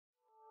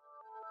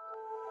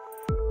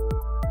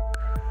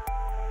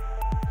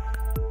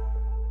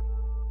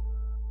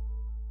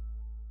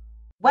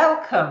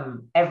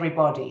Welcome,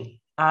 everybody.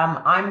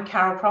 I'm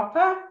Carol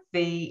Proper,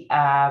 the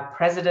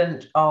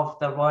President of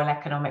the Royal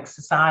Economic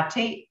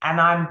Society, and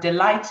I'm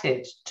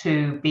delighted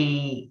to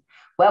be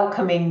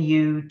welcoming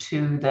you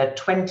to the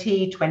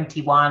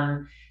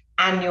 2021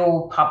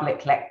 Annual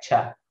Public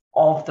Lecture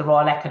of the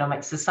Royal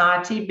Economic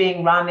Society,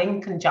 being run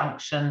in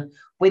conjunction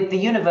with the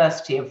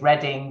University of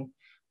Reading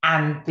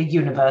and the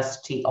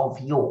University of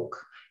York.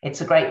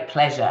 It's a great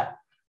pleasure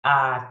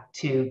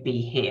to be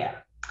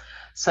here.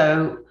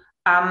 So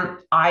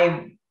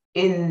I've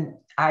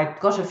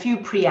got a few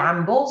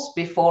preambles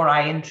before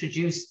I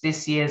introduce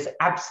this year's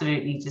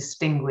absolutely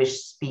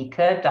distinguished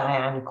speaker,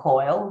 Diane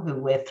Coyle, who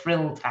we're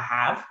thrilled to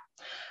have.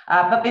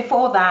 But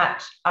before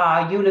that,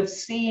 you'll have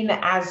seen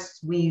as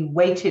we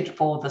waited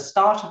for the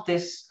start of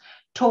this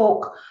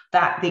talk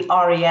that the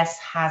RES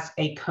has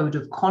a code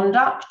of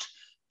conduct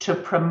to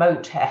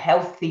promote a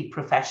healthy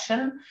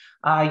profession.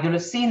 You'll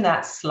have seen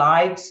that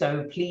slide,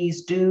 so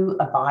please do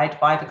abide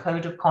by the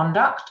code of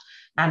conduct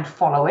and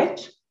follow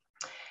it.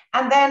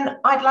 And then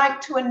I'd like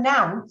to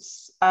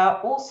announce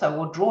also,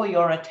 or draw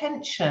your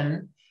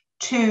attention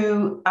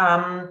to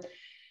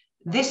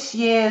this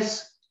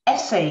year's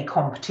essay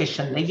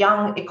competition, the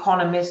Young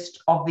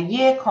Economist of the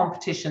Year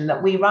competition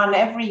that we run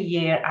every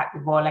year at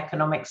the Royal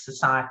Economic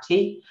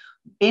Society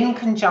in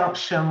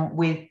conjunction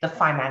with the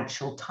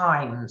Financial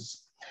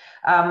Times.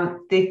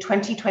 The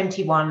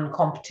 2021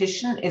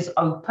 competition is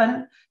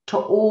open to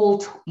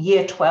all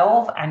Year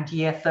 12 and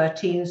Year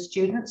 13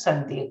 students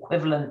and the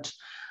equivalent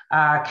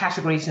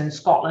categories in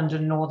Scotland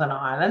and Northern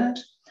Ireland.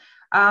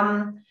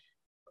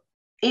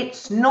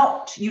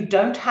 You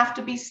don't have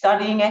to be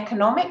studying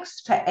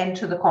economics to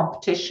enter the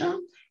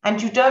competition,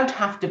 and you don't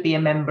have to be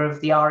a member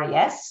of the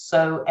RES,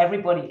 so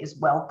everybody is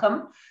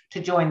welcome to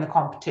join the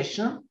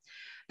competition.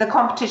 The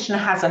competition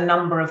has a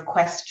number of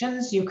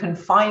questions. You can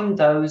find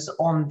those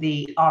on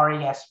the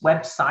RES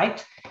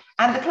website.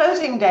 And the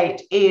closing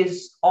date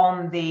is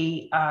on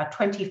the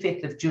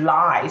 25th of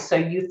July. So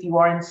if you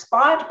are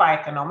inspired by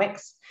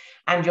economics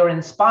and you're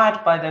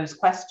inspired by those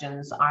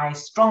questions, I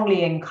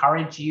strongly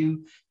encourage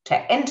you to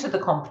enter the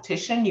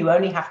competition. You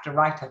only have to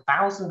write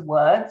 1,000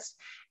 words.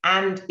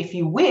 And if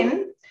you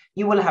win,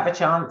 you will have a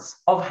chance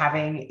of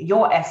having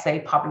your essay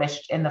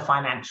published in the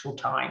Financial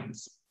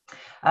Times.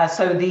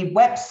 So the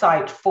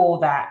website for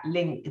that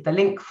link, the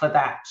link for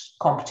that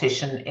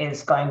competition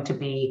is going to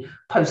be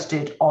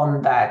posted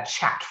on the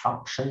chat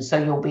function. So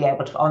you'll be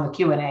able to, on the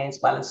Q&A as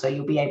well, so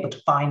you'll be able to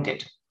find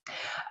it.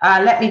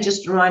 Let me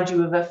just remind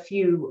you of a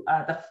few.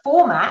 The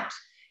format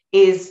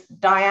is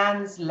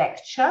Diane's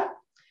lecture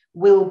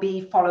will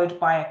be followed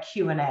by a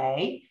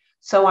Q&A.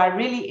 So I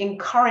really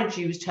encourage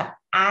you to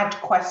add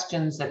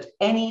questions at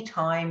any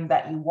time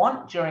that you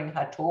want during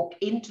her talk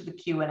into the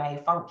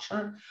Q&A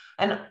function.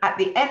 And at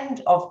the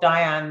end of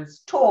Diane's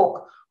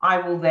talk, I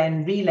will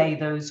then relay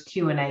those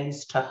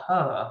Q&As to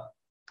her.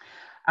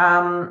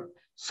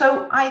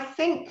 So I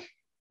think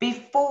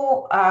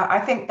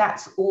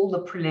that's all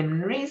the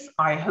preliminaries.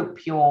 I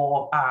hope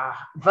your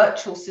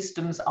virtual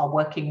systems are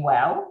working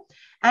well.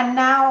 And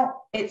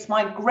now it's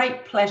my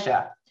great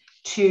pleasure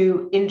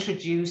to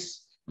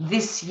introduce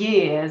this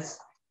year's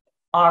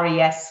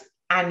RES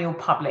Annual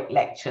Public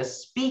Lecture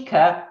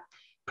speaker,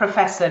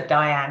 Professor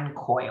Diane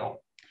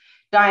Coyle.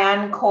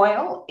 Diane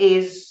Coyle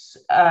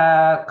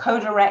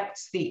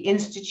co-directs the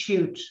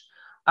Institute,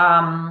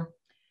 the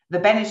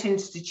Bennett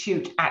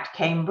Institute at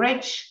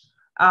Cambridge,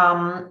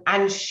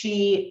 and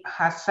she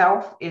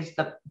herself is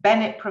the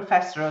Bennett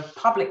Professor of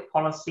Public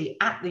Policy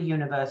at the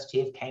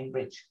University of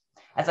Cambridge.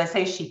 As I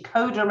say, she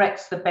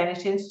co-directs the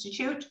Bennett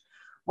Institute,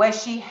 where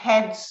she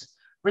heads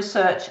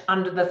research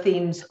under the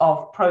themes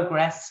of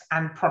progress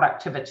and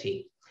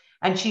productivity.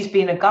 And she's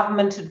been a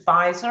government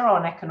advisor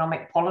on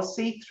economic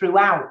policy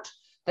throughout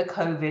the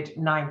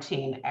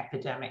COVID-19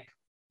 epidemic.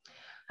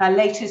 Her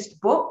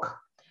latest book,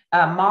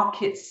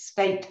 Markets,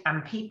 State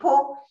and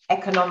People,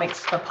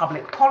 Economics for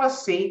Public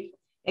Policy,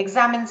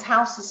 examines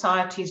how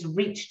societies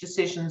reach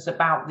decisions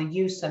about the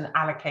use and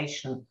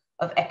allocation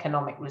of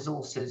economic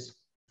resources.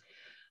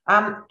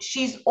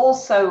 She's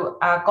also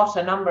got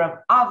a number of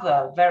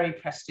other very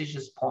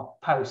prestigious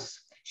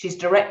posts. She's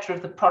director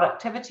of the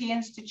Productivity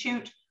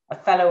Institute, a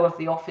fellow of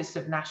the Office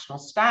of National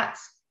Stats,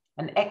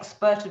 an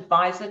expert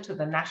advisor to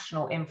the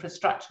National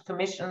Infrastructure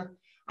Commission,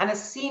 and a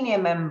senior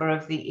member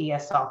of the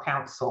ESR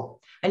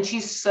Council. And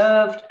she's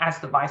served as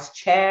the vice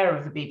chair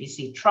of the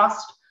BBC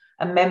Trust,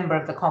 a member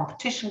of the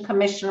Competition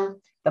Commission,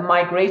 the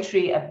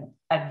Migratory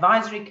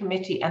Advisory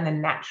Committee, and the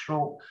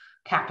Natural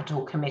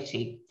Capital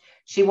Committee.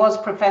 She was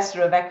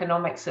Professor of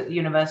Economics at the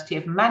University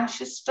of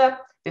Manchester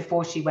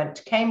before she went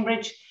to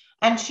Cambridge,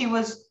 and she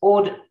was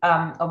awarded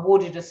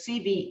a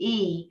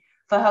CBE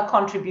for her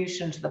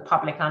contribution to the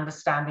public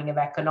understanding of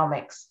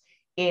economics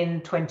in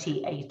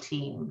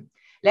 2018.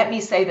 Let me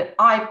say that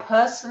I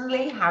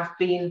personally have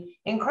been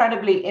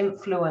incredibly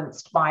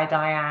influenced by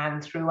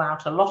Diane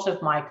throughout a lot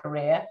of my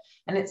career,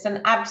 and it's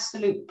an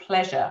absolute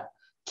pleasure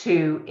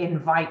to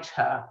invite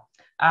her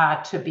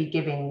to be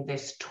giving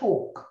this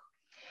talk.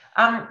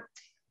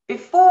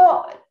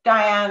 Before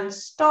Diane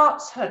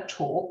starts her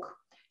talk,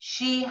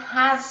 She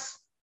has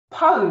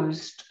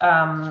posed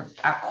a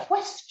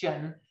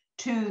question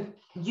to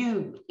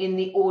you in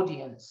the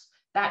audience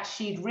that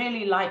she'd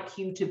really like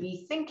you to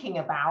be thinking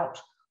about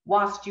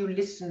whilst you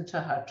listen to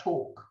her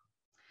talk.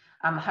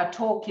 Her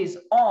talk is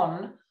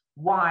on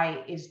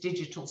why is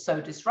digital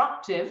so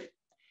disruptive,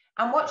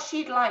 and what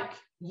she'd like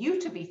you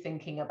to be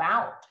thinking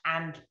about,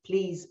 and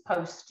please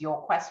post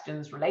your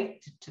questions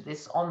related to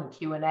this on the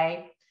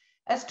Q&A,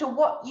 as to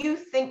what you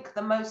think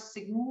the most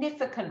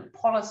significant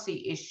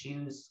policy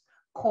issues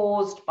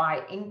caused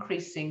by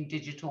increasing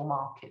digital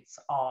markets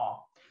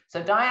are.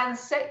 So Diane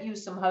set you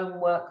some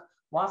homework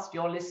whilst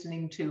you're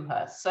listening to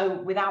her.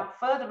 So without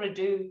further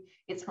ado,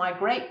 it's my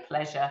great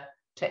pleasure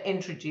to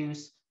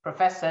introduce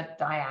Professor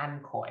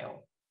Diane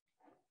Coyle.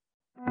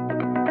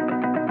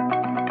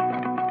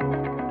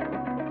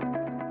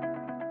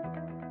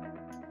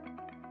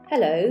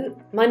 Hello,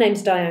 my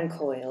name's Diane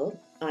Coyle.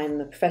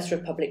 I'm a Professor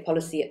of Public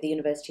Policy at the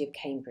University of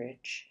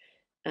Cambridge,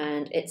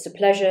 and it's a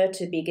pleasure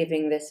to be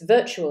giving this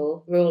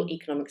virtual Royal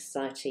Economic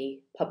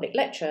Society public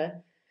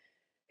lecture,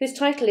 whose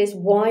title is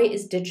Why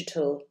is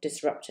Digital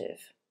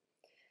Disruptive?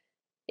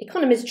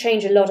 Economies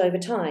change a lot over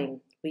time.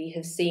 We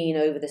have seen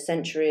over the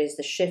centuries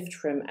the shift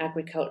from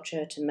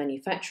agriculture to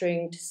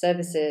manufacturing to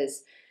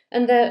services,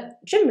 and they're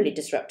generally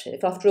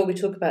disruptive. After all, we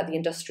talk about the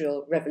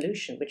Industrial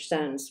Revolution, which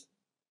sounds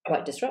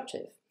quite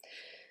disruptive.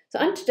 So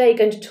I'm today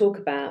going to talk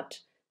about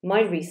my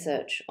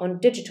research on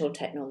digital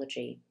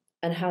technology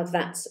and how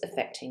that's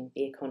affecting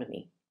the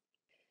economy.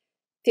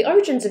 The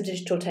origins of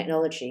digital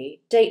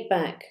technology date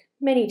back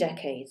many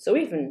decades, or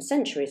even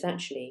centuries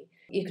actually.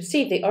 You can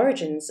see the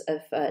origins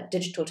of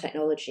digital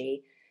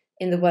technology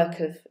in the work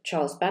of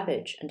Charles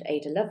Babbage and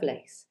Ada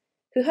Lovelace,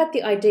 who had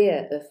the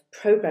idea of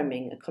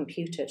programming a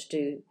computer to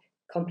do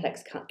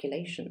complex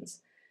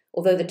calculations,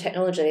 although the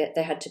technology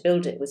they had to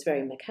build it was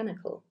very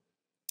mechanical.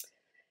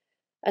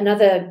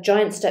 Another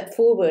giant step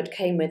forward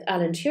came with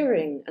Alan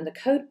Turing and the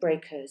code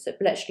breakers at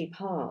Bletchley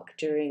Park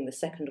during the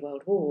Second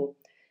World War,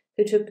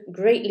 who took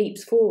great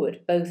leaps forward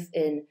both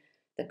in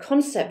the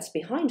concepts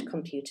behind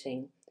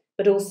computing,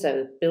 but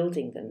also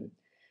building them.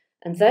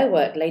 And their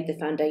work laid the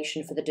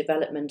foundation for the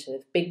development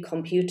of big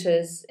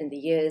computers in the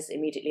years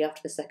immediately after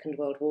the Second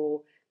World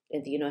War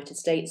in the United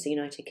States, the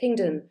United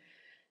Kingdom,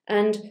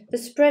 and the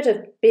spread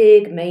of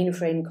big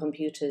mainframe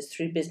computers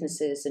through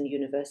businesses and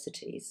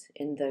universities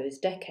in those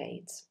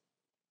decades.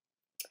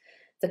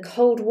 The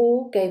Cold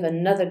War gave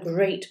another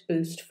great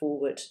boost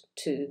forward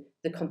to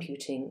the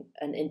computing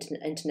and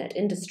internet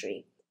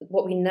industry.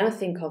 What we now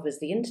think of as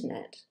the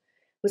internet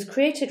was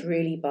created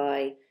really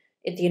by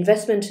the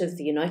investment of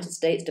the United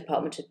States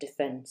Department of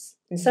Defense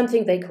in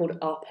something they called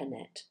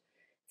ARPANET.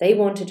 They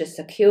wanted a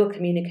secure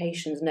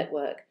communications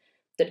network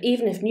that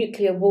even if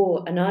nuclear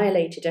war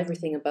annihilated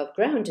everything above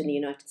ground in the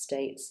United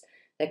States,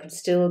 there could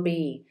still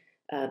be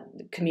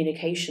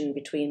communication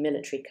between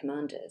military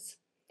commanders.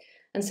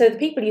 And so the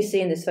people you see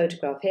in this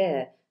photograph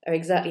here are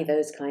exactly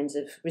those kinds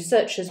of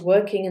researchers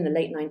working in the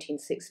late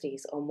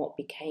 1960s on what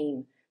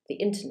became the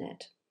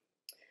internet.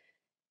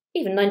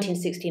 Even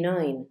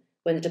 1969,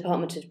 when the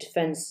Department of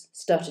Defense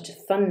started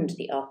to fund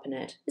the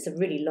ARPANET, is a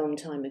really long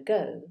time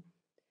ago.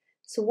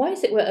 So why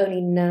is it we're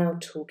only now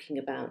talking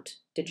about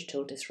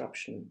digital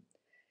disruption?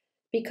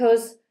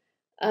 Because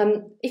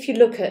if you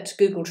look at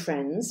Google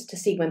Trends to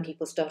see when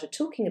people started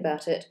talking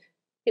about it,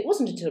 it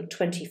wasn't until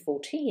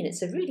 2014.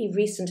 It's a really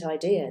recent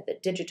idea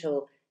that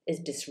digital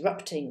is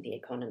disrupting the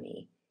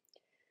economy.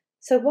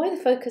 So why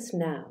the focus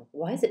now?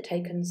 Why has it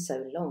taken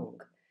so long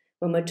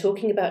when we're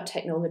talking about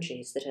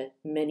technologies that are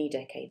many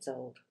decades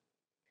old?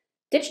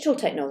 Digital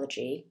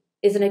technology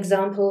is an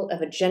example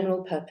of a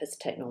general purpose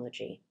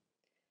technology.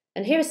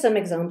 And here are some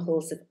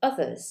examples of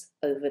others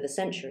over the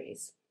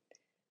centuries.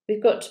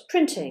 We've got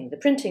printing, the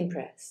printing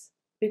press.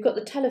 We've got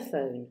the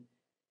telephone.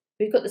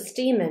 We've got the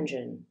steam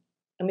engine.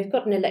 And we've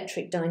got an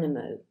electric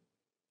dynamo.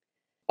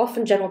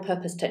 Often general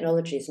purpose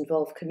technologies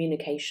involve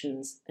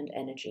communications and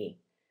energy.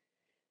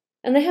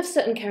 And they have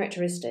certain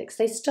characteristics.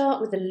 They start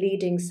with the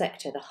leading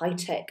sector, the high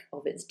tech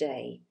of its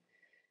day.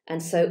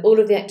 And so all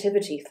of the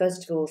activity,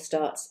 first of all,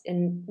 starts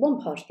in one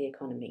part of the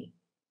economy.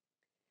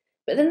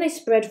 But then they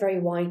spread very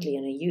widely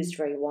and are used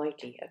very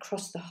widely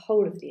across the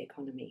whole of the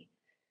economy.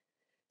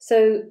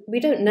 So we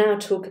don't now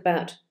talk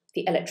about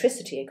the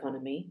electricity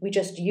economy. We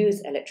just use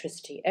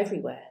electricity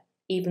everywhere,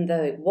 even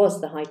though it was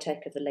the high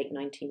tech of the late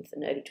 19th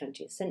and early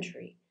 20th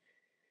century.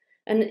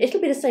 And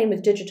it'll be the same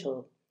with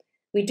digital.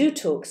 We do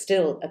talk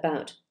still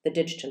about the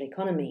digital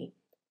economy,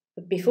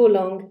 but before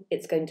long,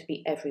 it's going to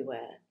be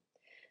everywhere.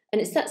 And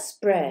it's that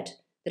spread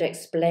that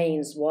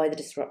explains why the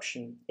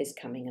disruption is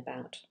coming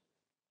about.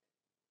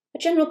 A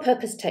general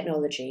purpose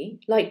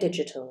technology, like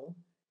digital,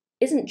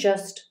 isn't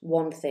just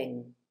one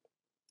thing.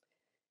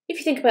 If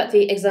you think about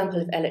the example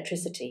of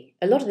electricity,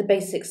 a lot of the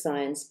basic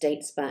science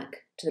dates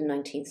back to the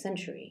 19th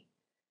century.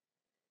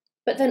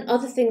 But then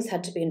other things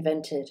had to be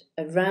invented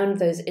around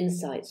those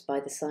insights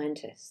by the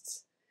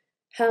scientists.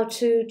 How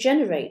to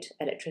generate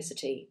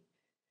electricity,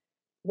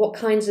 what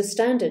kinds of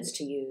standards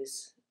to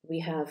use. We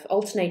have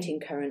alternating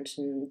current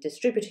and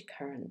distributed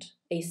current,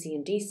 AC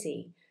and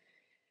DC.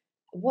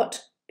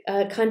 what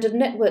kind of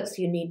networks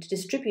you need to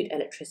distribute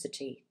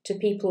electricity to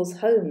people's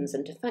homes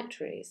and to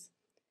factories,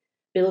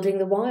 building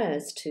the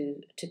wires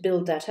to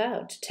build that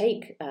out, to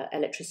take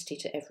electricity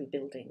to every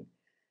building,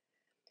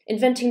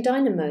 inventing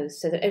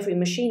dynamos so that every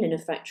machine in a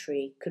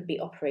factory could be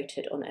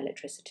operated on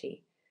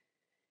electricity,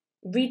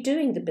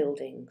 redoing the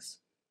buildings.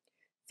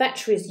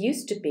 Factories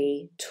used to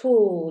be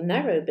tall,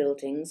 narrow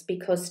buildings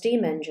because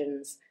steam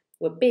engines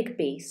were big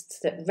beasts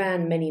that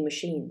ran many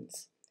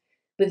machines.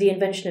 With the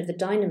invention of the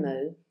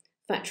dynamo,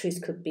 factories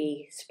could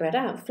be spread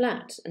out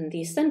flat, and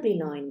the assembly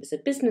line was a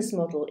business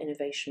model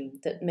innovation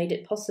that made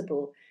it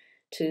possible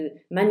to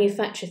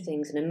manufacture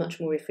things in a much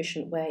more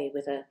efficient way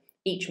with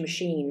each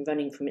machine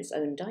running from its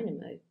own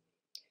dynamo.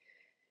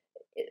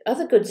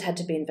 Other goods had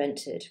to be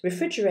invented,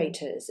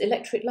 refrigerators,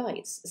 electric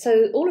lights.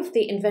 So all of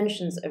the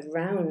inventions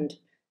around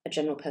a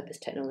general purpose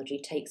technology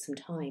take some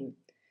time.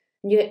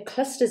 And you get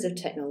clusters of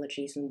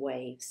technologies and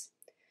waves.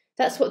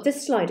 That's what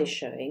this slide is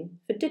showing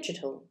for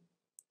digital.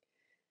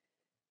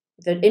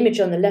 The image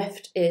on the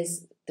left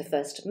is the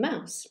first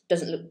mouse.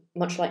 Doesn't look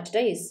much like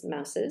today's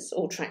mouses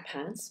or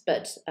trackpads,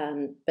 but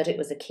it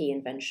was a key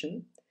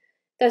invention.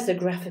 There's a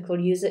graphical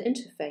user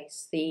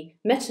interface, the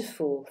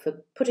metaphor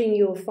for putting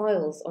your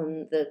files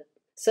on the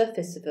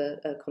surface of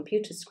a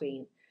computer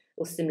screen,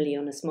 or similarly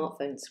on a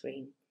smartphone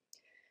screen.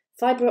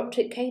 Fibre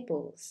optic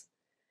cables,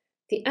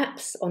 the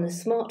apps on a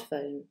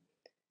smartphone,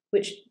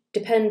 which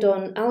depend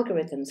on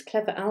algorithms,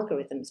 clever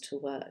algorithms to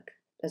work,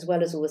 as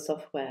well as all the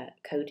software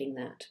coding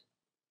that.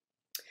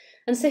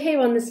 And so here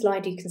on this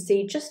slide you can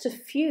see just a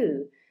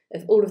few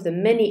of all of the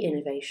many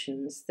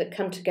innovations that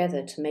come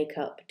together to make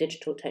up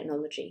digital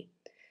technology.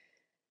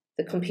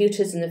 The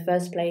computers in the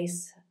first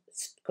place,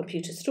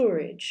 computer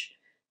storage,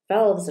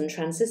 valves and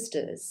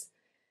transistors,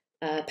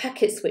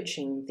 packet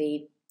switching,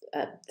 the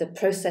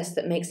process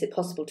that makes it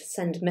possible to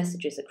send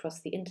messages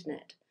across the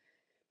internet,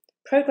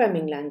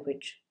 programming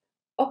language,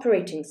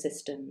 operating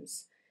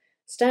systems,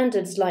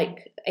 standards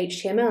like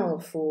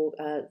HTML for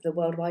the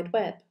World Wide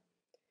Web,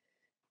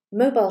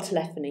 mobile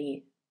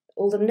telephony,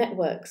 all the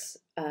networks,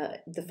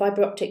 the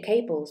fibre optic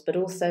cables, but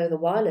also the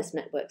wireless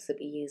networks that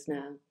we use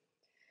now,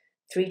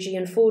 3G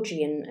and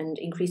 4G and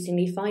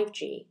increasingly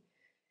 5G,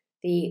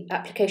 the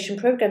application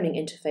programming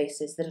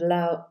interfaces that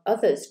allow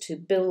others to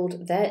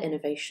build their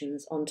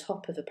innovations on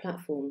top of a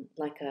platform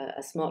like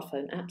a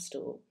smartphone app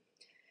store.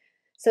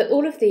 So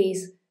all of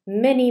these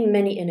many,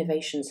 many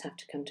innovations have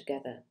to come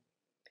together.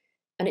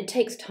 And it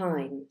takes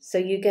time. So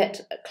you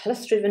get a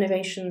cluster of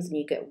innovations and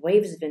you get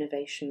waves of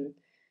innovation.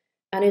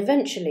 And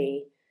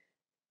eventually,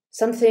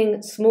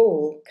 something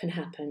small can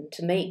happen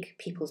to make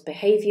people's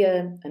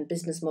behaviour and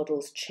business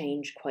models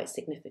change quite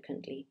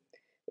significantly.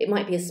 It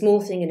might be a small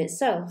thing in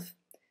itself,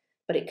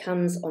 but it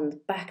comes on the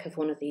back of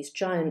one of these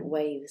giant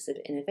waves of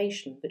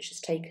innovation, which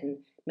has taken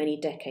many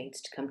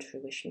decades to come to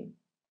fruition.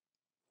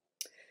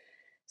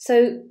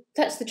 So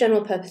that's the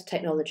general purpose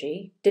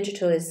technology.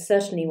 Digital is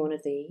certainly one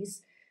of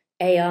these.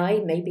 AI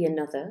may be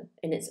another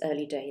in its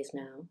early days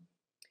now.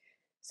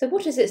 So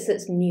what is it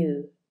that's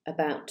new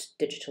about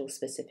digital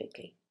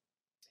specifically?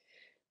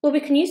 Well, we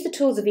can use the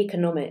tools of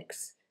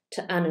economics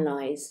to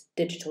analyse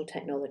digital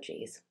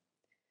technologies.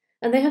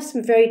 And they have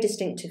some very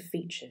distinctive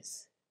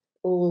features,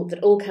 that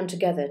all come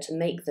together to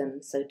make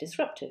them so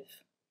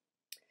disruptive.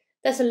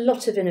 There's a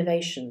lot of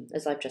innovation,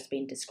 as I've just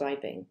been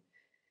describing.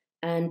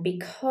 And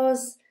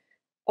because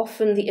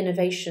often the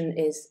innovation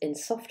is in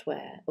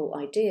software or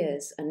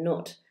ideas and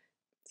not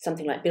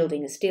something like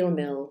building a steel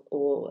mill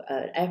or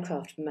an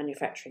aircraft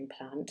manufacturing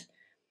plant,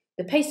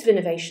 the pace of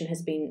innovation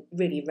has been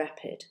really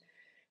rapid.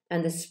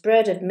 And the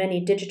spread of many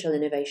digital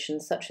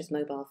innovations, such as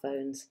mobile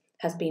phones,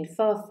 has been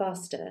far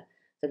faster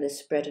than the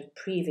spread of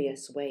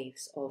previous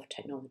waves of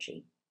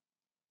technology.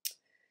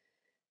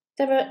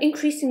 There are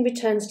increasing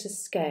returns to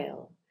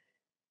scale.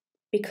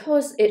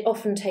 Because it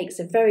often takes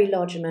a very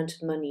large amount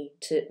of money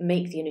to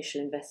make the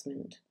initial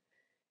investment,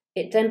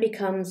 it then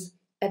becomes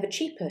ever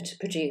cheaper to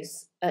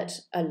produce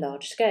at a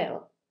large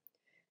scale.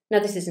 Now,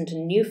 this isn't a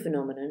new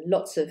phenomenon.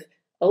 Lots of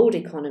old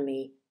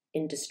economy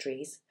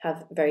industries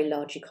have very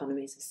large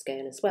economies of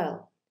scale as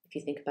well. If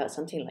you think about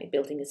something like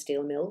building a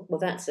steel mill, well,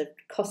 that's a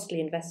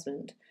costly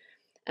investment.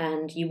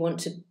 And you want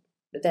to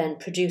then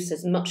produce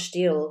as much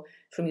steel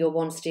from your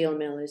one steel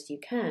mill as you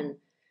can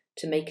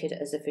to make it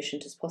as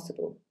efficient as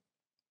possible.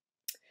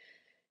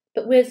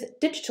 But with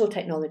digital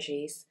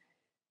technologies,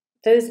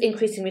 those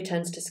increasing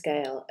returns to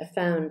scale are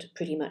found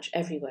pretty much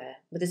everywhere,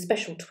 with a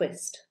special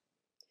twist.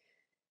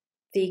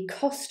 The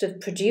cost of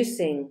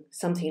producing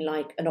something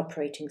like an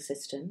operating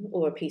system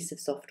or a piece of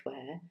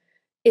software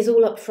is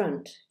all up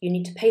front. You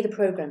need to pay the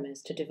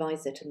programmers to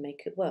devise it and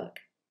make it work.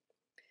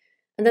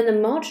 And then the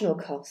marginal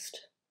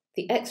cost,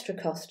 the extra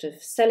cost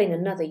of selling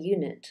another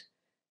unit,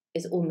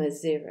 is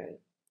almost zero.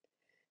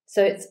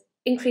 So it's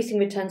increasing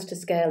returns to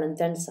scale and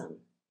then some.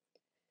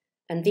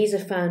 And these are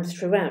found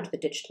throughout the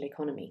digital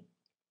economy.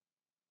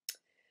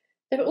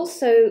 There are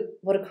also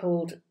what are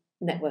called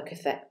network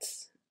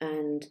effects,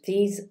 and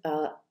these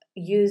are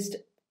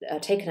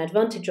taken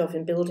advantage of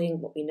in building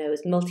what we know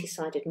as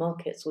multi-sided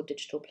markets or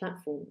digital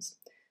platforms.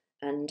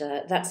 And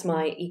that's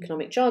my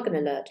economic jargon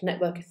alert.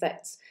 Network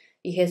effects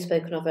you hear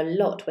spoken of a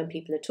lot when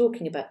people are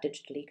talking about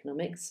digital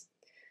economics.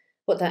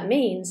 What that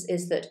means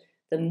is that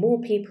the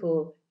more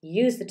people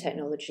use the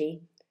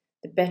technology,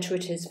 the better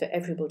it is for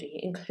everybody,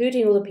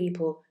 including all the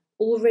people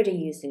already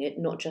using it,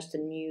 not just the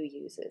new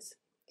users.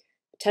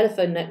 The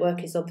telephone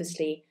network is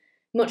obviously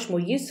much more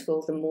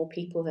useful the more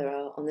people there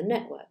are on the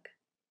network.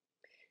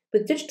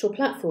 With digital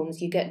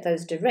platforms, you get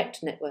those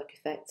direct network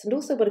effects and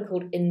also what are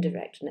called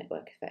indirect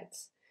network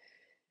effects.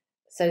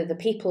 So the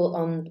people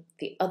on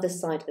the other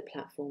side of the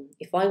platform,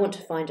 if I want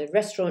to find a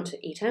restaurant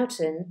to eat out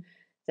in,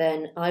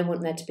 then I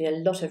want there to be a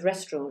lot of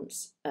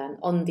restaurants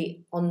on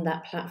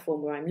that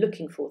platform where I'm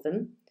looking for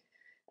them.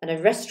 And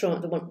a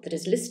restaurant that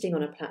is listing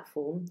on a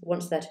platform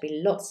wants there to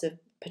be lots of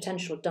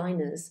potential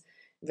diners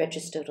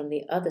registered on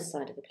the other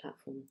side of the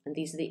platform. And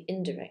these are the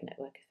indirect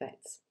network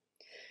effects.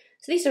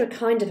 So these are a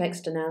kind of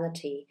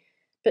externality,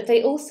 but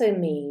they also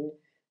mean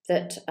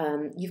that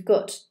you've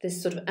got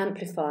this sort of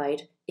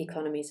amplified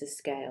economies of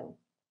scale.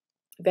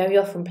 Very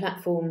often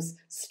platforms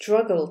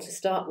struggle to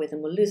start with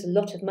and will lose a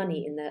lot of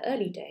money in their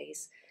early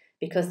days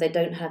because they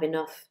don't have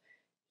enough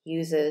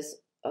users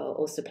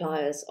or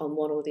suppliers on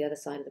one or the other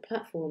side of the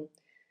platform.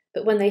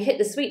 But when they hit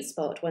the sweet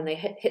spot, when they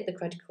hit the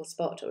critical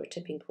spot or a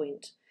tipping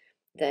point,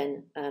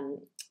 then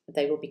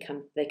they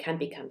can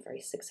become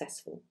very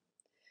successful.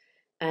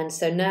 And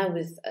so now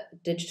with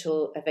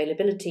digital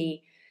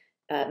availability,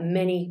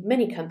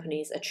 many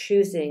companies are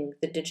choosing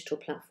the digital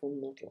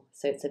platform model.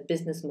 So it's a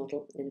business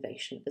model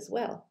innovation as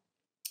well.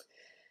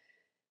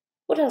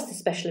 What else is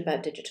special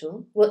about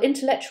digital? Well,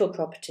 intellectual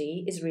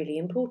property is really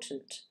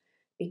important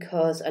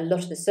because a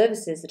lot of the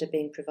services that are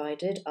being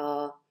provided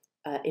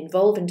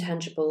involve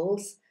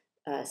intangibles,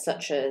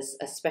 such as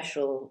a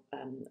special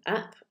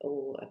app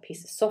or a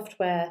piece of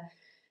software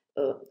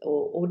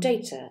or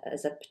data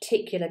as a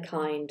particular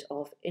kind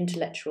of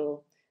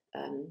intellectual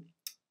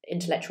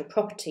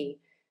property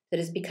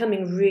that is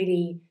becoming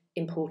really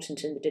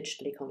important in the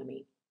digital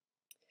economy.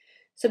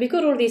 So we've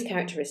got all of these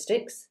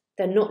characteristics.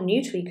 They're not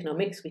new to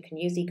economics. We can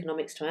use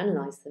economics to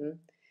analyse them,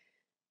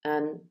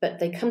 but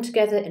they come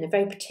together in a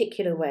very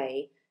particular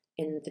way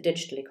in the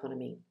digital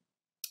economy.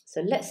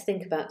 So let's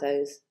think about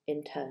those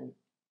in turn.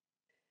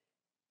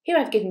 Here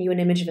I've given you an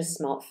image of a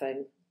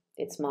smartphone.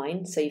 It's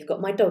mine, so you've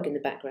got my dog in the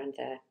background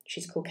there.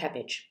 She's called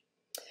Cabbage.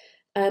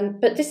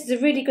 But this is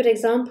a really good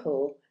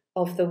example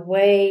of the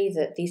way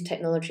that these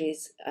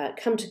technologies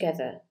come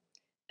together,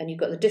 and you've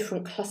got the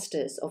different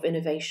clusters of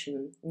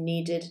innovation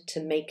needed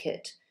to make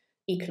it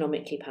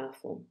economically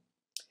powerful.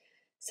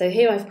 So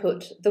here I've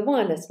put the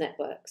wireless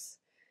networks,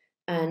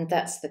 and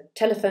that's the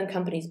telephone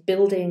companies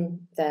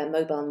building their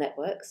mobile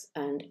networks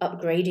and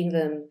upgrading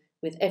them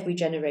with every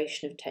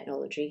generation of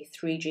technology,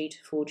 3G to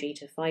 4G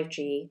to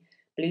 5G,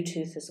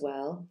 Bluetooth as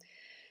well.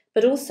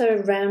 But also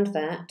around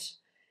that,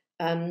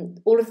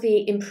 all of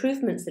the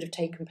improvements that have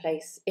taken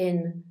place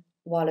in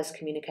wireless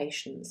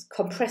communications,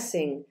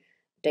 compressing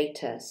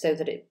data so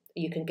that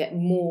you can get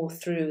more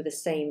through the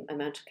same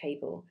amount of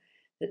cable,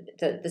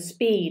 the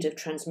speed of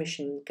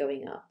transmission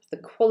going up, the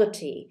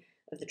quality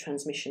of the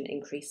transmission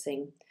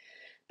increasing,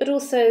 but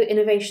also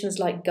innovations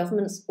like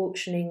governments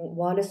auctioning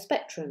wireless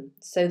spectrum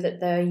so that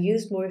they're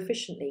used more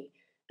efficiently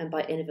and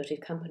by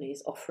innovative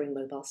companies offering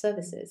mobile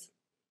services.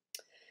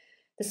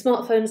 The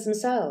smartphones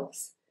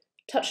themselves,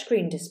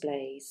 touchscreen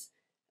displays,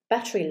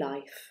 battery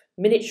life,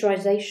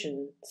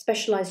 miniaturization,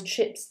 specialized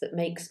chips that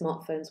make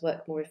smartphones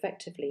work more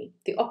effectively,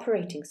 the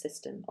operating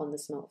system on the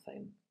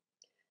smartphone.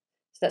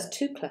 So that's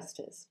two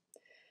clusters.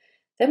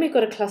 Then we've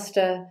got a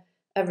cluster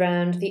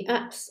around the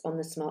apps on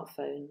the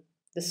smartphone,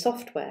 the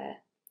software,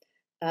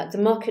 the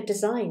market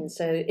design,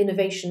 so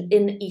innovation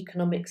in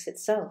economics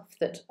itself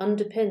that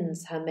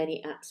underpins how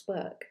many apps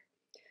work,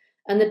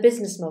 and the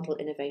business model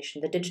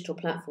innovation, the digital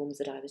platforms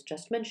that I was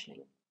just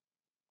mentioning.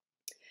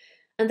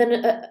 And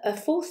then a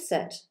fourth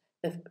set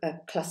of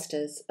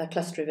clusters, a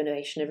cluster of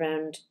innovation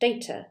around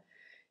data,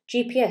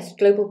 GPS,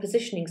 global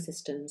positioning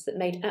systems that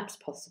made apps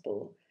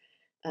possible,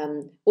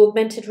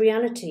 augmented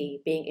reality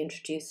being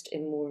introduced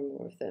in more and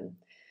more of them,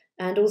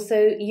 and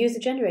also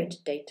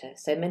user-generated data.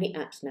 So many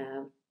apps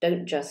now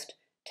don't just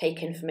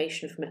take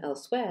information from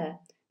elsewhere,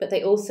 but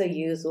they also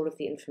use all of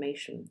the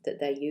information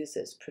that their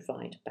users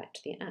provide back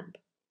to the app.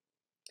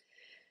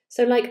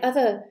 So like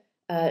other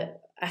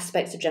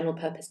aspects of general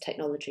purpose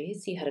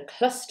technologies, you had a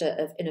cluster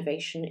of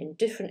innovation in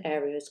different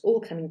areas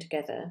all coming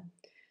together,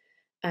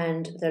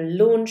 and the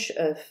launch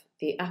of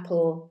the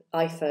Apple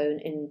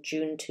iPhone in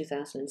June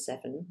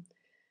 2007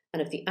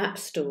 and of the App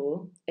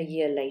Store a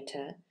year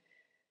later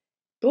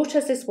brought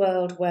us this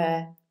world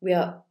where we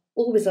are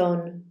always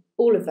on,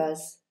 all of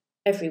us,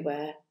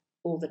 everywhere,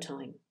 all the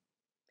time.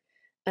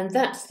 And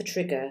that's the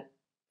trigger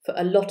for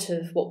a lot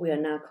of what we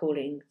are now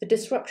calling the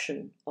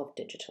disruption of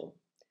digital.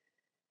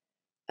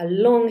 A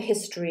long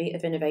history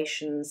of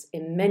innovations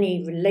in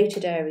many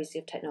related areas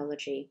of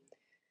technology,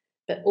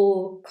 but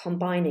all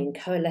combining,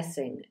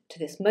 coalescing to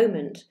this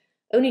moment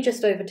only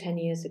just over 10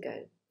 years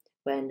ago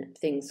when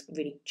things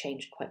really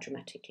changed quite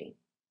dramatically.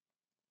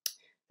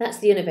 That's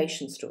the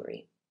innovation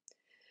story.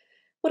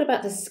 What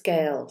about the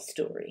scale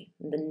story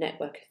and the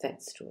network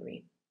effect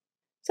story?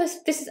 So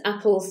this is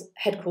Apple's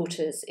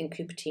headquarters in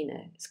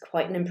Cupertino. It's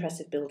quite an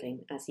impressive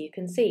building, as you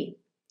can see.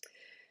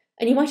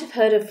 And you might have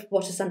heard of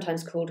what are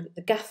sometimes called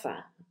the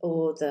GAFA,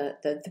 or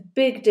the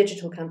big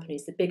digital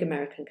companies, the big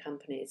American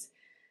companies,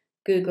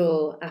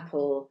 Google,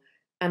 Apple,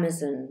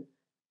 Amazon,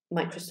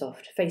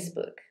 Microsoft,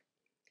 Facebook,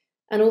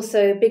 and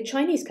also big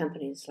Chinese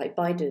companies like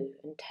Baidu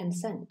and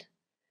Tencent.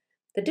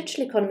 The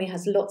digital economy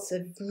has lots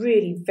of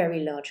really very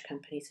large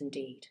companies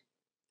indeed.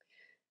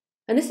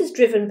 And this is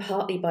driven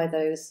partly by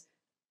those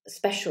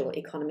special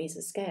economies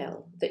of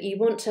scale, that you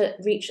want to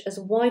reach as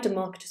wide a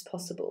market as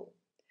possible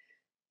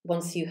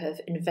once you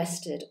have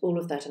invested all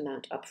of that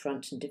amount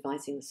upfront in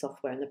devising the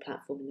software and the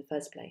platform in the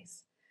first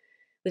place.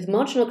 With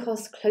marginal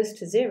costs close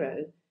to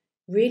zero,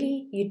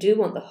 really you do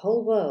want the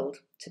whole world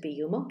to be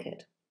your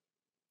market.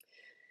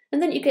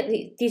 And then you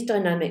get these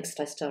dynamics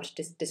that I started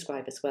to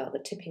describe as well, the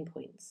tipping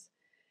points.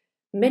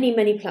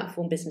 Many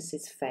platform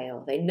businesses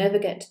fail. They never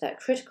get to that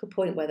critical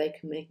point where they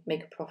can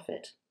make a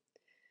profit.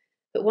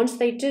 But once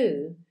they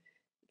do,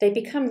 they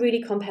become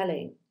really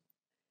compelling.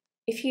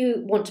 If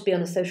you want to be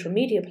on a social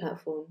media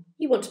platform,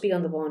 you want to be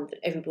on the one that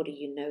everybody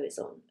you know is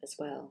on as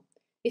well.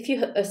 If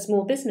you're a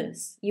small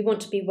business, you want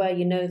to be where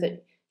you know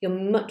that you're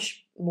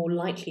much more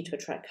likely to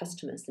attract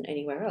customers than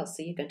anywhere else,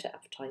 so you're going to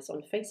advertise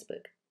on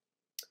Facebook.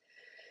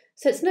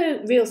 So it's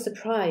no real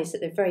surprise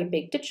that the very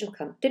big digital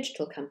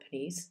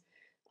companies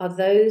are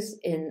those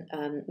in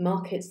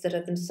markets that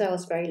are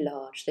themselves very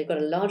large. They've got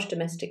a large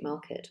domestic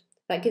market.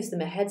 That gives them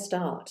a head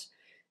start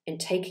in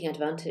taking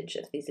advantage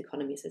of these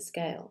economies of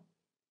scale.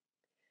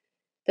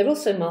 There are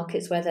also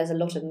markets where there's a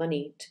lot of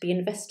money to be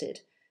invested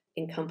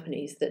in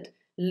companies that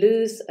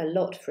lose a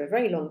lot for a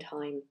very long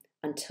time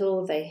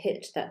until they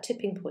hit that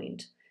tipping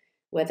point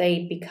where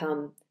they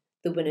become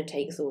the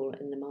winner-takes-all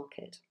in the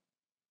market.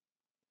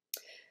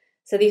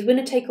 So these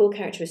winner-take-all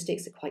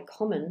characteristics are quite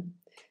common,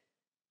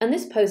 and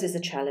this poses a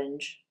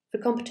challenge for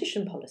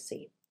competition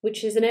policy,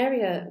 which is an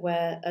area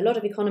where a lot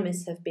of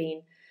economists have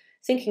been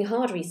thinking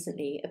hard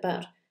recently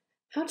about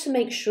how to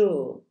make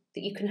sure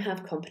that you can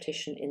have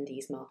competition in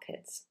these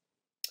markets.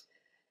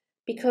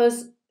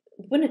 Because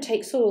winner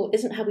takes all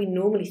isn't how we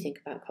normally think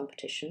about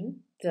competition.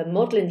 The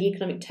model in the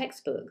economic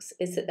textbooks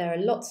is that there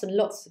are lots and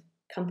lots of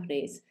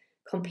companies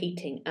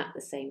competing at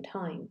the same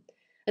time,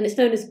 and it's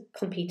known as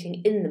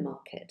competing in the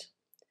market.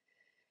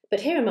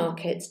 But here are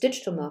markets,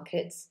 digital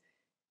markets,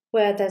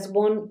 where there's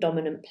one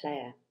dominant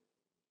player.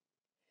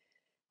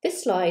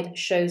 This slide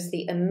shows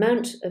the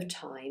amount of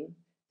time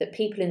that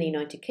people in the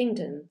United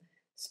Kingdom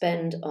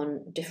spend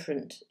on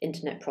different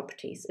internet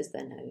properties, as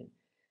they're known.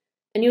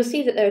 And you'll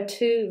see that there are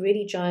two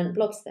really giant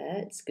blobs there.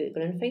 It's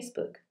Google and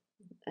Facebook,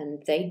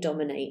 and they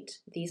dominate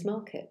these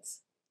markets.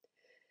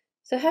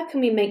 So how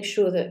can we make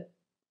sure that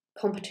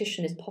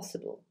competition is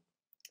possible?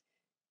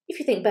 If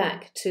you think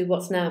back to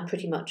what's now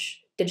pretty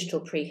much digital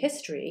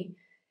prehistory,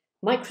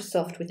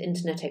 Microsoft with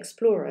Internet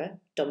Explorer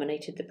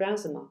dominated the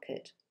browser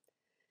market.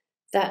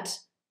 That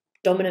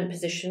dominant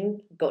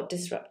position got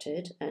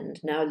disrupted, and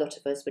now a lot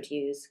of us would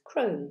use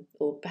Chrome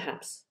or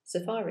perhaps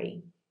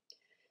Safari.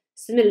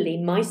 Similarly,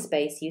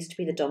 MySpace used to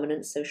be the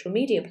dominant social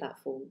media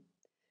platform.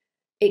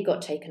 It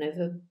got taken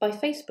over by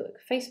Facebook.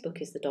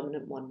 Facebook is the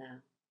dominant one now.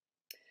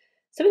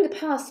 So in the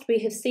past, we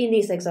have seen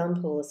these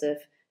examples of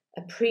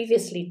a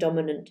previously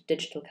dominant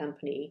digital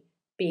company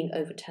being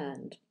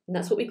overturned. And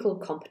that's what we call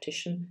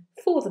competition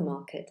for the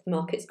market. The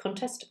market's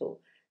contestable.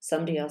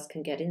 Somebody else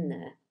can get in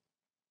there.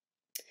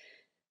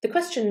 The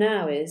question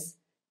now is,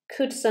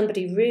 could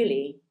somebody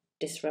really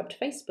disrupt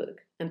Facebook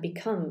and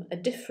become a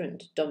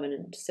different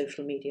dominant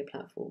social media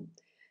platform?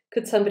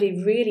 Could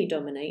somebody really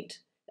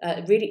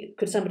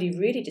could somebody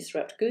really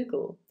disrupt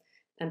Google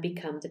and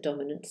become the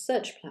dominant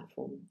search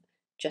platform,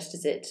 just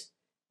as it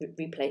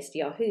replaced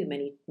Yahoo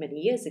many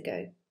years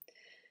ago?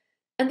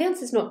 And the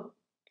answer is not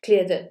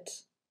clear that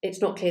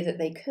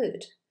they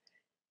could.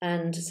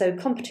 And so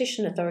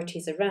competition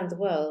authorities around the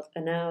world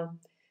are now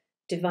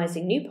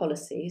devising new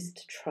policies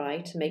to try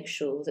to make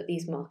sure that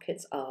these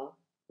markets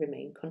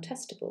remain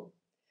contestable.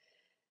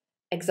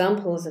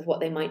 Examples of what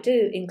they might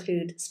do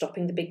include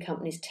stopping the big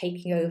companies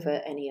taking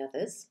over any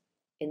others,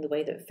 in the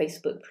way that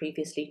Facebook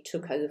previously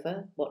took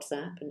over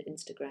WhatsApp and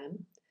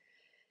Instagram.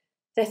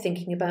 They're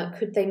thinking about,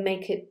 could they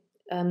make it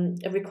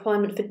a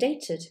requirement for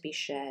data to be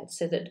shared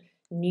so that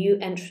new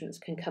entrants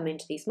can come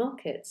into these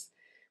markets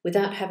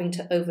without having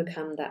to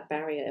overcome that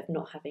barrier of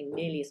not having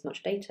nearly as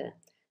much data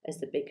as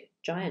the big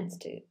giants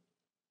do.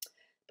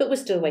 But we're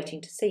still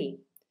waiting to see.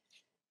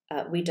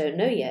 We don't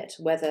know yet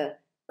whether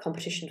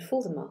competition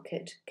for the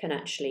market can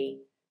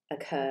actually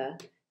occur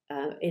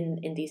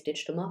in these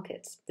digital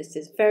markets. This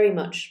is very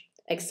much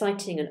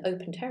exciting and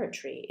open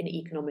territory in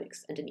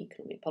economics and in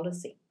economic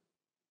policy.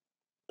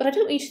 But I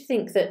don't want you to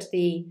think that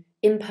the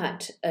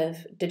impact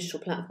of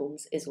digital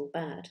platforms is all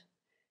bad.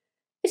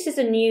 This is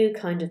a new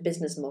kind of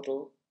business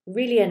model,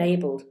 really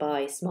enabled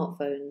by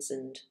smartphones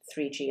and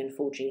 3G and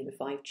 4G and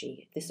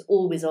 5G, this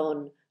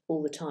always-on,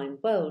 all-the-time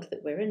world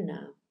that we're in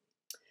now.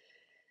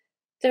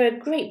 There are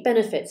great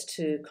benefits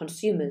to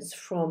consumers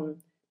from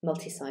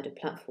multi-sided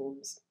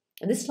platforms.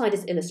 And this slide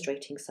is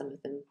illustrating some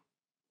of them.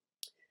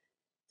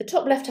 The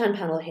top left-hand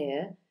panel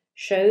here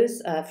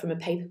shows from a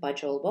paper by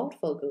Joel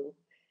Waldvogel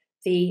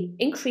the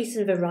increase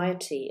in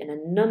variety in a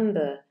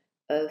number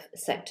of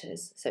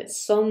sectors. So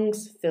it's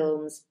songs,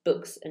 films,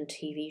 books, and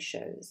TV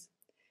shows.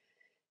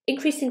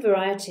 Increasing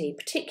variety,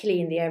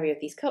 particularly in the area of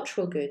these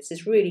cultural goods,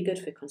 is really good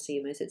for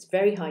consumers. It's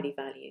very highly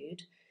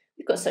valued.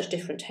 We've got such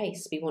different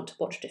tastes. We want to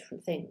watch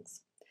different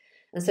things.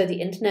 And so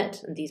the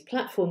internet and these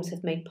platforms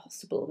have made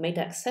possible, made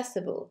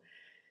accessible,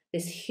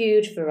 this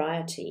huge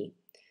variety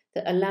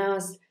that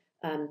allows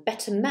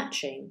better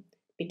matching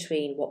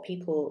between what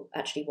people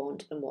actually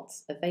want and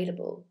what's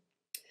available.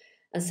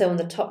 And so on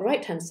the top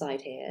right-hand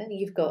side here,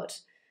 you've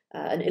got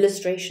an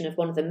illustration of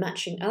one of the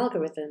matching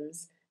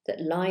algorithms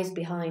that lies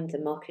behind the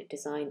market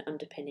design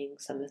underpinning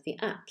some of the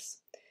apps.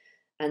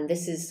 And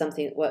this is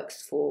something that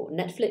works for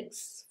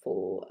Netflix,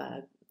 for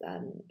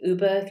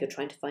Uber, if you're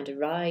trying to find a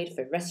ride,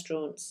 for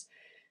restaurants.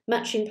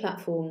 Matching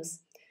platforms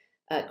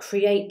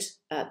create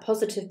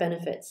positive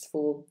benefits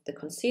for the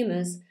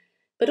consumers,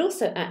 but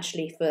also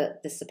actually for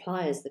the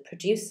suppliers, the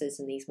producers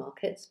in these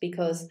markets,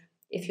 because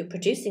if you're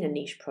producing a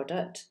niche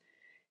product,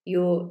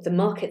 the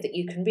market that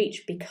you can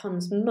reach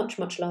becomes much,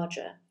 much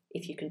larger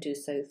if you can do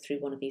so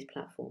through one of these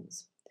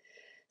platforms.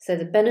 So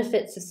the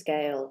benefits of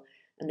scale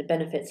and the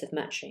benefits of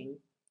matching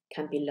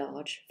can be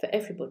large for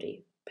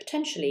everybody.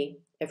 Potentially,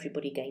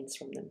 everybody gains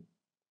from them.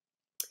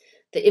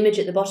 The image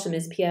at the bottom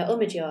is Pierre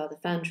Omidyar, the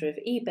founder of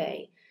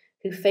eBay,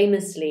 who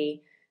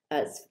famously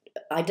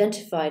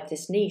identified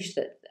this niche,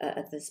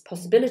 this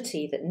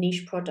possibility that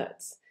niche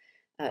products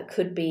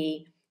could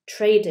be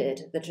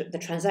traded, that the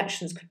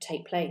transactions could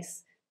take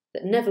place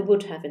that never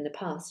would have in the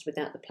past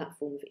without the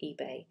platform of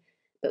eBay.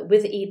 But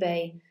with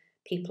eBay,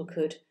 people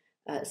could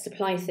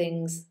supply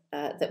things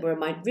that were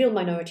a real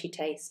minority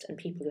taste, and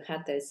people who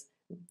had those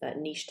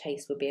niche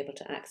tastes would be able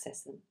to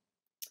access them.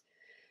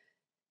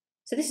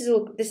 So this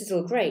is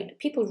all great.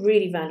 People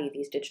really value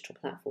these digital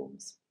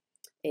platforms.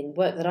 In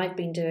work that I've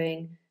been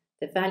doing,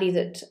 the value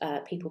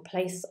that people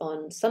place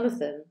on some of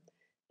them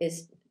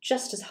is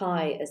just as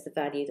high as the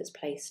value that's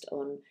placed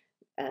on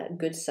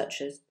goods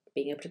such as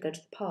being able to go to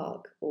the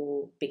park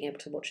or being able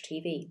to watch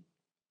TV.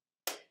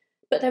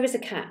 But there is a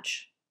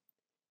catch.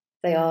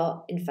 They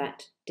are, in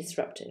fact,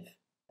 disruptive.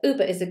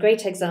 Uber is a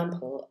great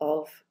example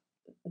of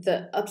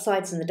the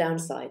upsides and the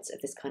downsides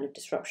of this kind of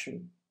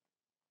disruption.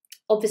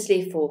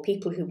 Obviously, for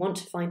people who want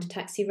to find a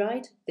taxi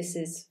ride, this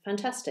is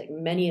fantastic.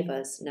 Many of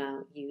us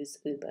now use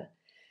Uber.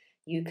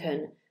 You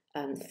can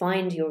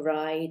find your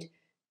ride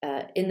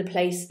in the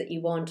place that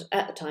you want,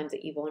 at the time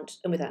that you want,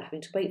 and without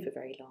having to wait for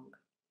very long.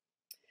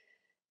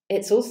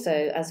 It's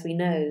also, as we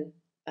know,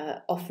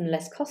 often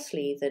less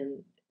costly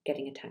than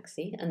getting a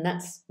taxi, and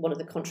that's one of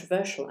the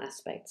controversial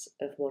aspects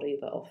of what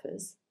Uber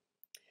offers.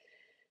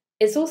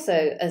 It's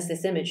also, as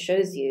this image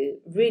shows you,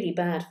 really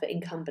bad for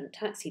incumbent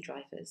taxi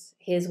drivers.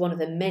 Here's one of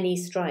the many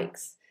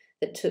strikes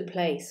that took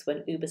place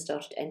when Uber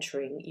started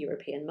entering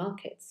European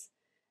markets.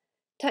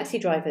 Taxi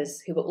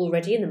drivers who were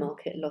already in the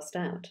market lost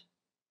out.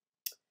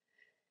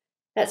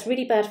 That's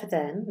really bad for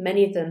them.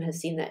 Many of them have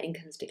seen their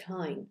incomes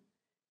decline.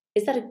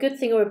 Is that a good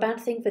thing or a bad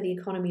thing for the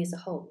economy as a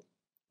whole?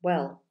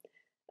 Well,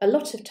 a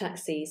lot of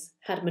taxis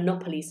had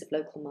monopolies of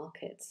local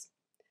markets.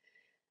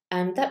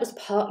 And that was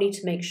partly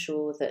to make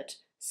sure that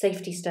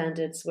safety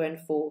standards were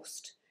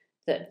enforced,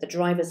 that the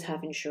drivers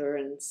have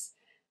insurance,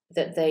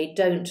 that they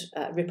don't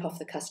rip off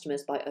the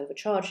customers by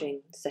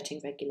overcharging,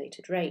 setting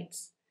regulated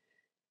rates.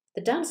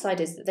 The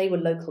downside is that they were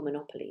local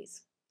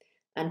monopolies.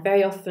 And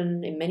very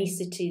often in many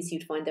cities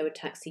you'd find there were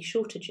taxi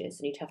shortages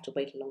and you'd have to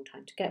wait a long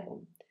time to get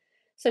one.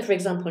 So for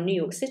example, New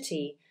York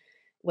City,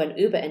 when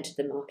Uber entered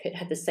the market,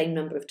 had the same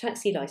number of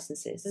taxi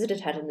licenses as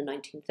it had in the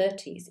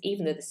 1930s,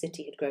 even though the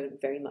city had grown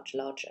very much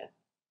larger.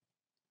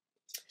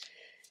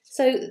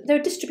 So there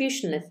are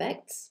distributional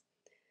effects,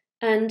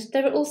 and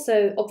there are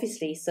also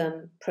obviously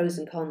some pros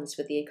and cons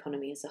for the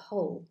economy as a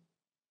whole.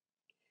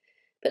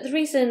 But the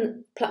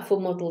reason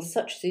platform models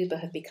such as Uber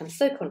have become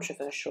so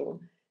controversial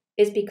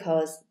is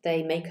because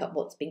they make up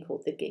what's been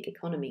called the gig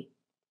economy.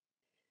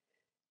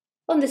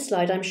 On this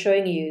slide, I'm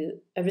showing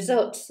you a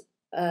result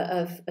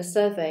of a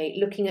survey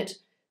looking at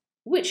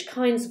which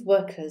kinds of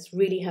workers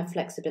really have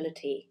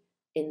flexibility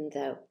in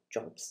their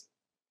jobs.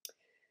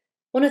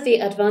 One of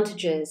the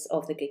advantages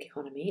of the gig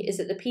economy is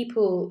that the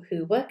people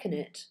who work in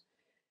it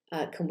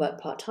can work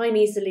part-time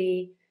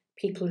easily.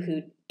 People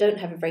who don't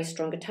have a very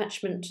strong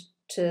attachment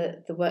to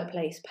the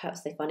workplace,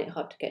 perhaps they find it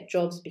hard to get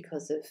jobs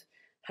because of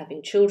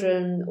having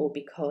children or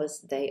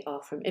because they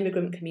are from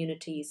immigrant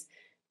communities,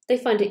 they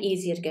find it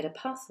easier to get a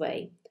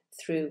pathway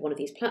through one of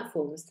these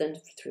platforms than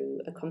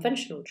through a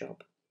conventional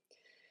job.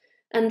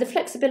 And the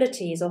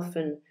flexibility is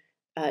often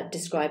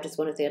described as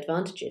one of the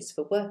advantages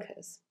for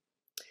workers.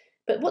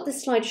 But what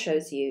this slide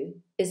shows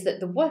you is that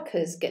the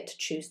workers get to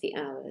choose the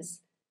hours,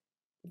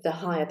 the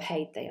higher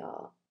paid they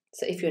are.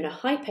 So if you're in a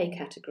high pay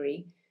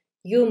category,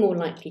 you're more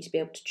likely to be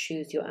able to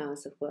choose your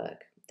hours of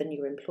work than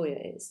your employer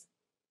is.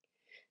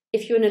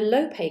 If you're in a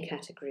low pay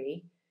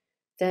category,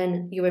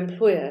 then your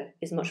employer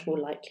is much more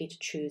likely to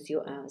choose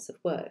your hours of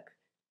work.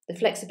 The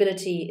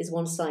flexibility is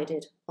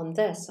one-sided on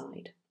their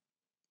side.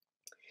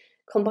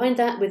 Combine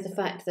that with the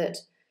fact that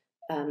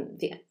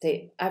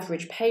the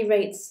average pay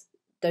rates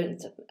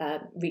don't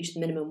reach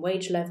the minimum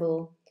wage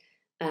level,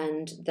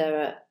 and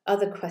there are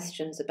other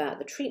questions about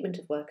the treatment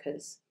of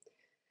workers,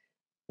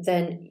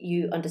 then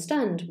you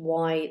understand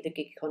why the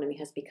gig economy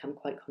has become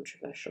quite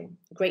controversial.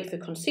 Great for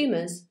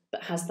consumers,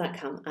 but has that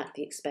come at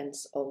the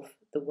expense of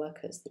the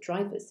workers, the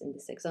drivers in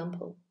this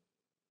example?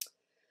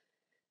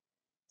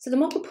 So the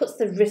model puts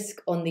the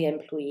risk on the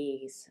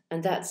employees,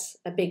 and that's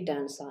a big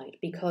downside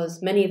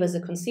because many of us are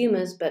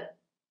consumers, but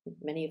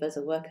many of us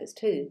are workers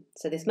too,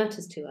 so this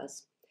matters to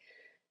us.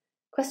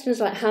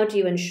 Questions like how do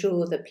you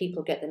ensure that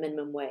people get the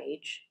minimum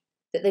wage,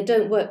 that they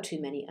don't work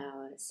too many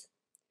hours?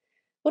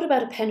 What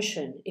about a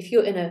pension? If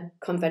you're in a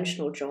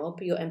conventional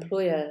job, your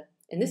employer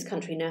in this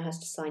country now has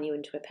to sign you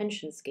into a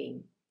pension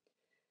scheme.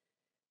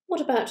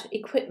 What about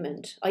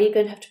equipment? Are you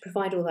going to have to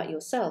provide all that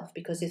yourself?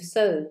 Because if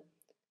so,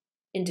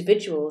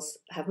 individuals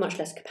have much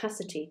less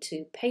capacity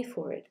to pay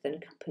for it than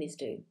companies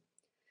do.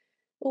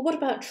 Or what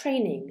about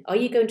training? Are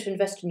you going to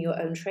invest in your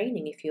own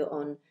training if you're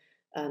on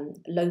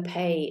low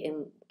pay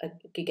in a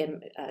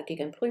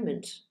gig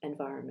employment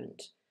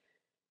environment?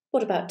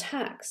 What about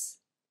tax?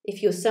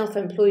 If you're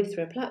self-employed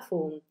through a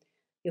platform,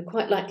 you're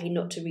quite likely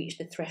not to reach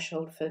the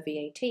threshold for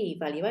VAT,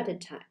 value-added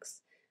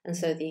tax, and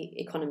so the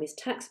economy's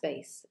tax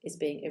base is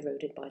being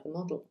eroded by the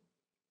model.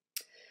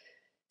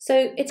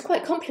 So it's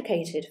quite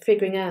complicated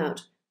figuring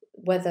out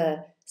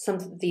whether some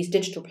of these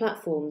digital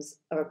platforms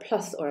are a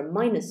plus or a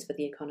minus for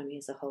the economy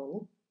as a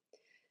whole.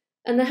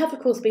 And there have, of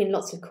course, been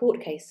lots of court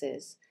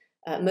cases,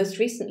 most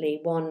recently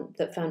one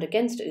that found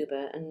against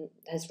Uber and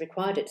has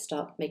required it to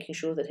start making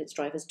sure that its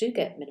drivers do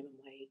get minimum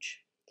wage.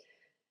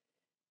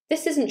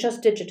 This isn't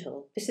just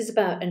digital, this is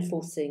about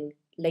enforcing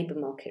labour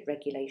market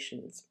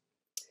regulations.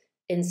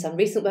 In some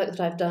recent work that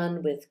I've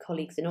done with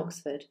colleagues in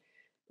Oxford,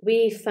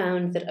 we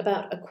found that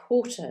about a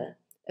quarter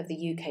of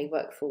the UK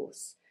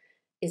workforce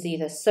is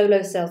either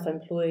solo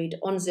self-employed,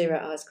 on 0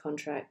 hours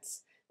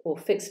contracts, or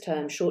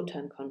fixed-term,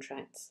 short-term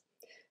contracts.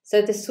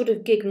 So this sort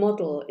of gig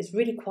model is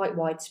really quite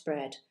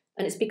widespread,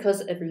 and it's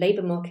because of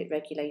labour market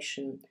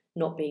regulation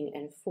not being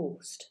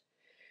enforced.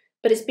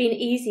 But it's been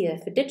easier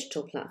for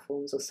digital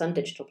platforms, or some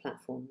digital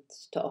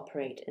platforms, to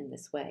operate in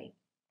this way.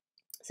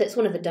 So it's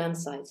one of the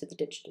downsides of the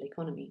digital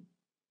economy.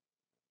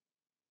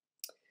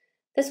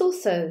 There's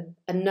also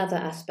another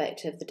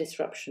aspect of the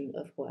disruption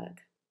of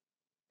work.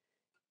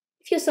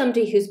 If you're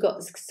somebody who's got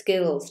the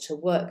skills to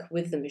work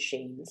with the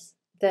machines,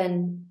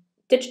 then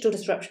digital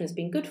disruption has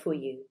been good for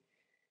you.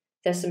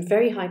 There's some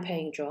very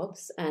high-paying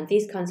jobs, and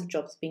these kinds of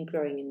jobs have been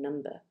growing in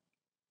number.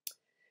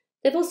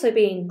 There have also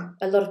been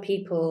a lot of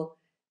people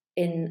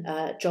in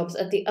jobs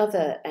at the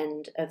other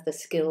end of the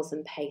skills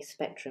and pay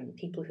spectrum,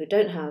 people who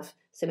don't have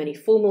so many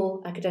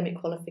formal academic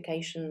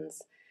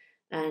qualifications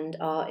and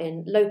are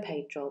in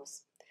low-paid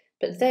jobs.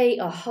 But they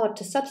are hard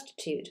to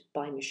substitute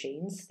by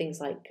machines, things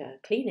like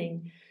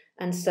cleaning,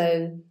 and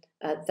so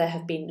there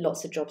have been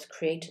lots of jobs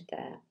created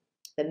there.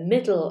 The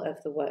middle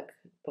of the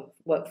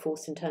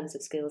workforce in terms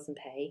of skills and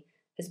pay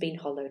has been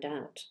hollowed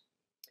out.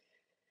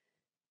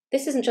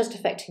 This isn't just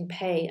affecting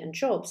pay and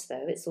jobs,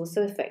 though, it's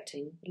also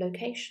affecting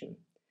location.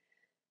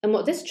 And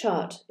what this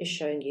chart is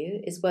showing you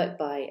is work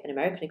by an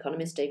American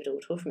economist, David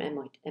Autor from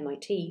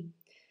MIT,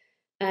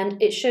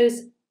 and it shows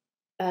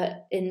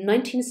in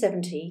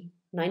 1970,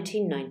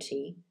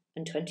 1990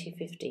 and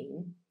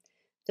 2015,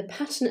 the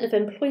pattern of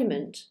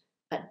employment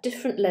at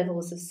different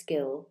levels of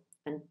skill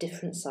and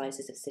different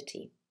sizes of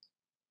city.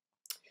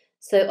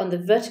 So on the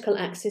vertical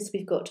axis,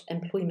 we've got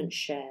employment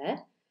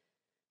share.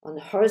 On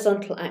the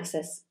horizontal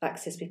axis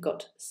we've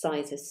got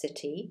size of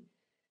city.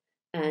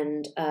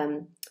 And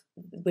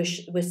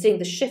we're seeing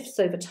the shifts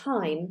over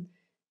time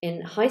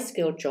in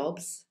high-skilled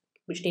jobs,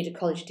 which need a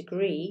college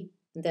degree,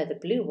 and they're the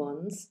blue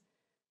ones,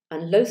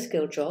 and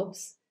low-skilled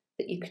jobs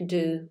that you can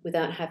do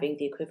without having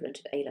the equivalent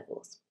of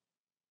A-levels.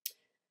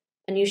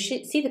 And you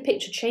should see the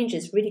picture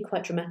changes really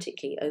quite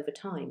dramatically over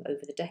time,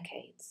 over the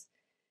decades.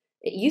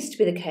 It used to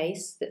be the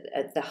case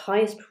that the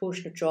highest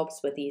proportion of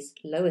jobs were these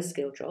lower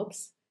skill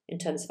jobs in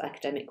terms of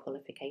academic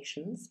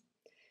qualifications.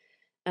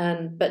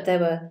 But there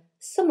were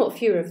somewhat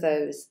fewer of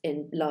those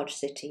in large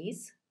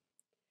cities.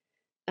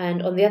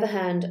 And on the other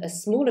hand, a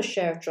smaller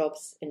share of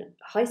jobs in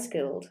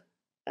high-skilled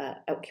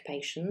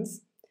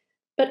occupations,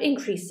 but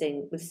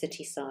increasing with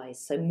city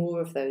size, so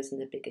more of those in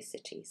the bigger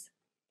cities.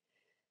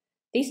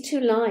 These two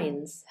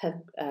lines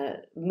have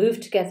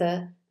moved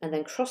together and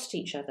then crossed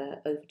each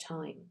other over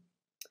time.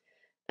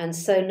 And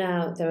so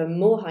now there are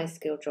more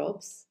high-skilled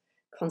jobs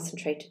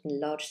concentrated in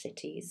large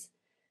cities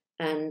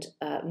and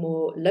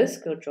more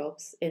low-skilled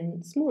jobs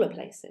in smaller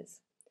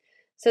places.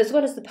 So as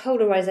well as the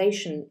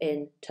polarisation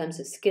in terms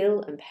of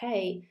skill and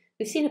pay,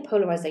 we've seen a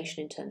polarisation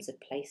in terms of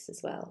place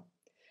as well.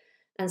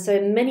 And so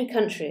in many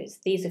countries,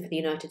 these are for the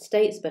United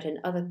States, but in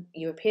other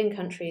European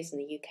countries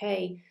and the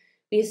UK,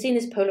 we have seen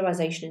this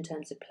polarisation in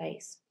terms of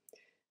place.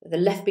 The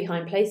left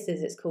behind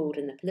places, it's called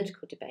in the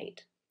political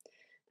debate.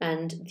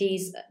 And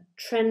these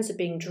trends are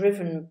being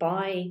driven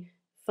by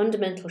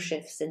fundamental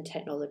shifts in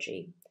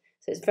technology.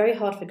 So it's very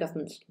hard for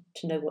governments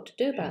to know what to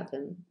do about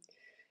them.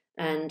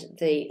 And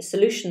the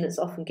solution that's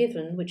often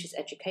given, which is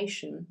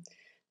education,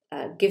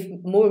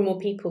 give more and more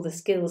people the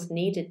skills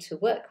needed to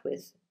work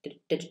with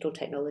digital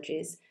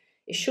technologies,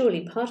 is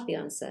surely part of the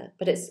answer,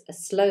 but it's a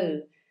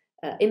slow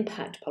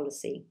impact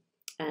policy,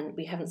 and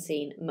we haven't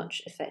seen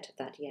much effect of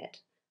that yet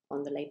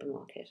on the labour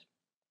market.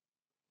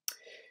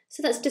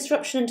 So that's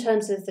disruption in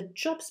terms of the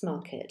jobs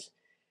market.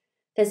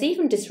 There's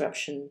even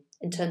disruption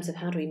in terms of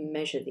how do we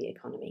measure the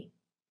economy.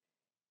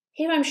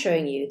 Here I'm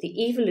showing you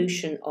the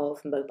evolution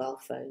of mobile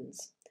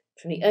phones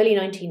from the early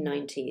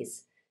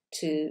 1990s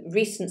to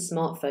recent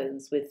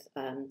smartphones with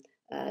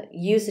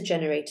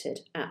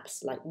user-generated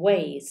apps like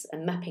Waze, a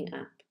mapping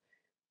app,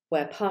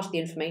 where part of the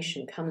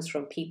information comes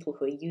from people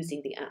who are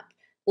using the app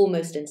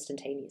almost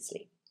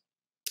instantaneously.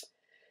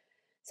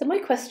 So my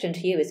question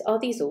to you is, are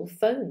these all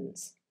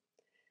phones?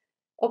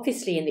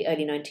 Obviously, in the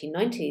early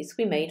 1990s,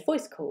 we made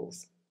voice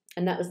calls,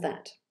 and that was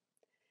that.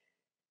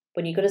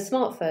 When you got a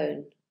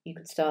smartphone, you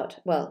could start,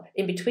 well,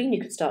 in between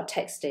you could start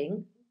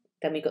texting.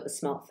 Then we got the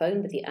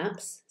smartphone with the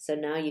apps. So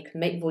now you can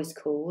make voice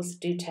calls,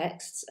 do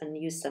texts, and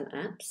use some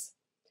apps.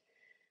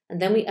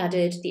 And then we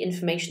added the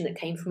information that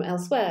came from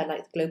elsewhere,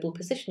 like the global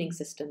positioning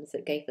systems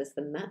that gave us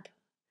the map.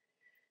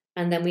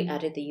 And then we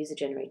added the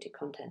user-generated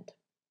content.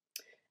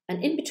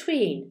 And in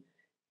between,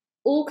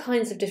 all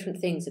kinds of different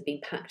things have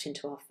been packed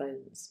into our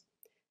phones.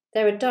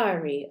 They're a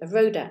diary, a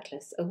road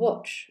atlas, a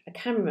watch, a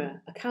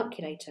camera, a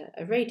calculator,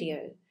 a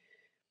radio.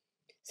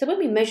 So when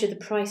we measure the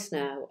price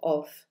now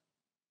of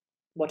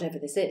whatever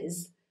this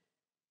is,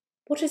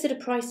 what is it a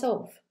price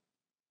of?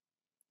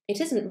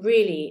 It isn't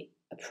really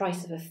a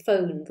price of a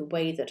phone the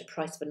way that a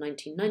price of a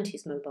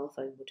 1990s mobile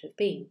phone would have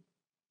been.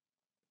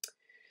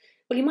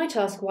 Well, you might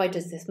ask, why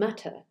does this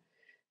matter?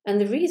 And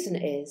the reason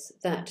is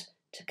that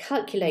to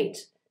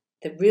calculate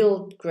the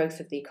real growth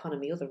of the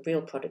economy or the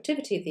real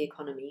productivity of the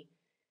economy,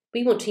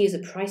 we want to use a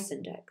price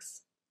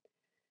index.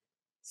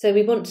 So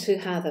we want to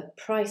have a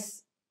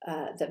price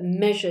that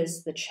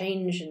measures the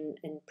change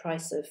in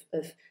price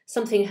of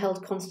something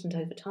held constant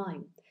over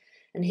time.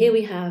 And here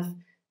we have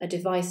a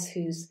device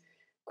whose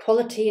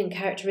quality and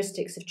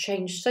characteristics have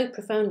changed so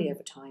profoundly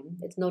over time,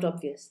 it's not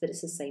obvious that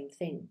it's the same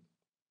thing.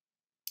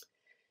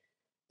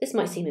 This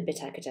might seem a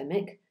bit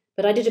academic,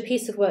 but I did a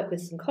piece of work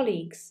with some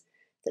colleagues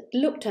that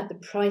looked at the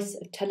price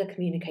of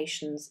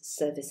telecommunications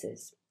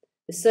services,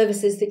 the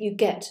services that you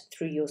get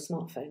through your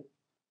smartphone.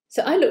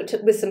 So I looked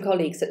with some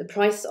colleagues at the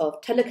price of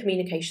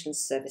telecommunications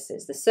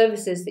services, the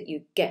services that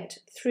you get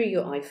through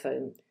your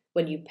iPhone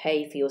when you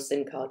pay for your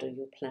SIM card or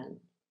your plan.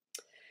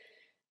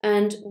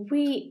 And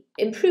we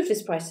improved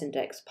this price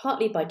index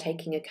partly by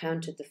taking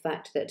account of the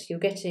fact that you're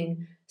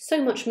getting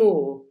so much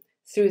more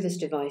through this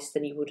device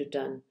than you would have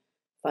done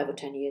 5 or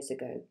 10 years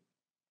ago.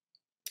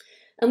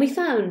 And we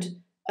found,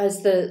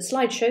 as the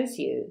slide shows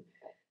you,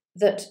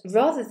 that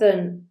rather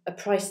than a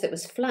price that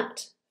was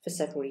flat for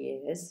several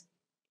years,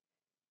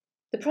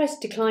 the price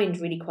declined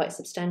really quite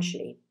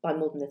substantially by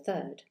more than a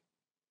third.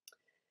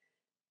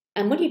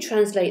 And when you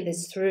translate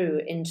this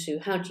through into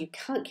how do you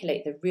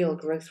calculate the real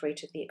growth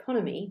rate of the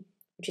economy,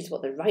 which is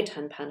what the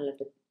right-hand panel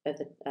of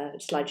the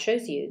slide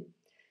shows you,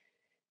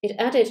 it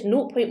added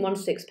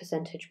 0.16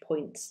 percentage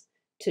points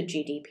to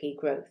GDP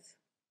growth.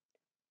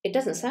 It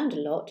doesn't sound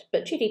a lot,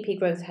 but GDP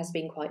growth has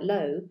been quite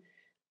low,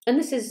 and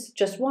this is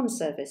just one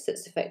service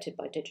that's affected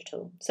by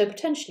digital, so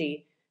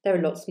potentially there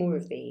are lots more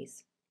of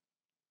these.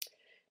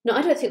 Now,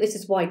 I don't think this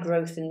is why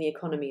growth in the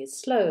economy is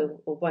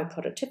slow or why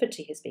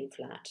productivity has been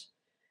flat,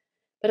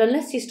 but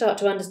unless you start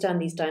to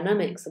understand these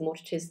dynamics and what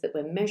it is that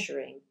we're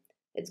measuring,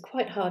 it's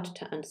quite hard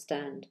to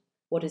understand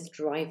what is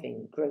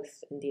driving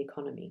growth in the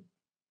economy.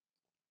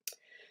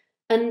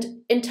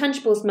 And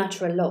intangibles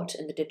matter a lot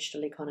in the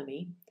digital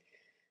economy.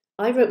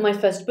 I wrote my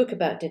first book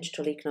about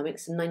digital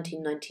economics in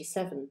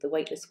 1997, The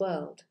Weightless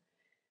World,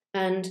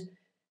 and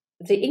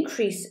the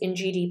increase in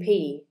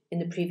GDP in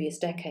the previous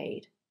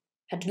decade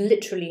had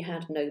literally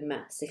had no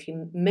mass. If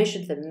you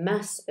measured the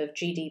mass of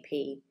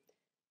GDP,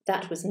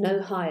 that was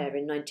no higher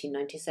in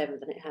 1997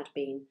 than it had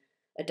been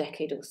a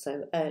decade or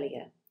so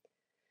earlier.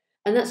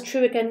 And that's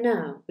true again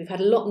now. We've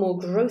had a lot more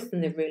growth in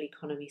the real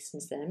economy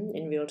since then,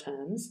 in real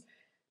terms,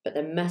 but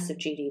the mass of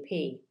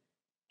GDP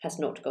has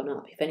not gone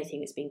up. If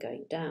anything, it's been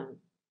going down.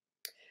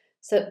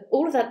 So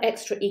all of that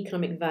extra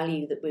economic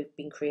value that we've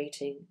been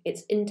creating,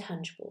 it's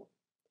intangible.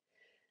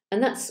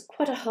 And that's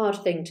quite a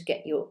hard thing to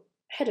get your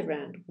head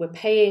around. We're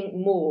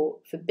paying more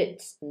for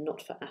bits and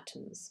not for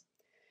atoms.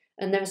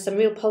 And there are some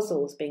real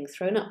puzzles being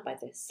thrown up by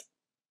this.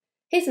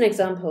 Here's an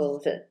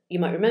example that you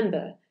might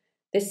remember.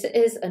 This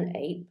is an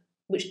ape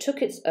which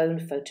took its own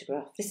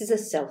photograph. This is a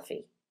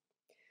selfie.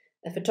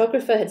 A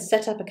photographer had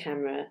set up a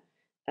camera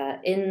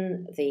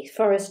in the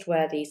forest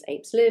where these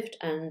apes lived,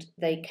 and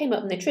they came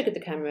up and they triggered the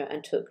camera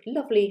and took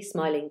lovely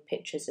smiling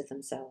pictures of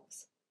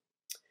themselves.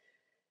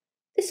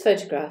 This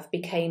photograph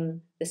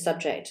became the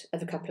subject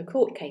of a couple of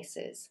court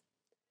cases.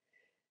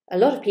 A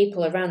lot of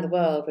people around the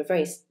world were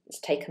very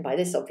taken by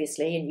this,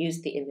 obviously, and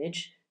used the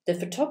image The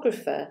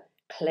photographer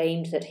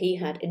claimed that he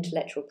had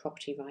intellectual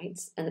property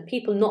rights and that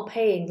people not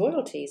paying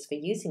royalties for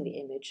using the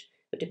image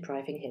were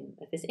depriving him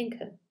of his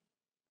income.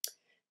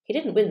 He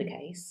didn't win the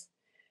case.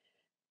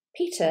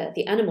 PETA,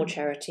 the animal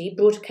charity,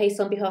 brought a case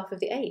on behalf of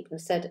the ape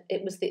and said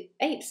it was the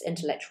ape's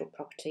intellectual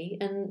property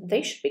and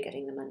they should be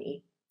getting the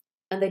money.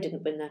 And they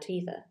didn't win that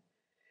either.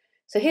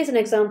 So here's an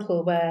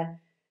example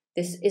where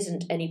this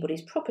isn't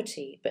anybody's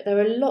property, but there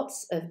are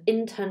lots of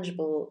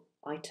intangible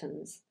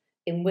items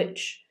in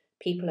which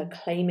people are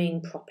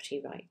claiming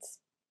property rights.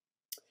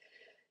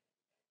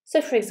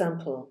 So, for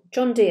example,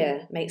 John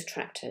Deere makes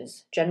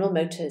tractors, General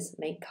Motors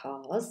make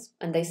cars,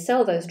 and they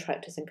sell those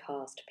tractors and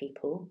cars to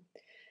people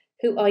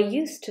who are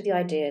used to the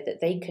idea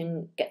that they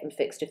can get them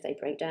fixed if they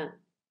break down.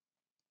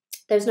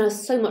 There's now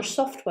so much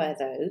software,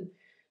 though,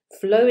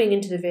 flowing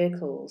into the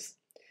vehicles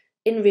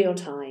in real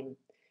time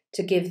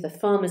to give the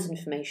farmers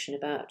information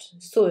about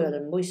soil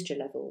and moisture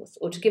levels,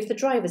 or to give the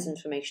drivers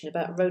information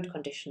about road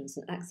conditions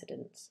and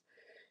accidents,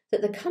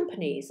 that the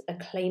companies are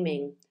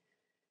claiming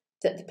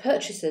that the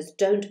purchasers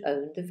don't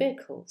own the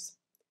vehicles.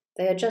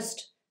 They are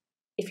just,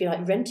 if you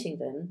like, renting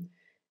them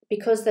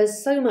because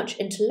there's so much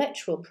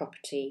intellectual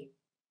property,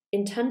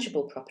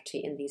 intangible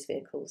property in these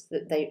vehicles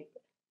that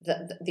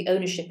the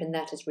ownership in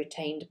that is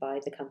retained by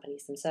the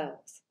companies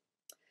themselves.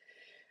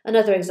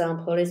 Another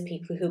example is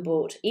people who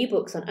bought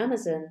ebooks on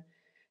Amazon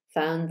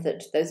found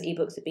that those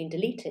ebooks had been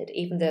deleted,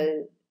 even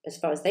though, as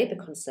far as they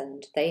were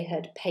concerned, they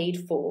had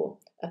paid for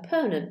a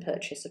permanent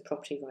purchase of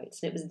property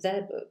rights, and it was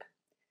their book.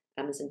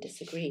 Amazon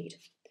disagreed.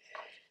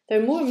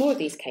 There are more and more of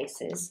these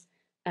cases,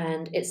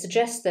 and it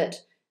suggests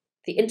that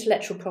the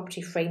intellectual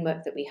property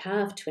framework that we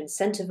have to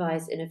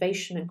incentivize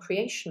innovation and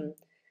creation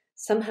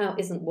somehow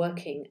isn't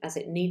working as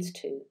it needs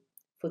to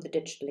for the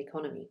digital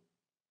economy.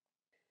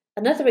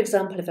 Another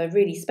example of a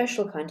really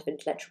special kind of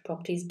intellectual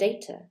property is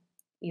data.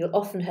 You'll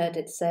often heard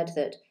it said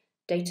that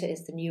data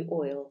is the new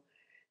oil.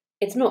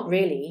 It's not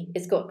really.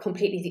 It's got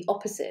completely the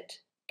opposite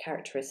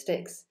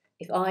characteristics.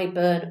 If I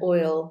burn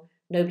oil,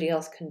 nobody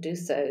else can do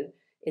so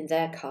in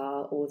their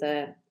car or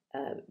their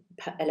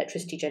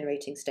electricity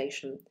generating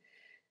station.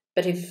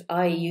 But if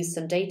I use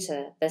some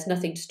data, there's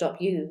nothing to stop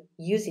you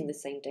using the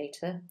same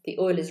data. The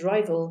oil is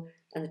rival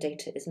and the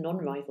data is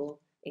non-rival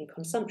in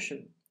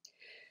consumption.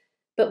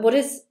 But what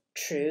is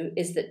true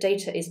is that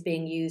data is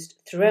being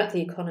used throughout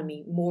the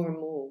economy more and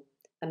more.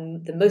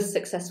 And the most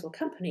successful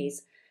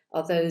companies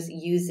are those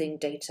using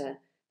data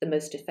the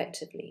most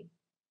effectively.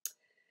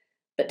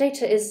 But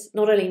data is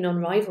not only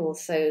non-rival,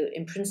 so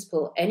in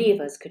principle any of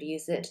us could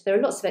use it. There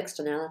are lots of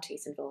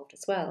externalities involved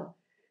as well.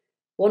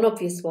 One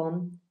obvious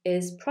one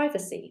is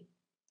privacy.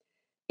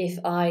 If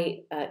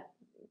I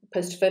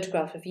post a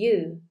photograph of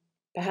you,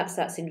 perhaps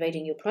that's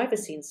invading your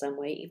privacy in some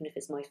way, even if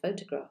it's my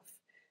photograph.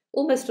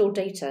 Almost all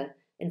data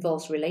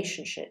involves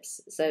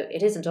relationships, so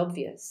it isn't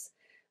obvious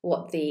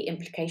what the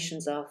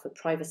implications are for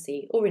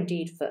privacy or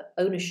indeed for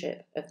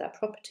ownership of that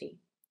property.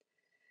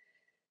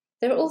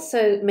 There are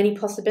also many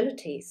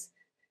possibilities.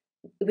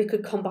 We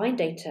could combine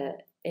data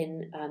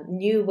in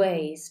new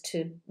ways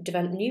to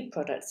develop new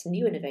products,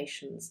 new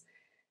innovations.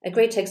 A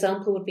great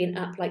example would be an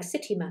app like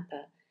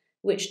CityMapper,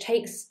 which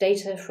takes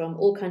data from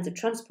all kinds of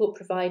transport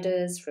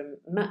providers, from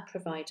map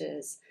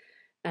providers,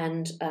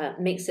 and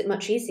makes it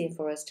much easier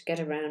for us to get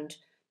around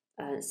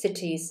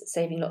cities,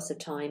 saving lots of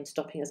time,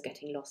 stopping us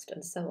getting lost,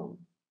 and so on.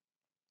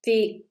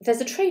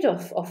 There's a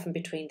trade-off often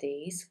between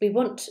these. We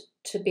want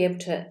to be able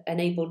to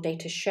enable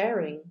data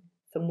sharing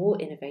for more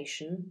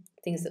innovation,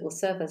 things that will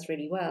serve us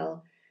really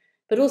well,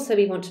 but also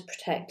we want to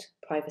protect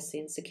privacy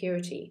and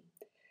security.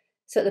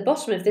 So at the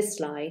bottom of this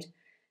slide,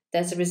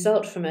 there's a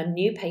result from a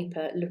new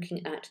paper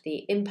looking at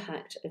the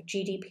impact of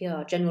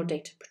GDPR, General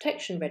Data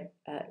Protection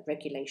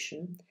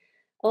Regulation,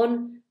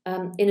 on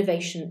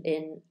innovation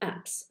in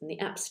apps, in the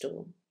App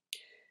Store.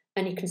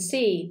 And you can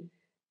see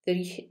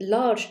the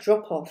large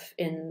drop-off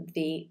in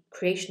the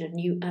creation of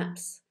new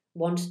apps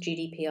once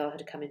GDPR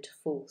had come into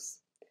force.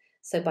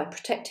 So by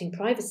protecting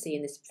privacy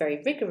in this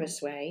very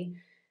rigorous way,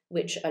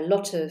 which a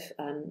lot of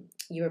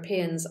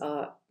Europeans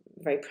are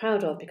very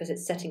proud of because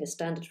it's setting a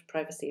standard for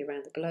privacy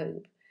around the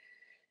globe,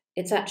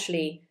 it's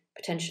actually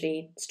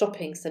potentially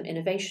stopping some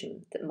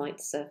innovation that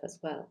might serve us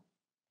well.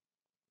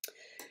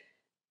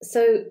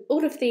 So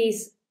all of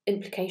these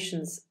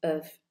implications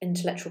of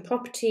intellectual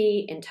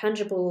property,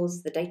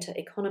 intangibles, the data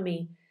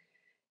economy,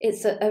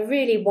 it's a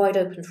really wide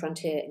open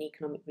frontier in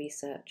economic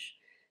research.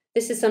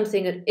 This is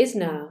something that is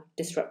now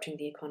disrupting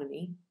the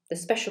economy. The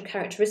special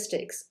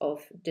characteristics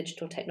of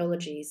digital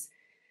technologies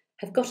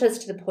have got us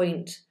to the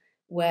point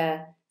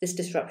where this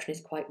disruption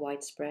is quite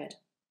widespread.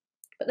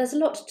 But there's a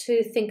lot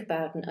to think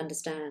about and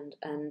understand,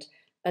 and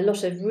a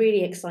lot of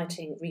really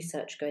exciting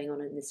research going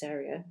on in this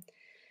area.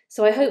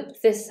 So I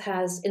hope this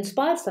has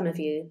inspired some of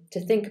you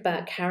to think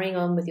about carrying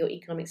on with your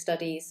economic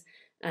studies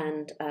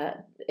and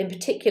in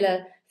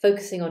particular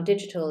focusing on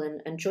digital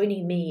and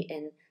joining me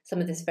in some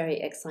of this very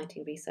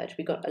exciting research.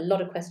 We've got a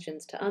lot of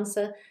questions to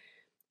answer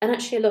and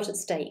actually a lot at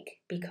stake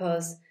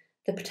because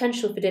the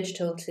potential for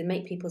digital to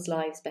make people's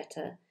lives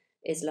better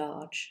is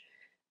large.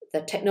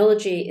 the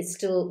technology is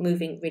still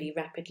moving really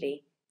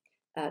rapidly.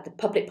 The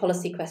public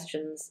policy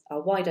questions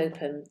are wide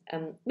open.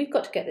 We've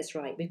got to get this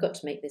right. We've got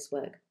to make this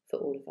work for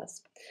all of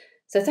us.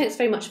 So thanks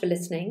very much for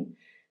listening.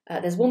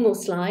 There's one more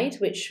slide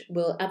which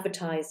will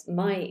advertise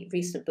my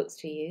recent books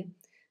to you.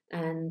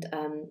 And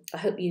I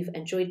hope you've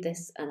enjoyed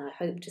this, and I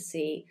hope to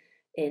see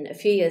in a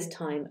few years'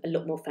 time a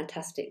lot more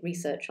fantastic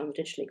research on the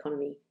digital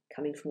economy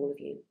coming from all of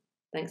you.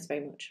 Thanks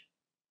very much.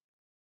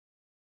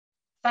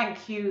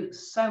 Thank you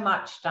so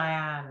much,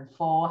 Diane,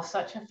 for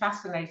such a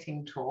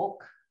fascinating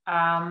talk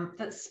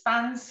that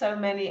spans so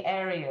many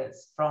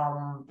areas,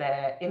 from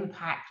the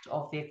impact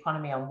of the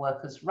economy on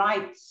workers'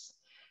 rights,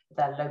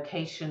 the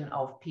location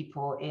of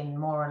people in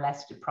more or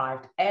less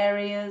deprived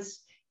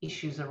areas,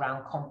 issues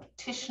around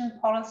competition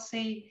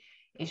policy,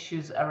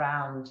 issues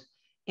around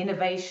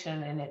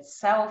innovation in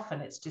itself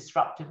and its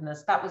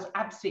disruptiveness. That was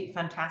absolutely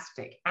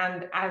fantastic.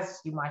 And as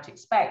you might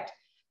expect,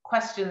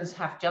 questions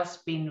have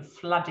just been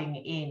flooding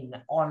in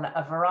on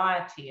a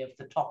variety of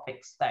the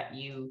topics that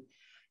you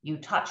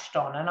touched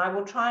on. And I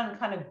will try and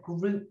kind of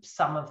group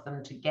some of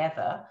them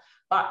together.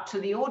 But to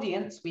the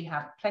audience, we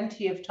have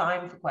plenty of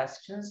time for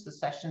questions. The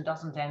session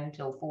doesn't end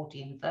until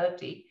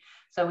 14:30.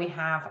 So we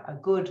have a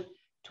good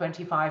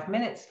 25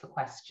 minutes for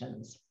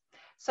questions.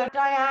 So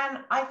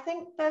Diane, I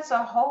think there's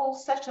a whole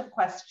set of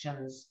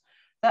questions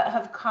that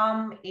have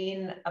come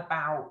in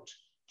about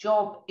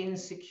job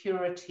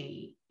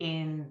insecurity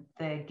in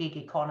the gig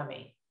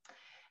economy.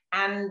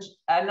 And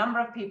a number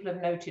of people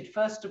have noted,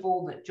 first of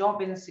all, that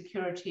job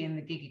insecurity in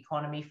the gig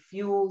economy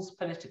fuels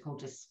political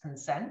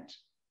discontent.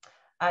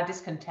 And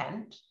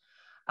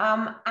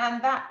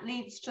that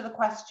leads to the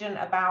question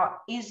about,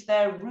 is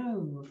there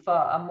room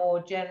for a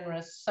more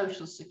generous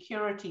social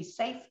security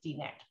safety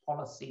net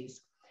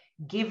policies,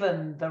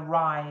 given the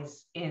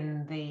rise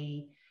in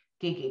the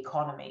gig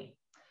economy?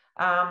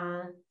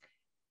 And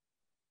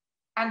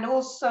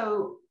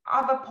also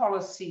other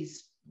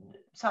policies.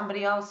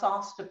 Somebody else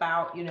asked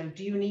about,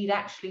 do you need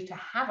actually to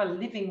have a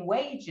living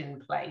wage in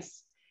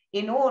place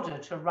in order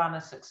to run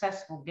a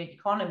successful gig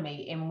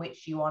economy in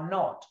which you are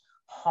not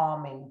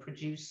harming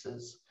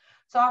producers?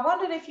 So I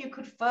wondered if you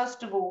could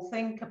first of all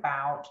think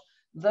about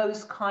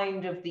those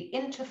kind of the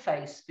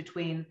interface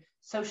between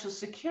social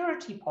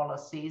security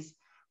policies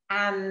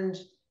and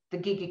the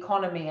gig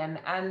economy,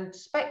 and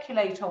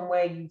speculate on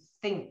where you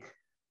think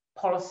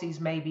policies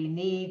may be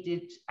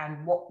needed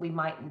and what we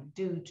might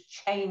do to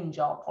change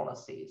our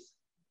policies.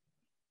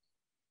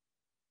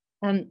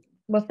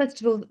 Well, first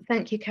of all,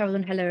 thank you, Carol,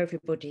 and hello,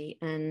 everybody.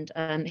 And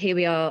here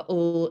we are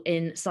all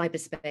in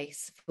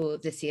cyberspace for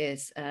this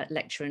year's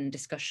lecture and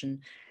discussion.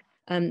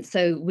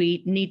 So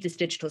we need this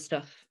digital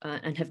stuff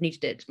and have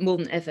needed it more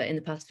than ever in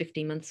the past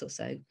 15 months or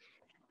so.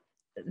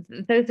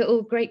 Those are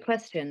all great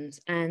questions,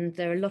 and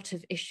there are a lot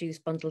of issues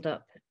bundled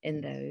up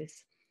in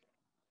those.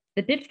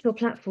 The digital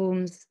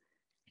platforms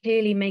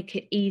clearly make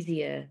it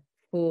easier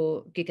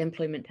for gig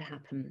employment to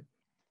happen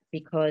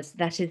because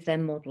that is their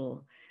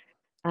model.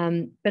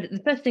 But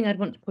the first thing I'd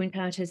want to point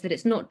out is that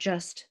it's not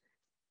just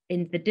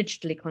in the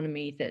digital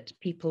economy that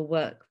people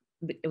work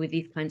with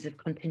these kinds of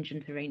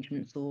contingent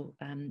arrangements or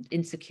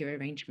insecure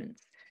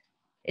arrangements.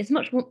 It's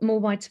much more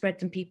widespread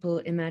than people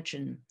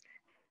imagine.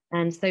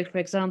 And so, for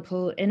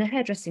example, in a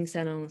hairdressing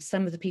salon,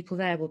 some of the people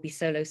there will be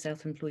solo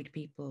self-employed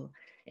people.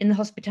 In the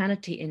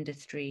hospitality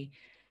industry,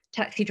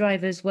 taxi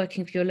drivers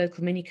working for your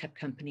local minicab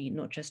company,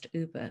 not just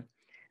Uber.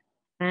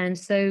 And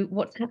so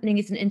what's happening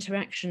is an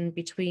interaction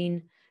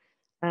between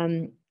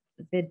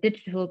the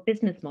digital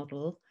business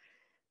model,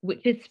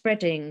 which is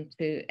spreading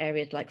to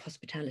areas like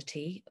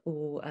hospitality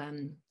or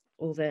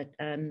the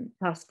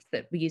tasks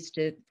that we used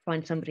to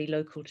find somebody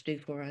local to do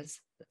for us,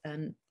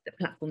 that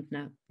platforms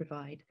now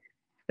provide.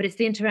 But it's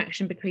the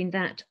interaction between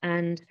that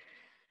and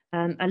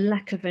a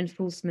lack of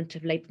enforcement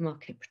of labour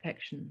market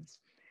protections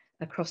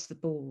across the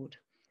board.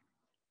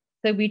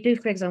 So we do,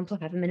 for example,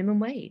 have a minimum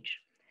wage,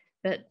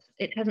 but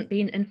it hasn't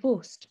been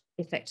enforced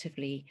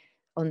effectively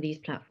on these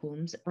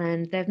platforms.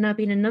 And there have now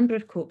been a number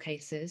of court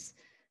cases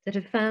that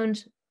have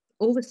found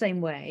all the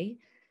same way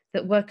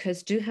that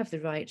workers do have the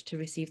right to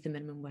receive the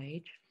minimum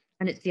wage,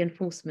 and it's the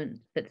enforcement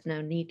that's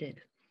now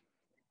needed.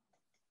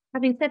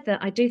 Having said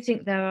that, I do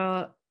think there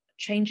are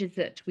changes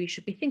that we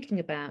should be thinking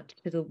about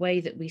to the way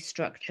that we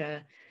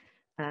structure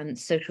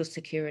social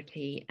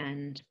security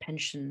and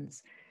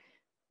pensions,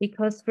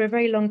 because for a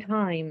very long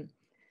time,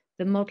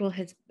 the model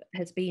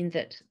has been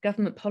that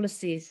government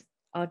policies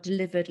are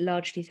delivered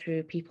largely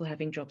through people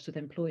having jobs with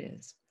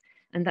employers,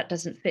 and that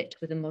doesn't fit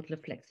with a model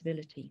of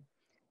flexibility.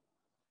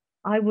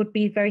 I would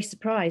be very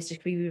surprised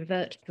if we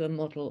revert to a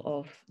model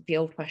of the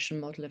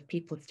old-fashioned model of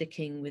people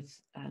sticking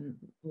with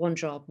one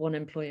job, one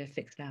employer,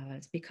 fixed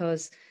hours,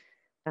 because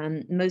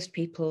most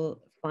people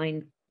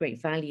find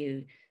great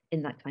value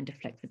in that kind of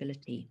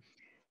flexibility.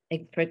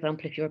 For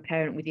example, if you're a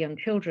parent with young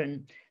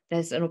children,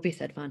 there's an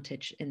obvious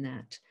advantage in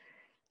that.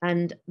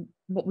 And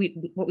what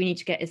we need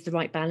to get is the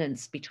right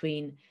balance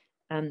between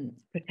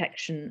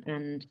protection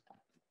and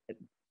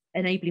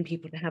enabling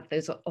people to have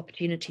those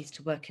opportunities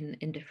to work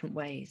in different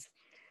ways.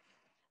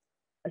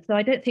 So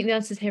I don't think the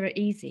answers here are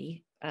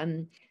easy.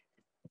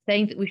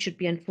 saying that we should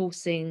be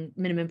enforcing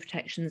minimum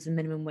protections and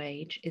minimum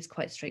wage is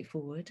quite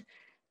straightforward,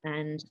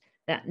 and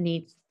that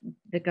needs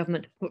the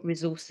government to put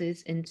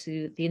resources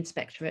into the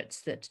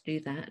inspectorates that do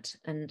that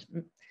and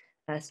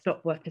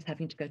stop workers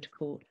having to go to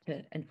court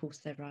to enforce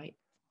their right.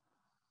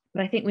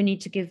 But I think we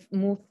need to give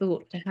more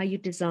thought to how you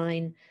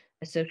design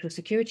a social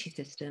security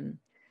system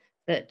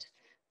that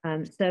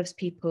serves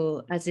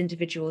people as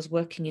individuals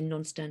working in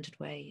non-standard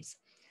ways.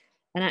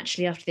 And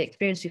actually, after the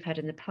experience we've had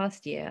in the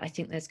past year, I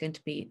think there's going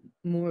to be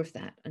more of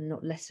that and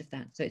not less of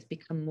that. So it's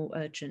become more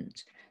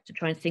urgent to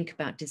try and think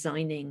about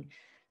designing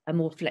a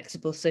more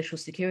flexible social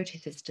security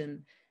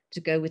system to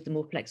go with the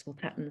more flexible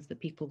patterns that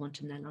people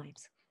want in their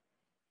lives.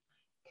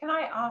 Can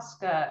I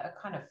ask a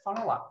kind of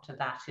follow-up to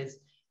that, is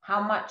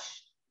how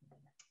much,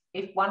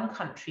 if one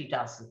country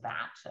does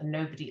that and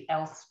nobody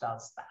else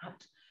does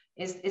that,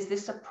 is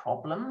this a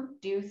problem,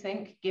 do you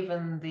think,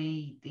 given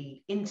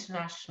the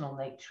international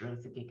nature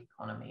of the gig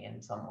economy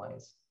in some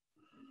ways?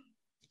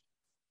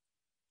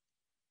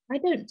 I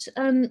don't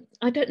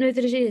know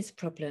that it is a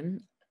problem.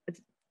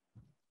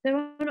 There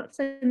are not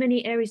so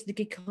many areas of the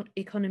gig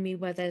economy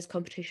where there's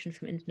competition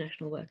from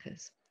international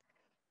workers.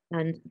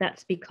 And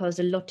that's because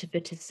a lot of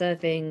it is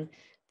serving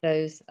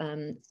those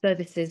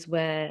services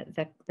where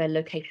they're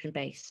location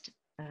based.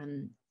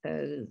 So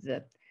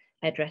the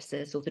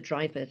hairdressers or the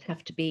drivers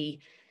have to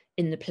be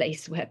in the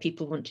place where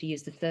people want to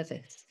use the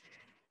service.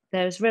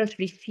 There's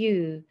relatively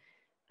few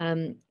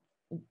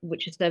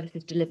which are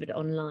services delivered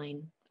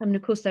online. I mean,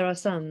 of course, there are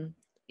some.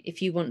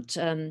 If you want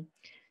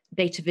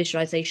data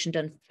visualization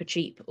done for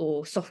cheap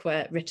or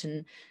software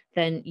written,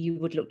 then you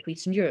would look to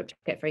Eastern Europe to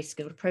get very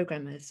skilled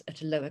programmers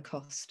at a lower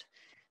cost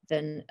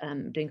than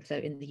doing so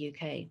in the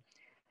UK.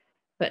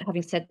 But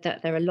having said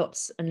that, there are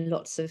lots and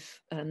lots of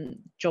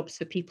jobs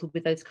for people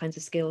with those kinds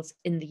of skills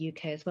in the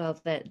UK as well.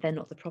 They're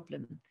not the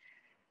problem.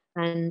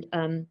 And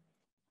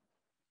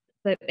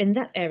so in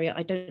that area,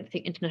 I don't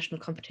think international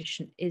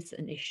competition is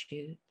an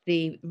issue.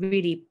 The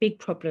really big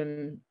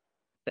problem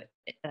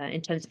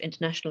in terms of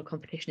international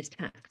competition is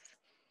tax.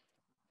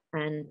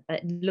 And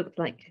it looks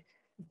like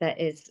there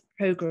is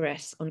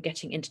progress on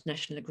getting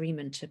international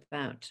agreement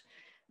about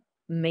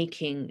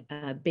making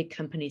big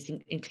companies,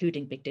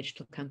 including big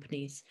digital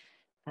companies,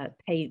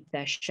 pay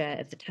their share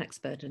of the tax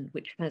burden,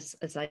 which has,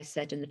 as I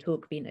said in the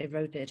talk, been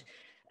eroded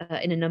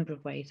in a number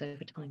of ways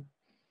over time.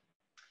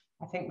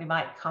 I think we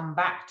might come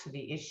back to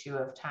the issue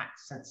of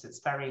tax since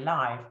it's very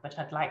live, but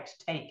I'd like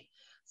to take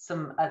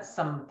some of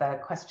the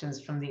questions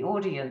from the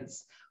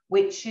audience,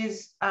 which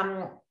is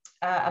a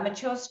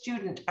mature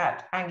student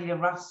at Anglia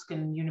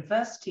Ruskin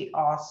University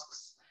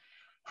asks,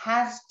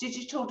 has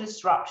digital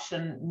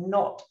disruption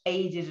not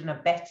aided and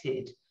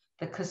abetted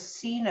the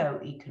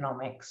casino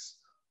economics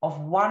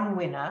of one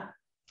winner,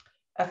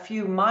 a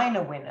few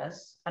minor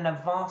winners, and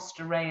a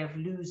vast array of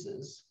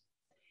losers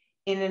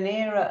in an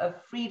era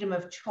of freedom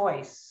of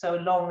choice, so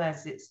long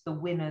as it's the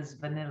winner's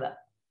vanilla?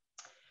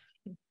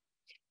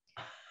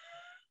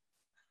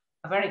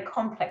 A very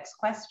complex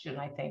question,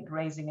 I think,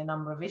 raising a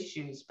number of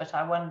issues, but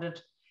I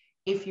wondered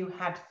if you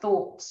had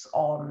thoughts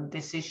on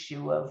this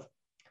issue of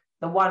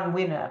the one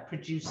winner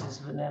produces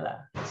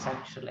vanilla,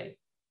 essentially.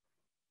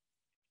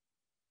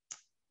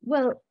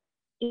 Well,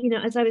 you know,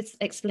 as I was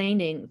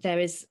explaining, there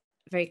is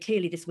very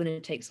clearly this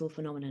winner takes all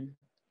phenomenon.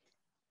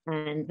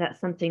 And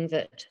that's something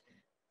that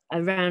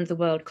around the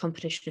world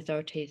competition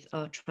authorities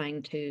are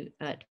trying to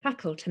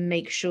tackle to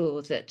make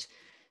sure that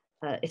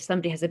if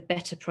somebody has a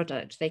better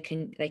product, they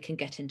can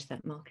get into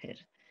that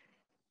market.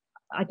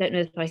 I don't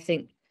know if I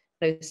think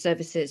those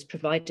services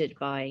provided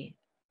by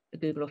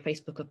Google or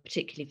Facebook are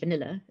particularly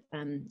vanilla.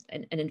 And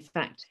in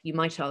fact, you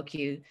might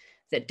argue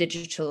that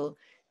digital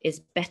is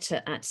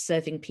better at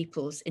serving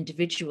people's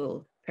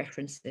individual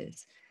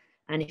preferences.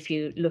 And if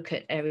you look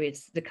at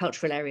areas, the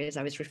cultural areas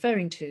I was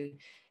referring to,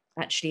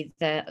 actually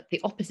they're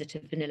the opposite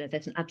of vanilla.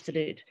 There's an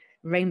absolute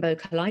rainbow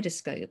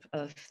kaleidoscope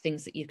of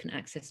things that you can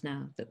access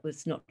now that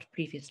was not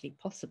previously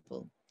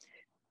possible.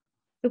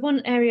 The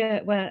one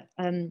area where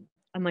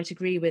I might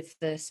agree with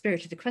the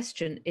spirit of the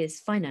question is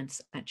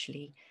finance,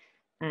 actually,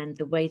 and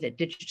the way that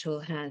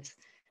digital has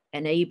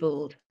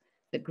enabled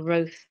the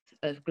growth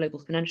of global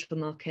financial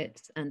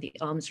markets and the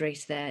arms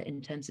race there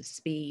in terms of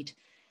speed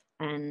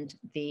and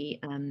the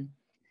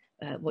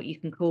what you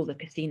can call the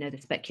casino,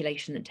 the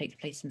speculation that takes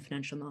place in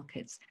financial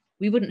markets.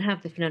 We wouldn't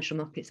have the financial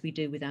markets we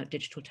do without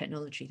digital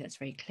technology, that's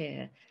very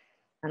clear.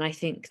 And I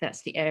think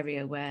that's the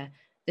area where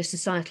the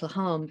societal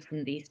harm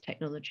from these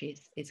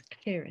technologies is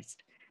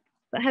clearest.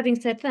 But having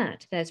said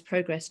that, there's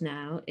progress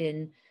now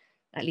in,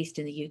 at least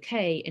in the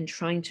UK, in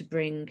trying to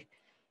bring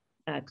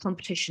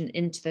competition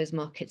into those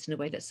markets in a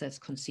way that serves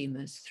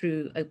consumers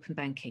through open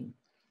banking.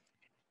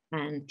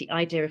 And the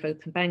idea of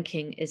open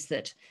banking is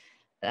that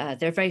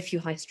there are very few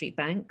high street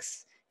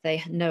banks.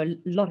 They know a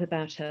lot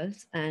about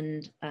us,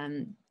 and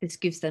this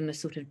gives them a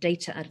sort of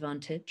data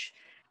advantage.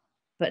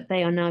 But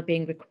they are now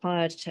being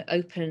required to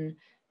open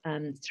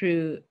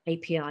through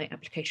API,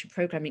 application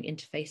programming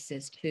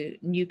interfaces, to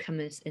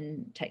newcomers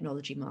in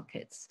technology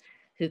markets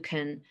who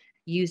can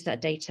use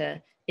that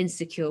data in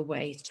secure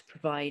ways to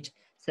provide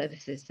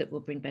services that will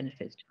bring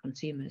benefits to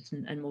consumers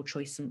and more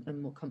choice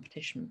and more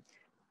competition.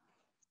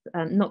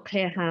 Not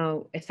clear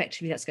how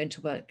effectively that's going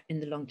to work in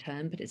the long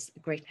term, but it's a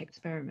great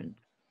experiment.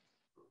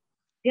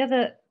 The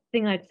other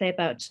thing I'd say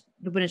about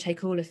the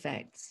winner-take-all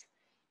effects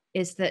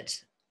is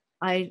that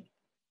I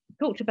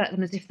talked about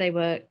them as if they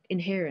were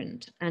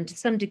inherent, and to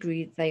some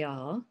degree they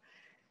are,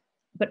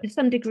 but to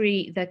some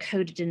degree they're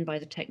coded in by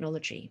the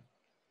technology.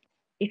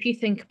 If you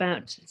think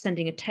about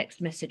sending a text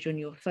message on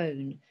your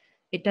phone,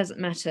 it doesn't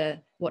matter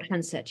what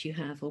handset you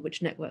have or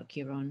which network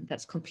you're on,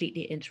 that's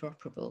completely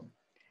interoperable.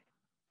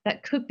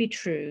 That could be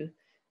true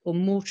or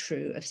more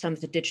true of some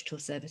of the digital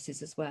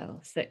services as well.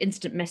 So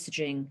instant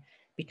messaging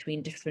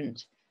between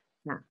different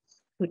apps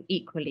could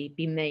equally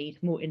be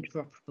made more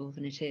interoperable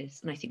than it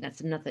is. And I think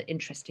that's another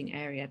interesting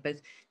area,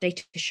 both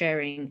data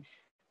sharing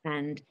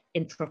and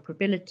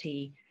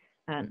interoperability,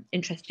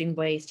 interesting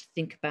ways to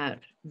think about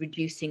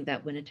reducing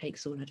that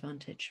winner-takes-all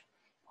advantage.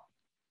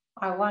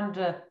 I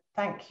wonder,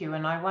 thank you,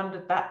 and I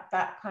wonder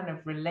that kind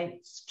of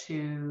relates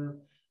to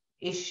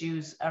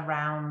issues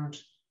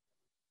around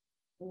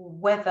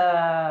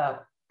whether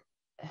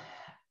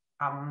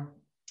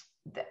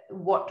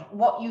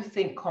what you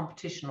think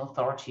competition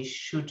authorities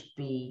should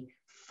be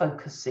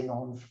focusing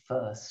on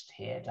first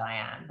here,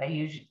 Diane.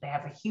 They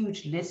have a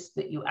huge list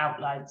that you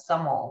outlined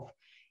some of.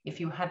 If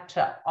you had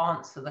to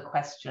answer the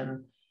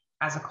question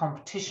as a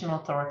competition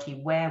authority,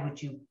 where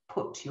would you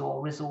put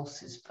your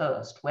resources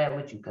first? Where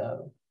would you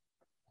go?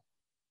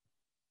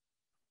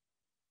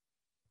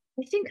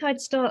 I think I'd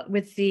start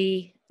with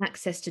the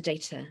access to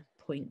data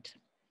point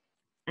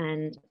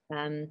and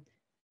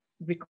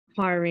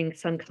requiring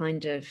some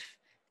kind of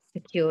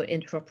secure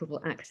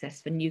interoperable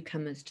access for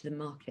newcomers to the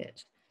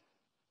market.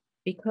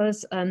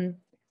 Because I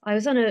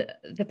was on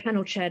the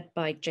panel chaired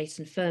by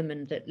Jason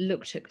Furman that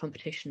looked at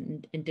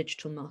competition in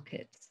digital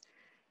markets.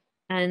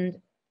 And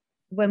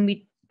when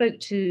we spoke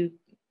to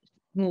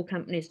small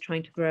companies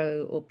trying to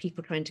grow or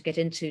people trying to get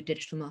into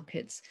digital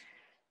markets,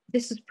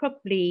 this was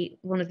probably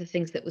one of the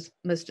things that was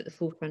most at the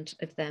forefront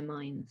of their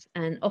minds.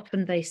 And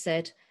often they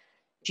said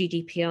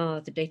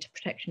GDPR, the data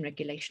protection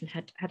regulation,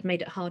 had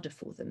made it harder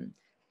for them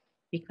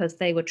because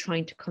they were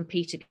trying to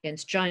compete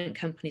against giant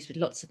companies with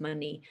lots of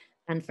money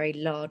and very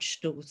large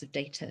stores of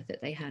data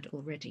that they had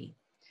already.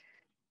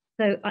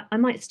 So I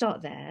might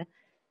start there.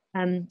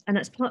 And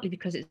that's partly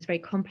because it's very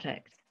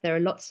complex. There are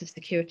lots of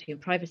security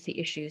and privacy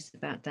issues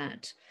about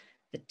that.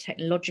 The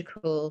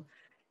technological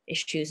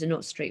issues are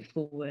not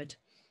straightforward.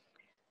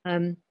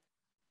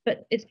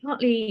 But it's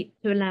partly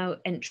to allow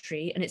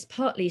entry, and it's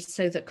partly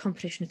so that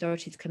competition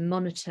authorities can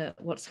monitor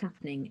what's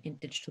happening in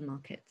digital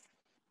markets.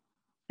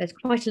 There's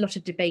quite a lot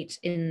of debate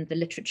in the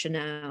literature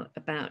now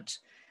about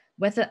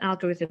whether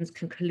algorithms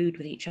can collude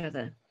with each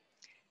other.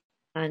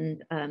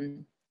 And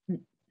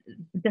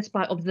just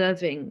by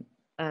observing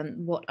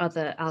what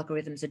other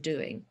algorithms are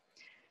doing.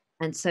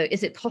 And so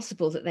is it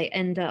possible that they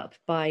end up,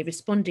 by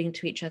responding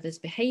to each other's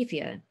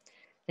behavior,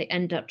 they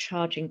end up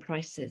charging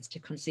prices to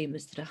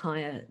consumers that are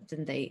higher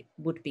than they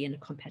would be in a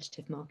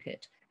competitive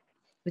market,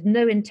 with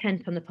no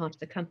intent on the part of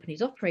the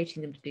companies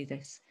operating them to do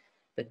this,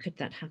 but could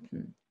that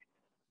happen?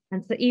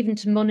 And so even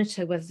to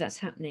monitor whether that's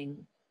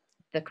happening,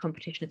 the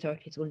competition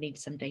authorities will need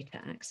some data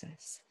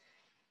access.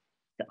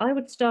 So I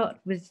would start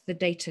with the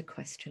data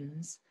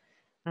questions.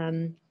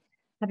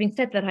 Having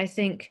said that, I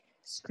think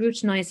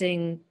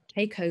scrutinizing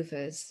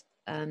takeovers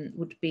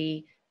would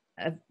be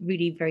a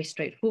really very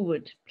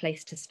straightforward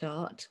place to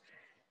start.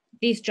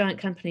 These giant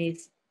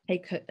companies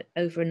take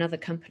over another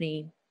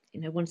company,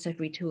 once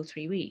every 2 or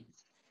 3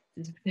 weeks.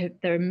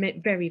 There are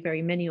very,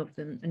 very many of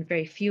them, and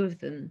very few of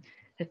them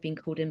have been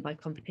called in by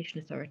competition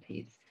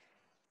authorities.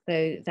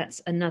 So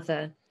that's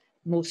another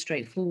more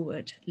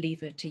straightforward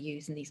lever to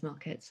use in these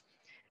markets.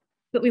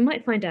 But we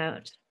might find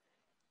out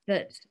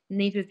that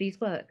neither of these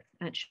work,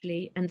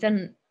 actually, and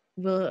then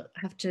we'll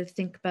have to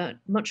think about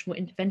much more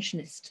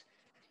interventionist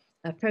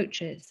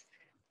approaches.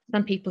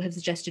 Some people have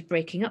suggested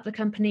breaking up the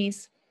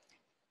companies.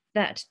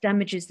 That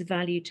damages the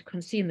value to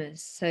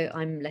consumers, so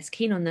I'm less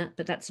keen on that,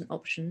 but that's an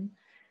option.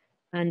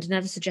 And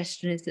another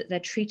suggestion is that they're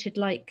treated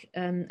like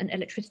an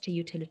electricity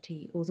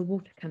utility or the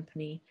water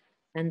company,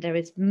 and there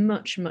is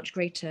much, much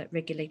greater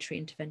regulatory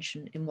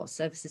intervention in what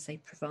services they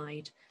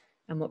provide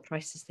and what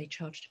prices they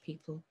charge to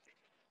people.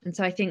 And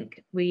so I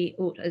think we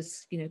ought,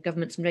 as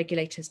governments and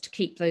regulators, to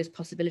keep those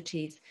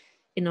possibilities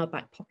in our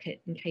back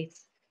pocket in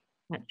case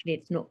actually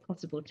it's not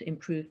possible to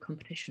improve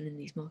competition in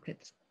these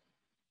markets.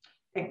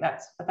 I think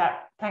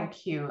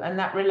thank you. And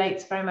that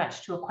relates very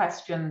much to a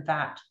question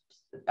that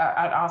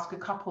I'd ask a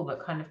couple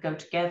that kind of go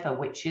together,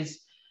 which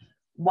is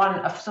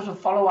a sort of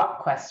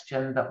follow-up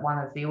question that one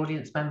of the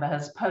audience member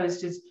has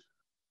posed is,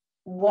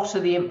 what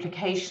are the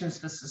implications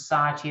for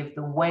society of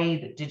the way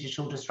that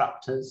digital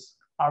disruptors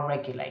are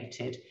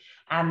regulated?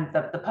 And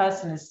the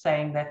person is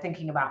saying they're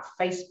thinking about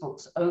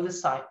Facebook's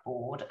oversight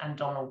board and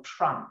Donald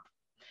Trump.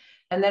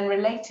 And then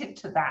related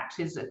to that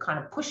is a kind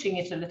of pushing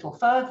it a little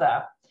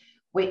further.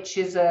 which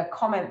is a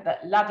comment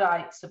that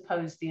Luddites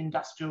opposed the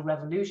Industrial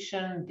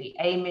Revolution, the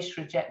Amish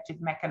rejected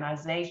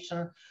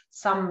mechanization.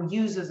 Some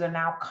users are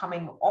now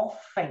coming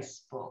off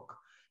Facebook.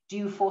 Do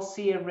you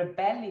foresee a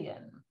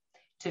rebellion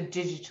to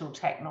digital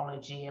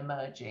technology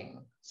emerging?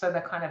 So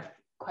they're kind of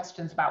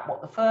questions about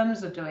what the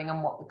firms are doing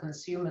and what the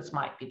consumers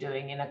might be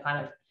doing in a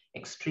kind of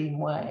extreme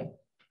way.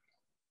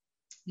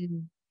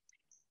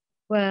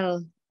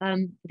 Well,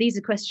 these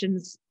are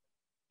questions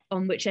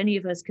on which any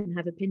of us can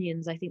have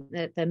opinions. I think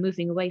that they're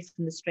moving away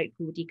from the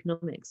straightforward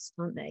economics,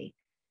 aren't they?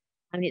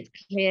 I mean,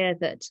 it's clear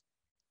that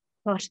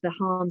part of the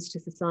harms to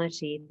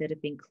society that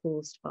have been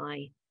caused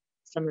by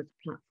some of the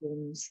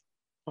platforms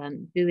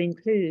do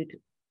include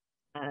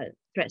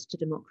threats to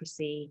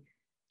democracy,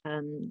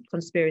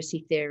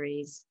 conspiracy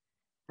theories,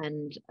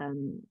 and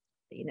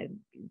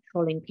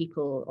trolling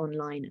people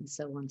online and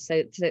so on.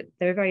 So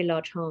there are very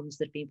large harms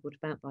that have been brought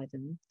about by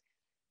them.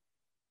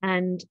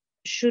 And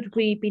should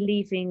we be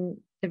leaving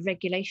the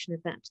regulation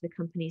of that to the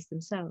companies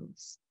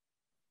themselves?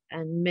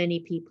 And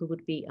many people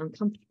would be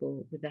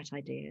uncomfortable with that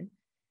idea.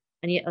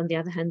 And yet, on the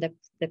other hand,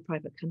 they're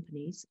private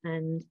companies,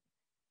 and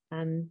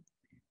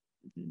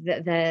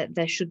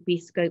there should be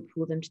scope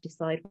for them to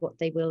decide what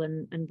they will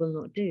and will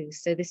not do.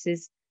 So this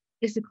is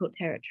difficult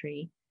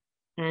territory.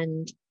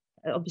 And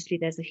obviously,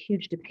 there's a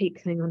huge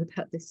debate going on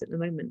about this at the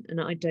moment.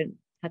 And I don't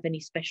have any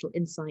special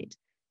insight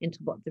into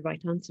what the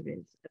right answer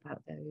is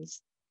about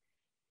those.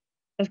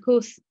 Of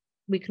course,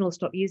 we can all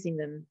stop using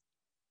them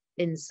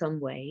in some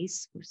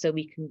ways. So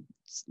we can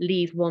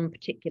leave one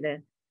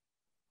particular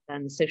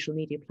social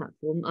media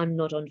platform. I'm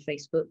not on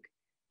Facebook,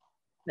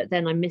 but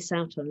then I miss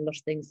out on a lot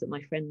of things that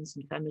my friends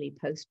and family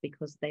post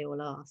because they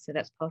all are. So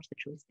that's part of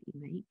the choice that you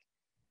make.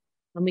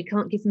 And we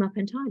can't give them up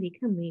entirely,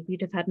 can we?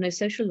 We'd have had no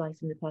social life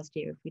in the past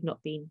year if we'd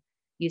not been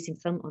using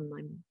some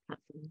online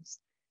platforms.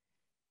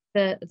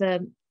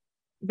 The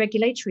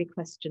regulatory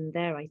question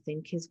there, I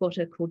think, is what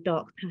are called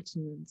dark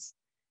patterns,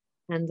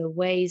 and the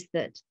ways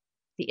that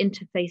the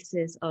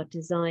interfaces are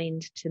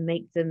designed to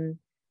make them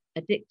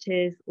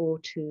addictive or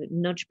to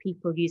nudge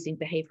people using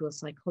behavioral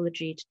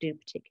psychology to do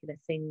particular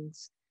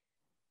things.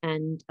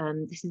 And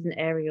this is an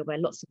area where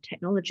lots of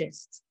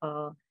technologists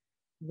are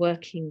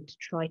working to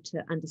try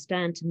to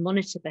understand, to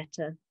monitor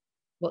better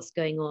what's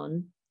going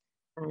on,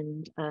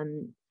 and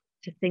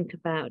to think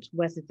about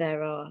whether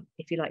there are,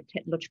 if you like,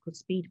 technological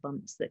speed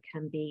bumps that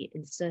can be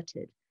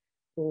inserted,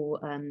 or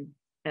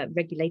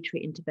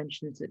regulatory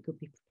interventions that could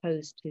be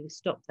proposed to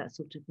stop that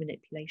sort of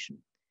manipulation.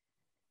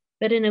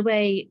 But in a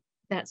way,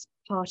 that's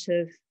part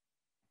of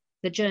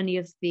the journey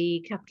of the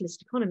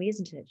capitalist economy,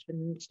 isn't it?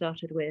 And it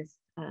started with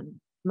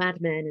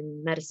Mad Men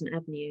and Madison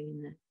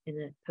Avenue in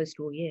the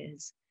post-war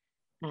years.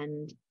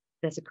 And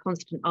there's a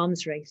constant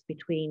arms race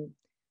between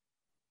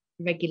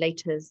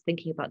regulators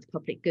thinking about the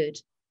public good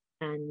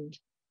and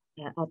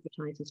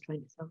advertisers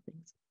trying to sell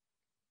things.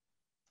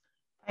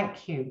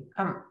 Thank you.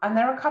 And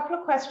there are a couple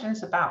of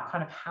questions about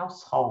kind of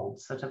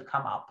households that have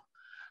come up,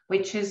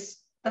 which is,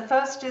 the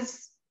first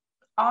is,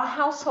 are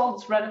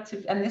households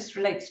relative, and this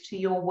relates to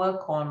your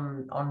work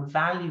on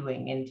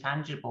valuing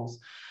intangibles.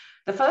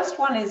 The first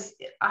one is,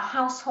 are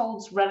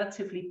households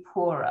relatively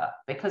poorer?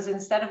 Because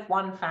instead of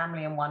one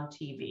family and one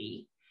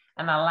TV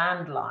and a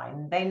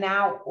landline, they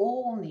now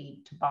all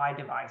need to buy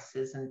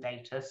devices and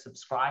data,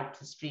 subscribe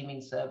to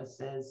streaming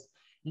services,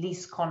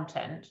 lease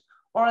content.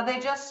 Or are they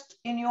just,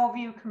 in your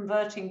view,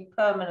 converting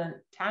permanent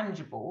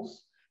tangibles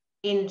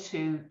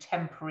into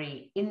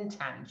temporary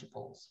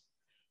intangibles?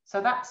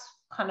 So that's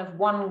kind of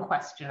one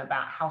question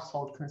about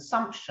household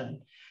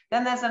consumption.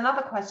 Then there's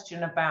another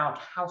question about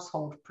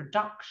household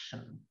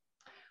production,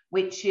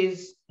 which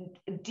is,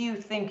 do you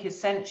think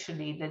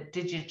essentially the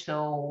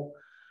digital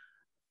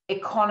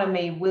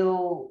economy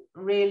will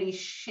really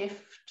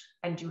shift,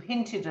 and you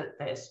hinted at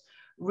this,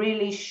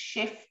 really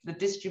shift the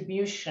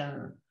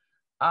distribution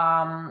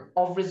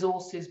of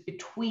resources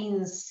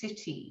between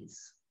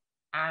cities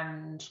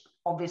and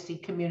obviously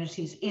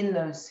communities in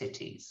those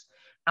cities?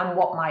 And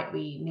what might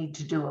we need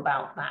to do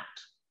about that?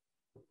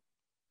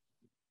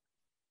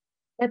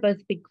 They're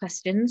both big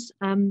questions.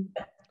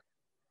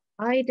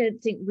 I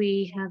don't think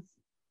we have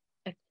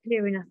a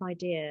clear enough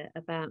idea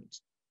about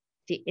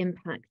the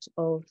impact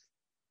of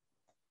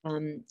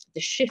the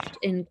shift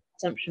in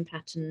consumption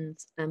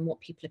patterns and what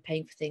people are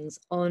paying for things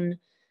on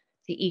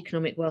the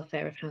economic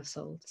welfare of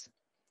households.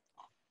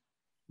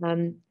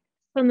 Some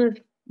of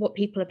what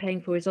people are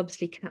paying for is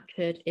obviously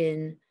captured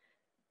in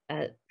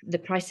the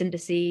price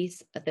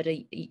indices that are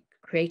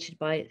created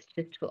by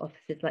statistical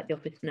offices like the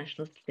Office for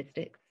National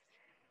Statistics.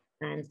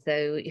 And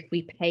so if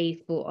we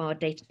pay for our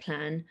data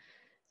plan,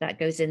 that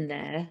goes in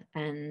there,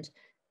 and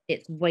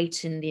its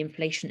weight in the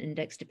inflation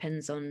index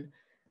depends on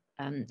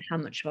how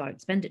much of our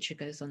expenditure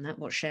goes on that,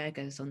 what share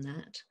goes on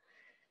that.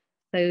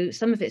 So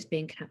some of it's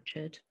being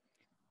captured.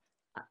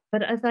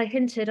 But as I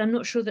hinted, I'm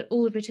not sure that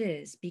all of it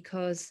is,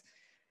 because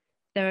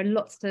there are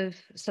lots of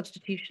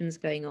substitutions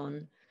going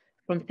on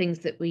from things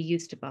that we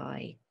used to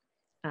buy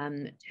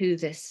to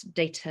this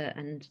data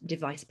and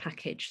device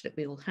package that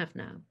we all have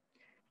now.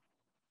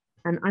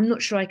 And I'm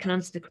not sure I can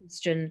answer the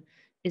question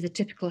is a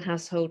typical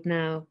household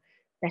now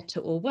better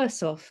or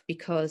worse off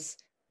because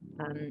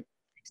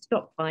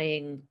stop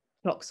buying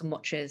clocks and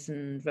watches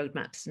and road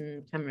maps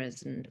and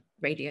cameras and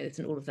radios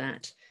and all of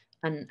that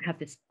and have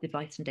this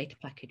device and data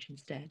package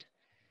instead?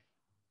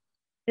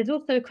 There's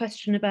also a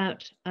question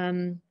about,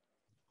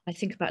 I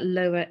think about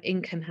lower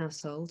income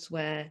households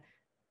where,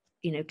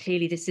 you know,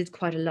 clearly this is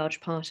quite a large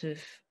part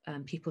of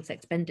people's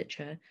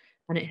expenditure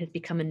and it has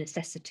become a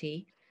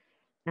necessity.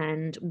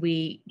 And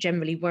we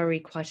generally worry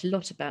quite a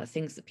lot about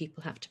things that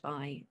people have to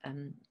buy,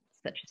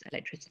 such as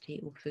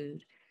electricity or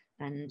food,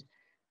 and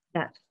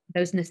that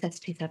those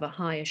necessities have a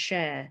higher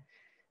share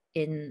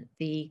in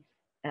the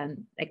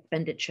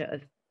expenditure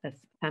of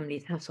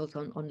families, households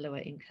on lower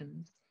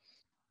incomes.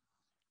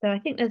 So I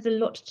think there's a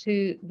lot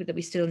that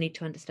we still need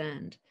to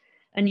understand.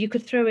 And you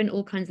could throw in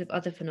all kinds of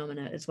other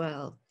phenomena as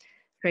well.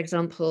 For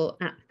example,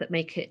 apps that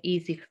make it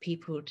easy for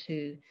people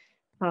to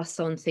pass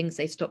on things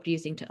they stopped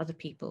using to other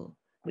people,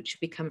 which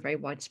have become very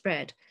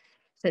widespread.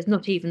 So it's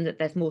not even that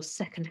there's more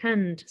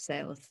secondhand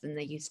sales than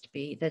there used to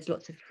be. There's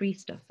lots of free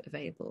stuff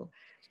available.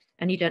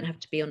 And you don't have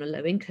to be on a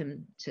low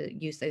income to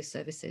use those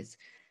services.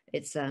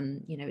 It's,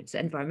 you know, it's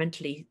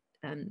environmentally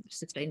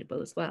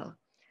sustainable as well.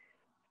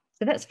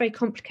 So that's very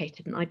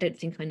complicated, and I don't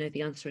think I know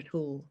the answer at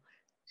all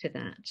to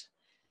that.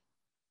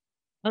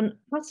 On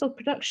household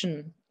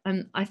production,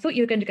 I thought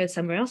you were going to go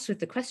somewhere else with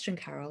the question,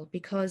 Carol,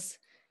 because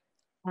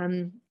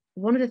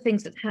one of the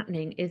things that's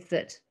happening is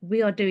that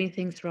we are doing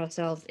things for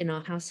ourselves in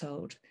our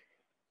household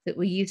that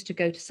we used to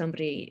go to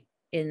somebody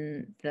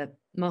in the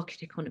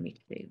market economy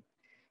to do,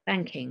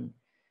 banking,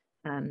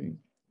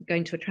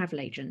 going to a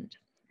travel agent.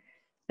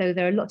 So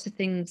there are lots of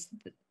things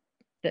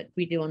that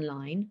we do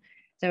online.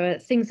 There are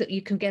things that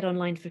you can get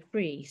online for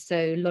free. So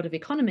a lot of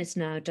economists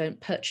now don't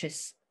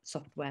purchase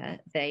software,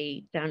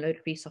 they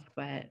download free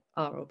software,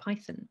 R or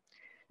Python,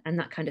 and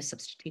that kind of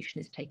substitution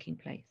is taking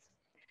place.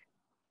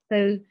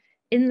 So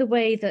in the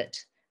way that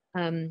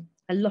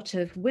a lot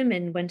of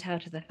women went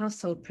out of the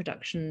household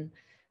production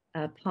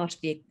part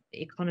of the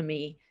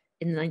economy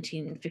in the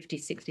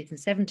 1950s, 60s and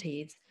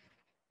 70s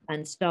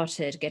and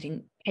started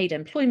getting paid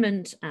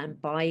employment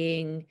and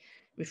buying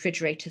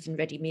refrigerators and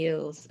ready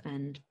meals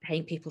and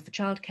paying people for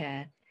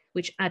childcare,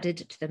 which added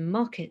to the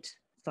market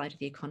side of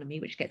the economy,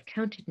 which gets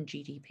counted in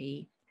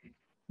GDP.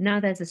 Now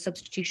there's a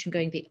substitution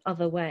going the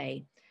other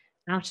way,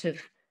 out of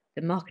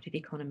the marketed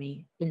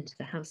economy into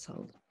the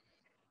household.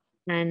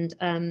 And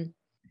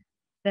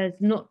there's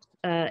not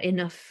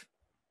enough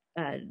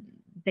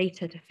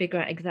data to figure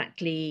out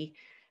exactly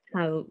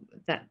how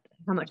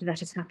much of that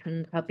has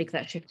happened, how big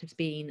that shift has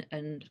been,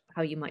 and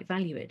how you might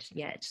value it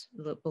yet,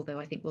 although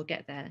I think we'll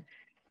get there.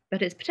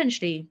 But it's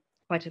potentially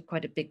quite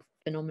a big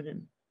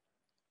phenomenon.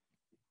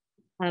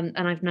 And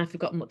I've now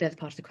forgotten what the other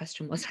part of the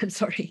question was. I'm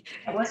sorry.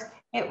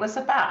 It was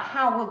about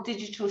how will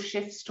digital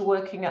shifts to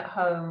working at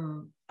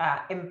home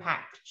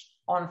impact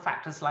on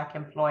factors like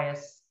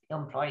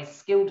employee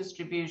skill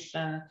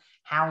distribution,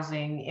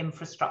 housing,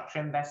 infrastructure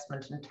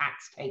investment, and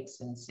tax takes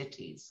in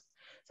cities.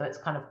 So it's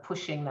kind of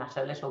pushing that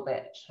a little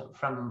bit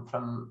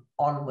from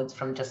onwards,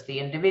 from just the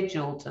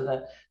individual to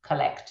the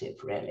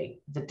collective,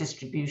 really, the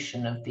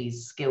distribution of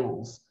these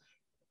skills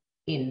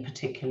in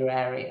particular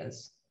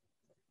areas.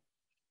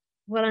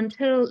 Well,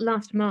 until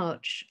last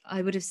March,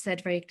 I would have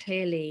said very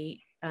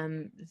clearly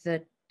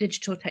that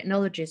digital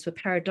technologies were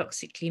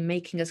paradoxically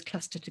making us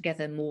cluster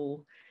together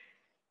more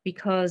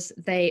because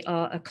they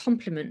are a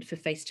complement for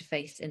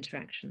face-to-face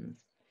interactions.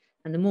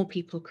 And the more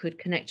people could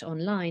connect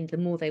online, the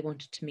more they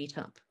wanted to meet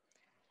up.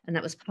 And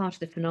that was part of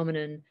the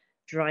phenomenon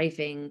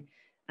driving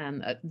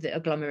the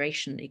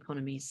agglomeration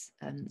economies,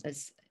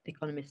 as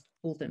economists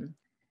call them.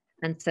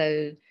 And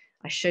so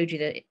I showed you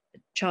the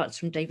charts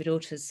from David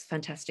Autor's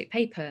fantastic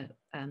paper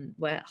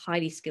where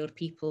highly skilled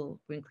people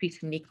were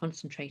increasingly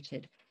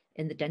concentrated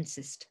in the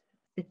densest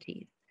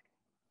cities.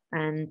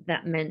 And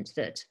that meant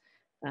that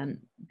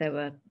there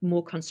were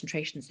more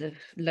concentrations of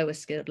lower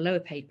skilled, lower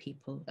paid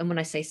people. And when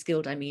I say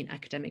skilled, I mean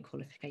academic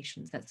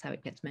qualifications. That's how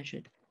it gets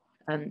measured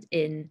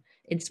in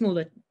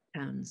smaller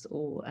towns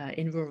or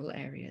in rural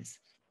areas.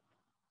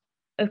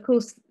 Of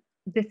course,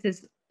 this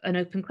is an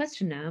open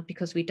question now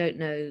because we don't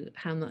know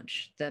how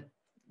much the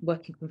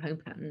working from home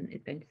pattern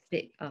is going to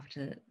stick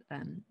after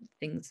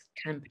things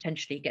can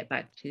potentially get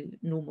back to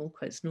normal,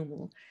 quotes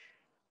normal.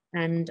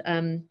 And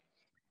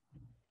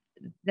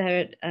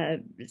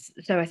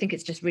so I think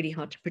it's just really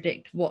hard to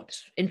predict what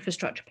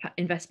infrastructure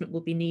investment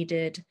will be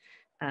needed,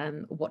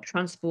 what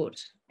transport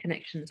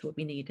connections will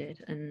be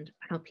needed, and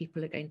how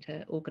people are going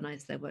to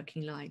organise their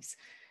working lives.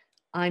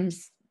 I'm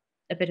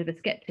a bit of a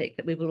skeptic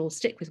that we will all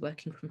stick with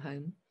working from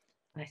home.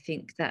 I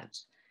think that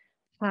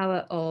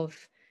power of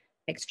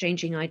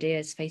exchanging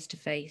ideas face to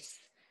face,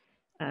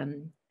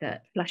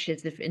 that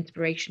flashes of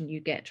inspiration you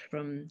get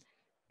from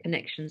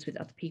connections with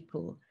other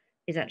people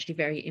is actually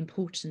very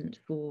important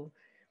for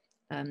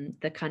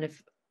the kind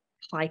of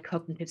high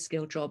cognitive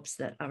skill jobs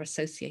that are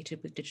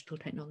associated with digital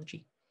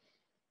technology.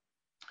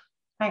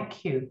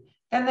 Thank you.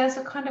 Then there's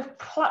a kind of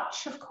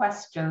clutch of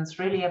questions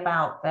really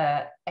about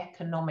the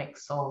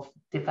economics of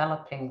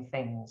developing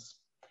things.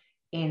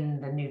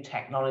 in the new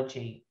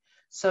technology.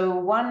 So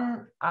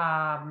one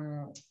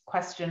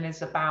question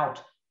is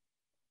about,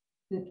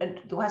 the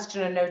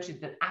questioner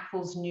noted that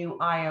Apple's new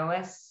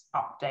iOS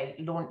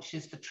update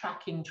launches the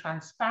tracking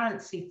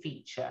transparency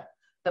feature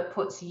that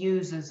puts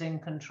users in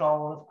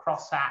control of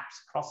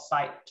cross-apps,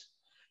 cross-site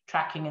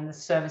tracking and the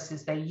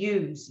services they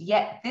use.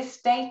 Yet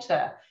this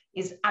data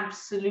is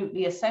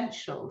absolutely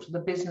essential to the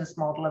business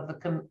model of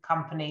the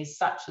companies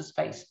such as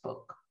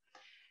Facebook.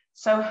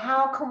 So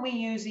how can we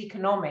use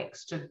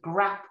economics to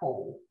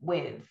grapple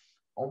with,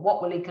 or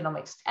what will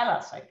economics tell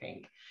us, I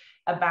think,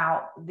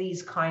 about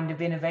these kind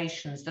of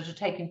innovations that are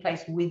taking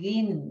place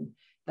within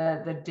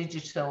the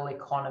digital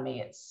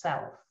economy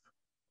itself?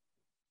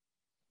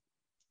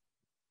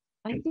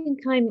 I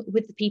think I'm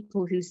with the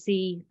people who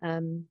see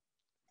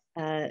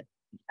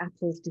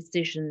Apple's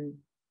decision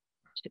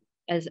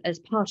as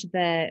part of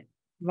their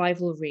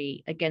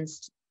rivalry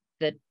against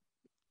the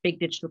big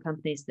digital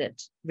companies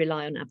that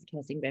rely on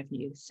advertising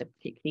revenue, so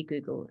particularly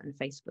Google and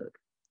Facebook.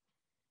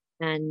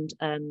 And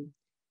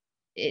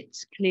it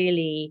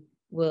clearly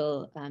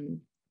will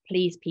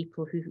please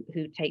people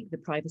who take the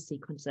privacy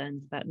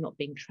concerns about not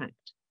being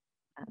tracked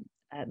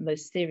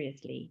most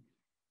seriously.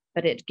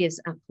 But it gives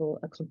Apple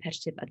a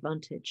competitive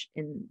advantage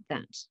in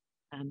that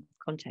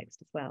context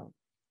as well.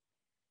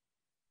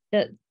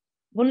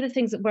 One of the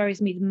things that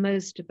worries me the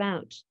most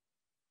about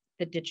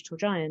the digital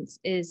giants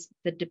is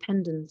the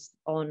dependence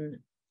on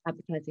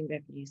advertising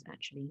revenues,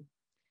 actually.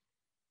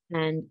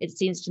 And it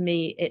seems to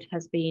me it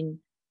has been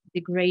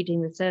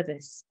degrading the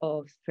service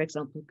of, for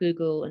example,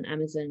 Google and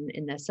Amazon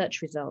in their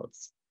search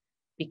results,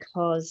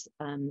 because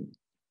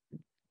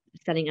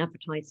selling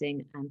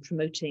advertising and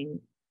promoting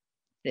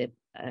the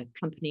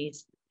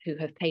companies who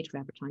have paid for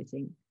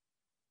advertising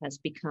has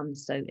become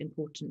so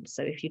important.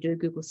 So if you do a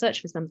Google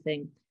search for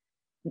something,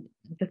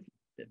 the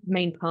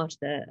main part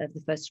of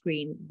the first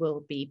screen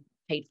will be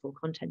paid for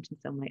content in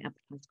some way,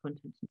 advertised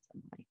content in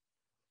some way.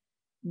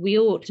 We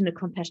ought, in a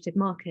competitive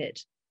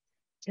market,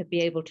 to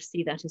be able to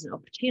see that as an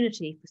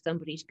opportunity for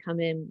somebody to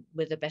come in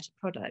with a better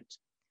product.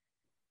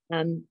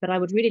 But I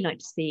would really like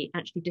to see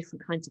actually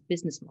different kinds of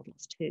business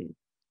models too.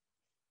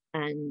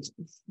 And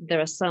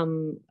there are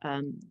some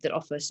that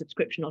offer a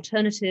subscription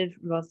alternative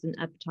rather than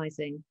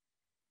advertising.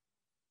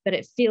 But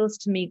it feels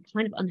to me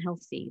kind of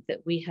unhealthy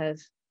that we have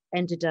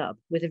ended up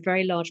with a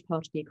very large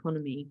part of the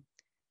economy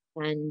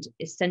and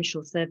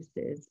essential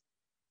services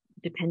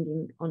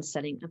depending on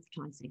selling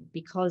advertising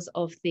because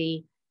of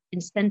the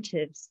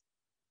incentives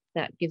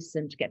that gives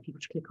them to get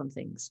people to click on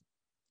things.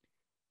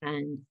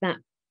 And that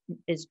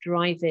is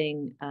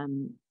driving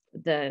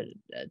the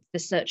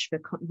search for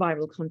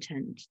viral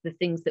content, the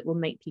things that will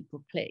make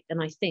people click.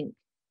 And I think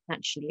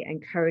actually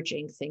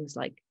encouraging things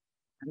like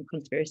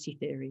conspiracy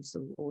theories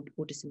or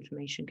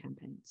disinformation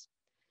campaigns.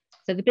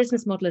 So the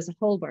business model as a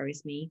whole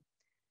worries me.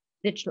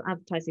 The digital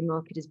advertising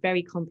market is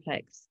very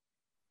complex,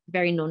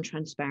 very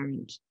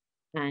non-transparent,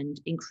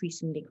 and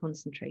increasingly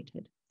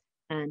concentrated.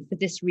 And for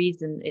this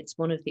reason, it's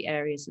one of the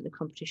areas that the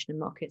Competition and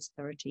Markets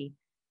Authority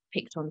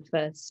picked on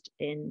first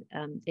in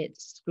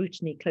its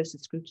scrutiny, closer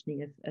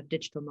scrutiny of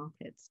digital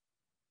markets.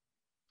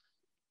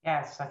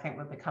 Yes, I think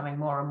we're becoming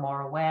more and more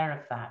aware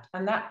of that.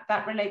 And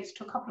that relates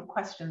to a couple of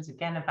questions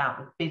again about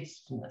the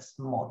business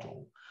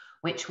model,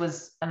 which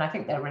was, and I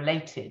think they're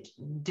related,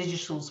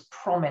 digital's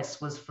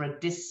promise was for a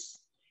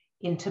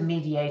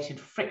disintermediated,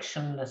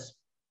 frictionless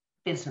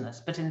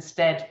business, but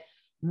instead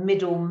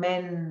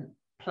middlemen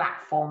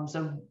platforms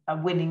are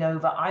winning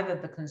over either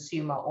the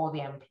consumer or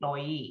the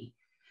employee,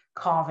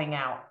 carving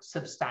out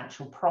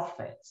substantial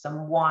profits.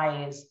 And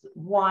why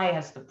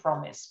has the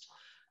promise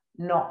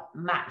not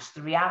matched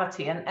the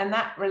reality? And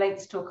that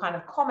relates to a kind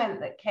of comment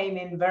that came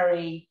in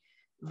very,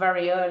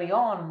 very early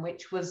on,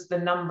 which was the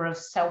number of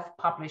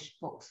self-published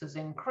books has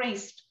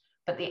increased,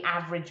 but the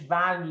average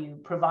value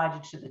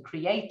provided to the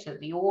creator,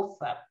 the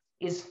author,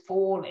 is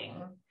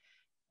falling.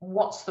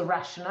 What's the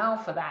rationale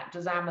for that?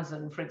 Does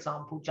Amazon, for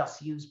example,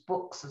 just use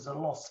books as a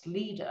lost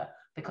leader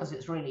because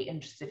it's really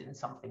interested in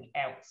something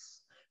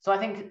else? So I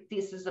think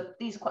these are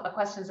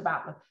questions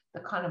about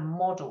the kind of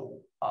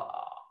model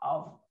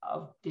of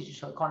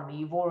digital economy.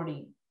 You've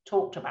already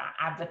talked about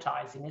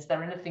advertising. Is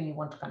there anything you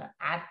want to kind of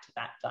add to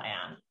that,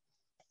 Diane?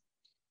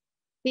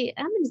 The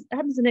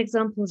Amazon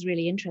example is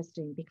really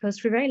interesting because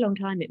for a very long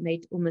time it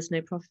made almost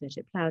no profit.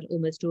 It plowed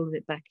almost all of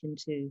it back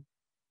into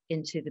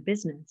the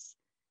business,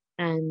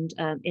 and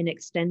in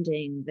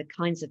extending the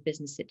kinds of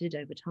business it did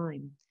over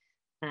time.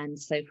 And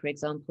so, for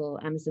example,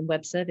 Amazon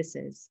Web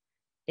Services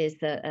is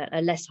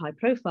a less high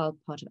profile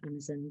part of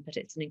Amazon, but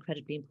it's an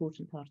incredibly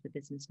important part of the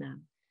business now.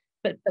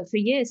 But for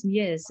years and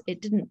years,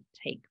 it didn't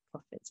take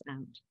profits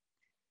out.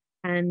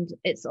 And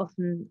it's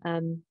often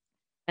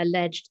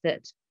alleged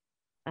that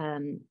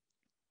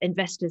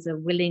investors are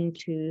willing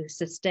to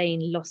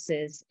sustain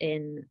losses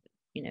in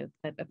a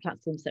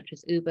platform such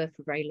as Uber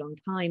for a very long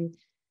time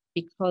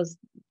because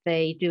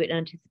they do it in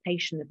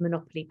anticipation of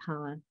monopoly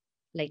power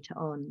later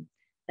on.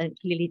 And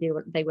clearly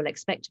they will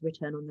expect a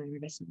return on their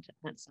investment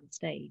at some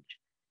stage.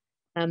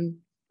 So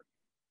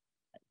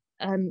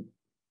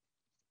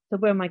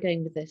where am I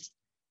going with this?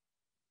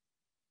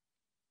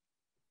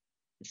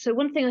 So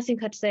one thing I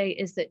think I'd say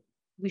is that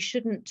we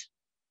shouldn't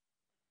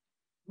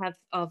have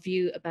our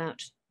view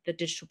about the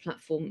digital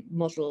platform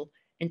model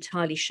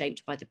entirely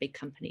shaped by the big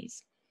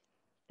companies.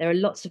 There are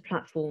lots of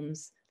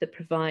platforms that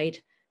provide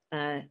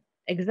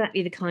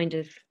exactly the kind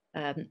of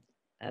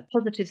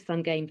positive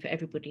sum game for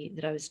everybody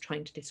that I was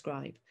trying to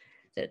describe,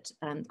 that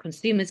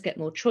consumers get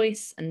more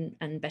choice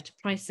and better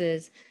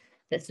prices,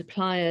 that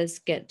suppliers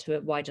get to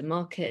a wider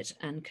market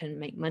and can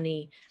make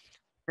money,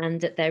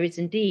 and that there is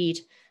indeed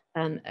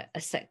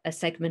a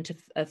segment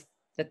of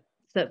the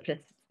surplus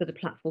for the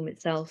platform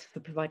itself for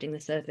providing the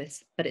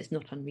service, but it's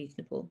not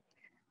unreasonable.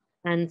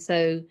 And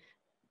so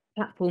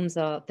platforms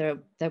they're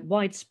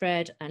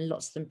widespread and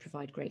lots of them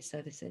provide great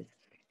services.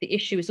 The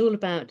issue is all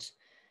about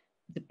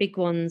the big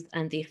ones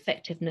and the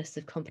effectiveness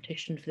of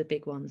competition for the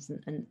big ones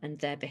and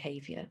their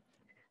behavior.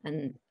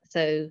 And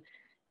so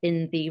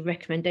in the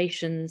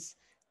recommendations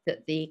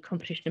that the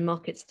Competition and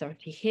Markets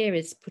Authority here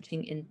is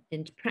putting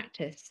into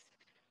practice,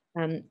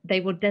 they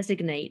will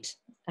designate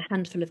a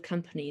handful of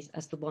companies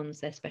as the ones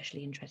they're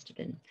especially interested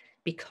in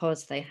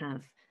because they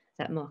have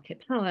that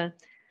market power,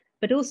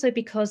 but also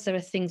because there are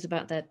things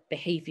about their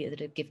behavior that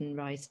have given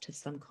rise to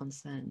some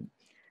concern.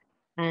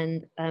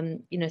 And,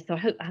 so I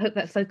hope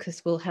that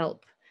focus will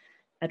help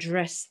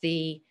address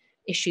the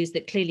issues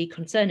that clearly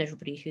concern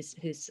everybody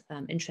who's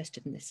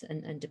interested in this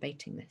and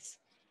debating this.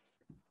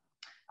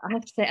 I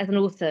have to say, as an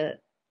author,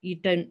 you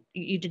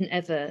didn't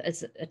ever,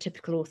 as a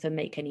typical author,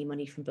 make any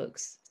money from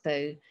books.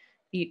 So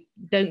you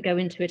don't go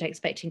into it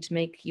expecting to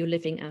make your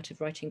living out of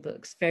writing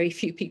books. Very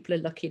few people are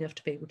lucky enough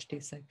to be able to do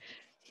so.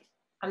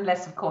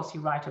 Unless, of course,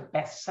 you write a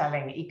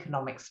best-selling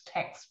economics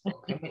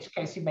textbook, in which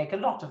case you make a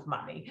lot of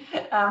money.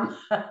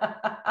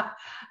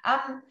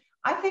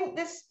 I think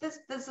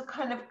there's a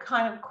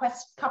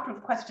couple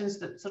of questions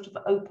that sort of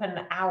open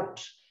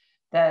out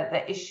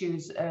the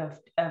issues of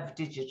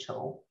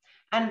digital.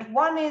 And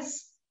one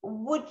is,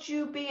 would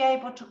you be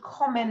able to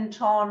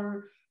comment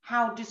on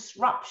how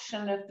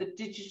disruption of the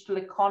digital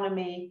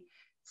economy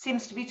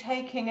seems to be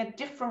taking a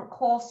different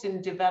course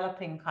in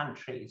developing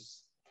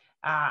countries?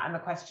 And the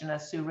questioner,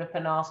 Sue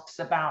Rippon, asks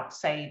about,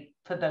 say,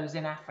 for those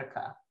in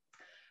Africa.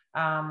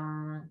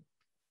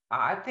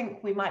 I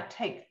think we might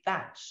take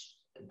that,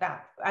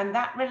 and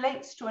that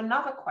relates to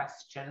another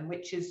question,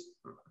 which is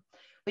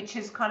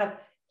kind of,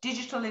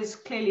 digital is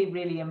clearly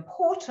really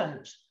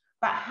important,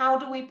 but how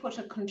do we put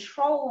a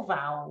control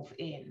valve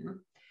in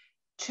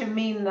to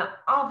mean that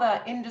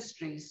other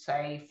industries,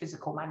 say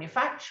physical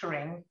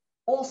manufacturing,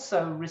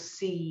 also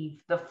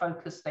receive the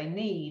focus they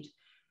need,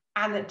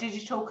 and that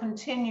digital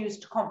continues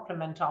to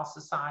complement our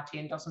society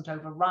and doesn't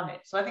overrun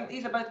it? So I think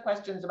these are both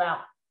questions about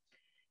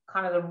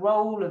kind of the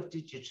role of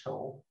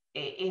digital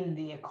in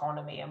the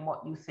economy and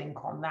what you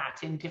think on that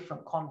in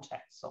different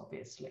contexts,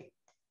 obviously.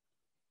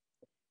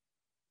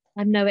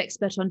 I'm no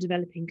expert on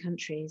developing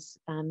countries.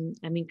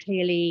 I mean,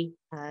 clearly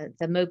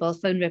the mobile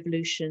phone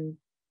revolution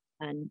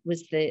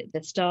was the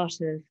start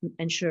of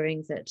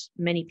ensuring that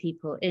many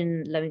people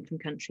in low-income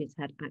countries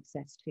had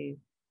access to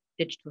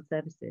digital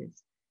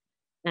services.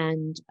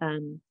 And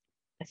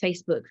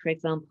Facebook, for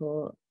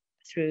example,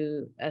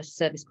 through a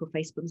service called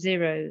Facebook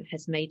Zero,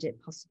 has made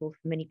it possible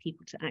for many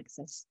people to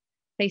access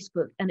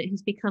Facebook, and it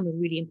has become a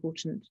really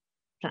important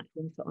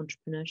platform for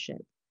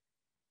entrepreneurship.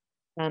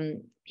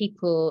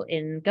 People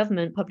in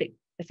government, public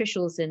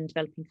officials in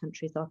developing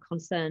countries are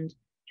concerned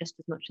just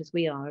as much as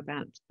we are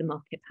about the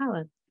market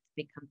power of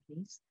big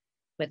companies,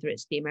 whether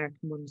it's the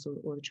American ones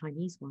or the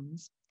Chinese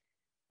ones.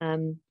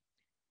 And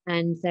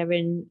they're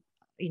in,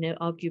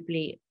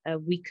 arguably a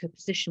weaker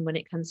position when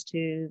it comes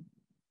to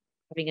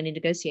having any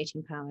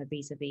negotiating power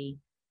vis-a-vis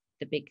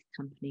the big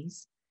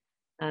companies.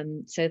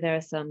 So there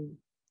are some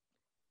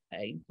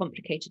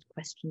complicated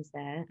questions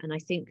there. And I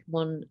think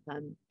one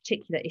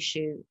particular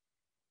issue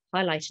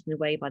highlighted in a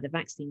way by the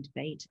vaccine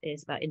debate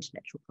is about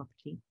intellectual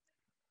property,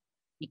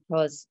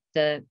 because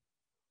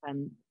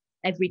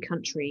every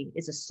country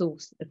is a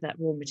source of that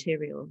raw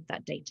material,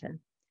 that data.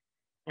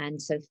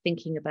 And so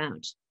thinking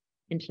about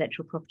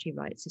intellectual property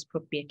rights is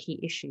probably a key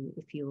issue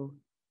if you're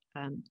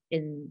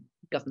in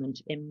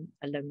government in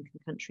a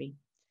low-income country.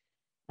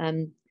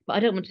 But I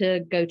don't want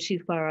to go too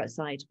far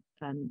outside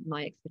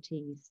my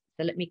expertise.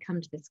 So let me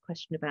come to this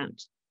question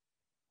about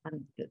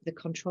the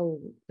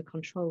control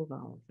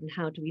valve, and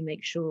how do we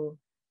make sure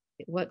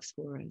it works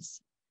for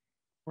us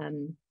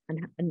and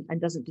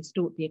doesn't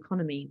distort the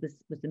economy, was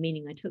the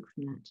meaning I took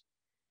from that.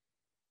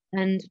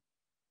 And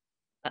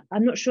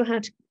I'm not sure how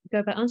to go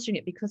about answering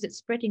it, because it's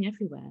spreading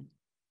everywhere.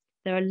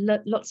 There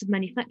are lots of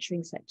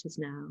manufacturing sectors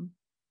now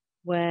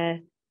where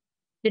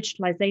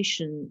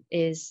digitalization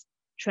is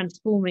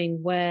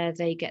transforming where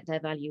they get their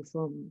value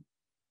from.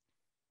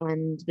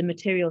 And the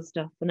material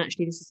stuff, and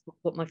actually this is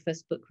what my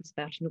first book was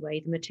about in a way,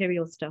 the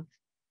material stuff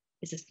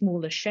is a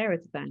smaller share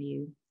of the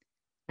value,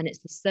 and it's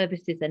the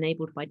services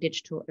enabled by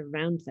digital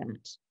around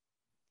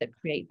that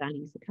create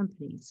value for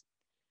companies.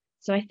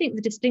 So I think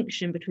the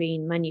distinction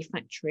between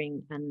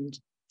manufacturing and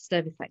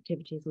service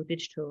activities or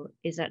digital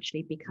is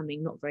actually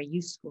becoming not very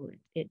useful.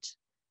 It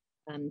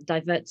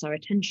diverts our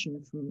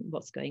attention from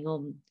what's going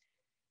on.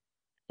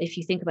 if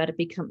you think about a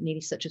big company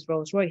such as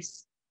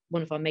Rolls-Royce,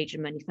 one of our major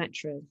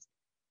manufacturers,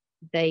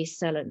 they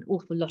sell an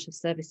awful lot of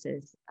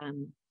services,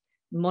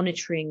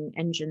 monitoring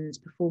engines'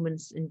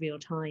 performance in real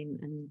time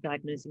and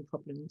diagnosing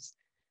problems,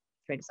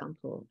 for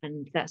example.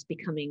 And that's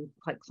becoming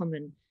quite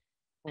common.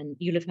 And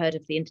you'll have heard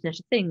of the Internet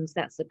of Things.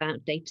 That's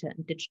about data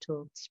and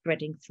digital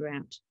spreading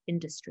throughout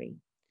industry.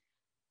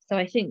 So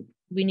I think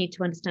we need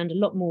to understand a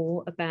lot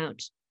more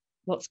about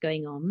what's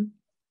going on.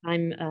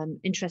 I'm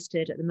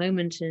interested at the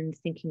moment in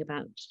thinking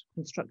about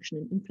construction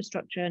and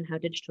infrastructure and how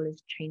digital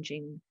is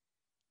changing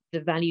the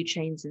value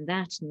chains in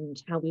that,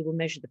 and how we will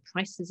measure the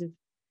prices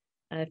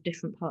of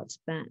different parts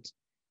of that.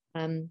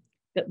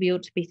 But we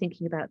ought to be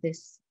thinking about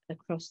this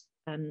across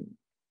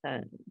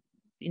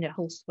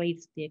whole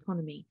swathes of the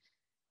economy,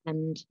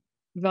 and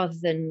rather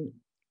than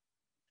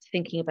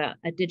thinking about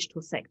a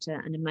digital sector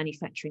and a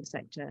manufacturing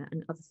sector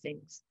and other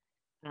things,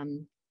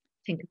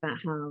 think about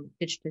how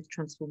digital is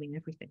transforming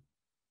everything.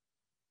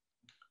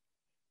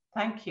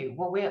 Thank you.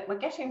 Well, we're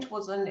getting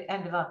towards the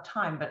end of our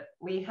time, but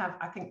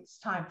I think it's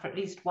time for at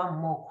least one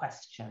more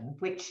question,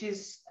 which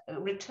is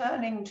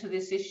returning to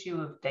this issue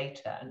of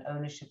data and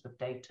ownership of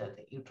data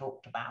that you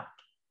talked about,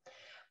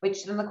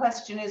 which then the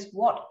question is,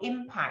 what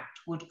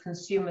impact would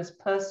consumers'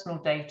 personal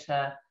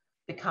data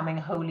becoming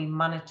wholly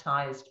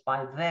monetized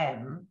by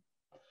them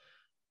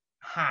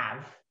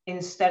have,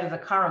 instead of the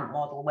current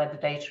model where the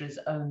data is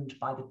owned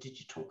by the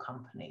digital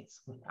companies?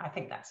 I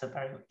think that's a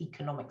very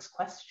economics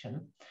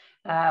question.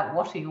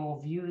 What are your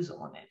views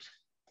on it?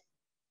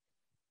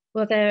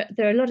 Well, there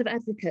are a lot of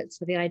advocates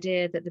for the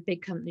idea that the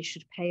big companies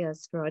should pay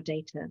us for our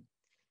data.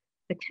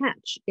 The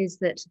catch is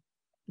that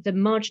the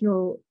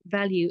marginal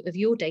value of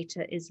your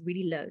data is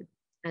really low.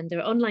 And there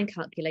are online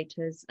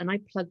calculators, and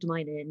I plugged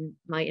my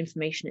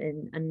information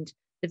in, and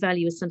the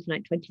value is something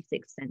like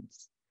 26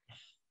 cents.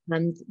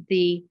 And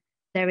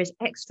there is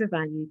extra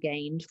value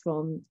gained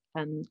from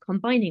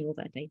combining all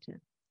that data,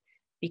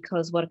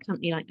 because what a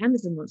company like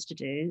Amazon wants to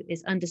do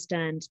is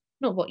understand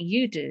not what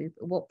you do,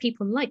 but what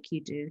people like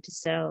you do to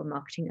sell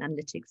marketing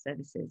analytics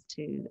services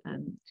to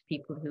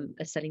people who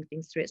are selling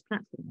things through its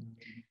platform.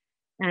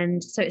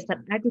 And so it's that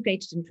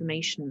aggregated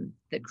information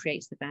that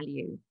creates the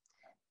value.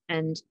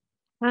 And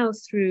how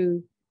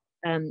through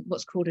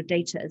what's called a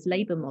data as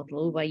labor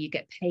model, where you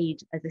get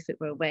paid as if it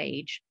were a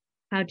wage,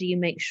 how do you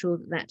make sure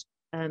that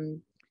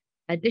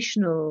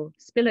additional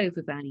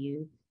spillover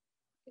value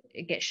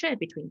gets shared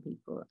between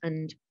people?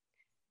 And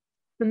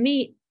for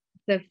me,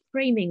 the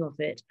framing of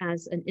it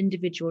as an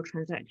individual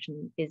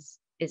transaction is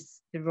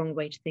the wrong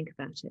way to think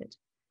about it.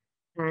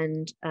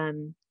 And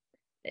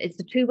it's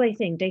a two-way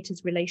thing. Data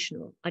is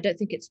relational. I don't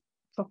think it's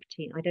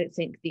property. I don't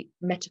think the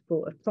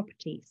metaphor of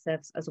property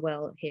serves as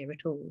well here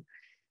at all.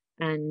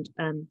 And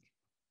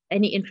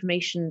any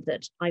information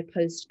that I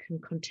post can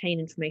contain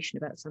information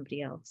about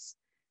somebody else.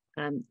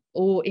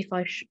 Or if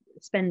I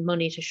spend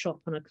money to shop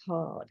on a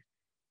card,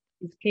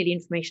 it's clearly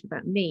information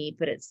about me,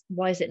 but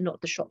why is it not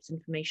the shop's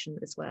information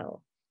as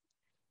well?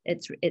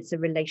 It's a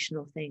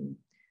relational thing.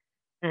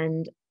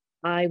 And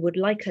I would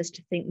like us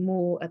to think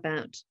more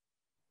about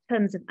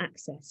terms of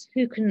access.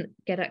 Who can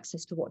get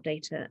access to what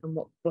data, and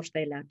what are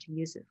they allowed to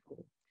use it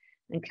for?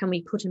 And can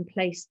we put in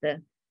place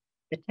the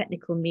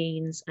technical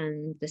means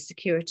and the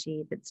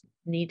security that's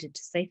needed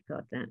to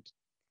safeguard that,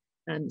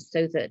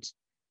 so that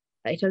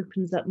it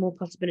opens up more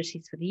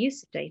possibilities for the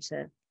use of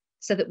data,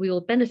 so that we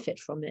all benefit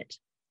from it,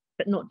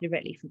 but not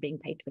directly from being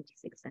paid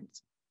 26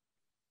 cents.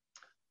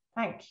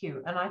 Thank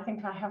you. And I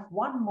think I have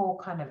one more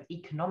kind of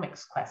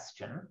economics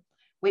question,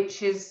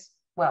 which is,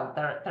 well,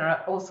 there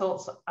are all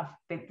sorts of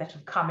things that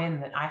have come in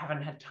that I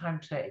haven't had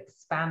time to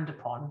expand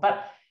upon,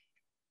 but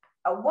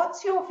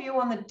what's your view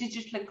on the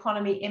digital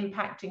economy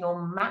impacting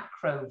on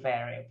macro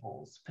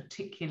variables,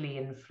 particularly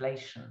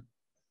inflation?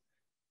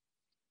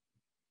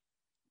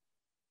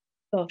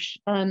 Gosh,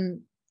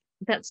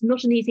 that's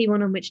not an easy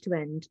one on which to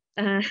end.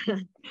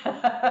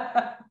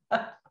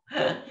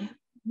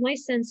 My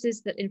sense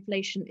is that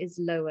inflation is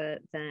lower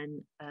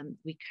than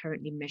we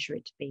currently measure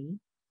it to be,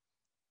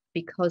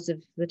 because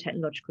of the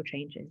technological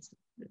changes.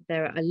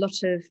 There are a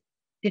lot of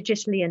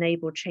digitally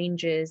enabled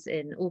changes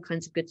in all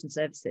kinds of goods and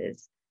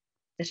services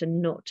that are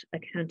not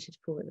accounted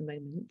for at the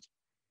moment.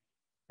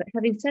 But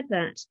having said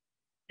that,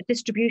 the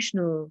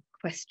distributional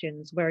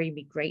questions worry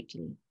me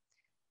greatly,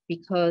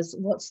 because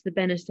what's the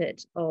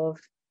benefit of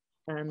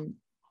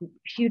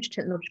huge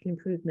technological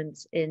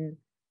improvements in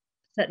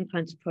certain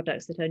kinds of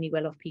products that only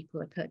well-off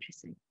people are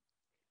purchasing?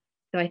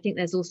 So I think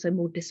there's also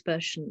more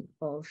dispersion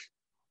of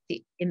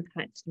the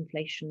impact of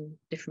inflation,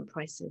 different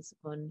prices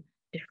on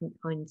different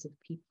kinds of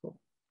people.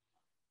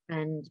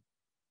 And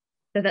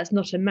so that's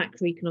not a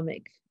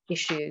macroeconomic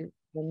issue,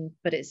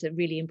 but it's a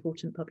really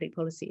important public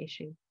policy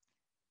issue.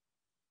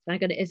 So I'm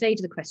going to evade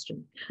the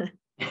question.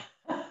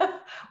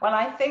 Well,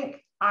 I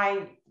think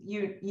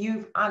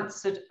you've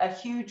answered a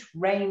huge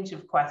range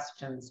of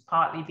questions,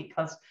 partly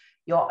because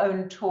your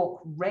own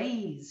talk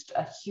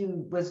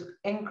was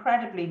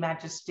incredibly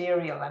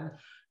magisterial and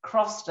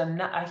crossed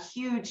a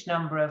huge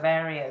number of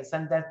areas,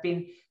 and there have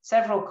been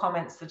several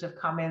comments that have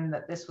come in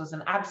that this was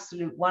an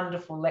absolute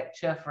wonderful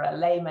lecture for a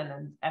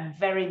layman, and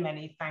very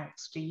many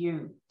thanks to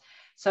you.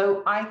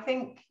 So I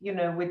think, you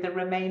know, with the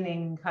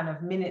remaining kind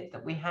of minute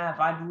that we have,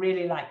 I'd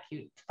really like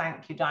to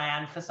thank you,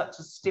 Diane, for such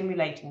a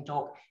stimulating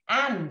talk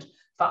and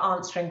for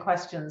answering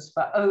questions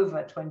for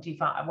over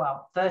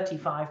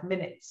 35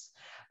 minutes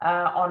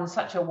on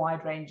such a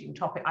wide-ranging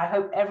topic. I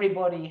hope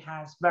everybody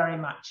has very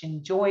much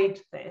enjoyed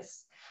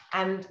this.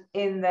 And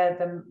in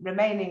the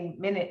remaining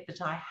minute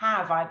that I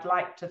have, I'd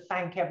like to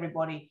thank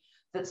everybody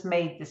that's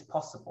made this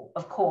possible.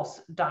 Of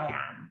course,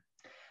 Diane.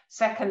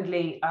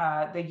 Secondly,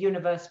 the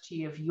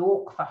University of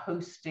York for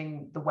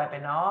hosting the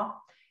webinar,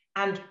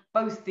 and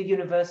both the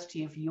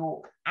University of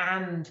York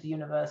and the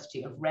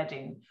University of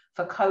Reading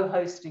for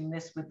co-hosting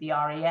this with the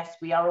RES.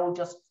 We are all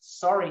just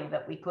sorry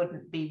that we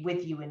couldn't be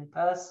with you in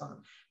person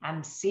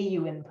and see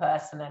you in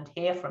person and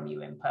hear from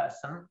you in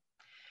person.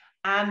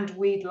 And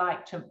we'd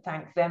like to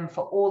thank them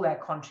for all their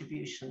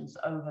contributions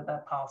over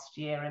the past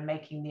year in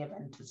making the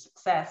event a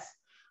success.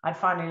 I'd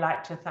finally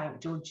like to thank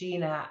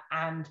Georgina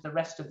and the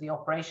rest of the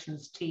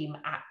operations team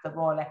at the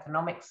Royal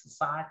Economic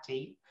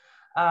Society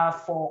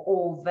for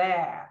all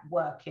their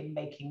work in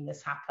making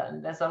this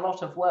happen. There's a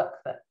lot of work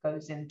that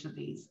goes into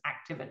these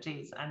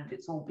activities, and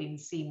it's all been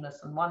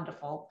seamless and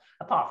wonderful,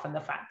 apart from the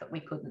fact that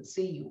we couldn't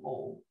see you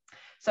all.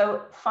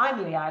 So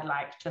finally, I'd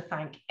like to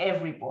thank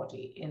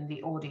everybody in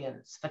the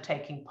audience for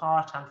taking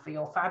part and for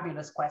your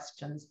fabulous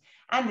questions,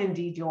 and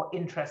indeed your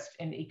interest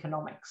in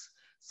economics.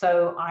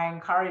 So I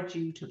encourage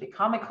you to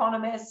become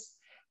economists,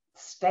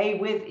 stay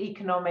with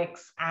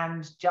economics,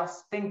 and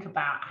just think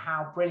about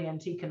how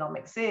brilliant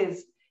economics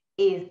is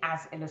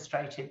as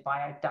illustrated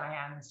by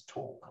Diane's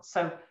talk.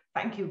 So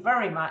thank you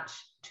very much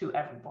to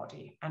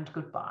everybody, and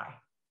goodbye.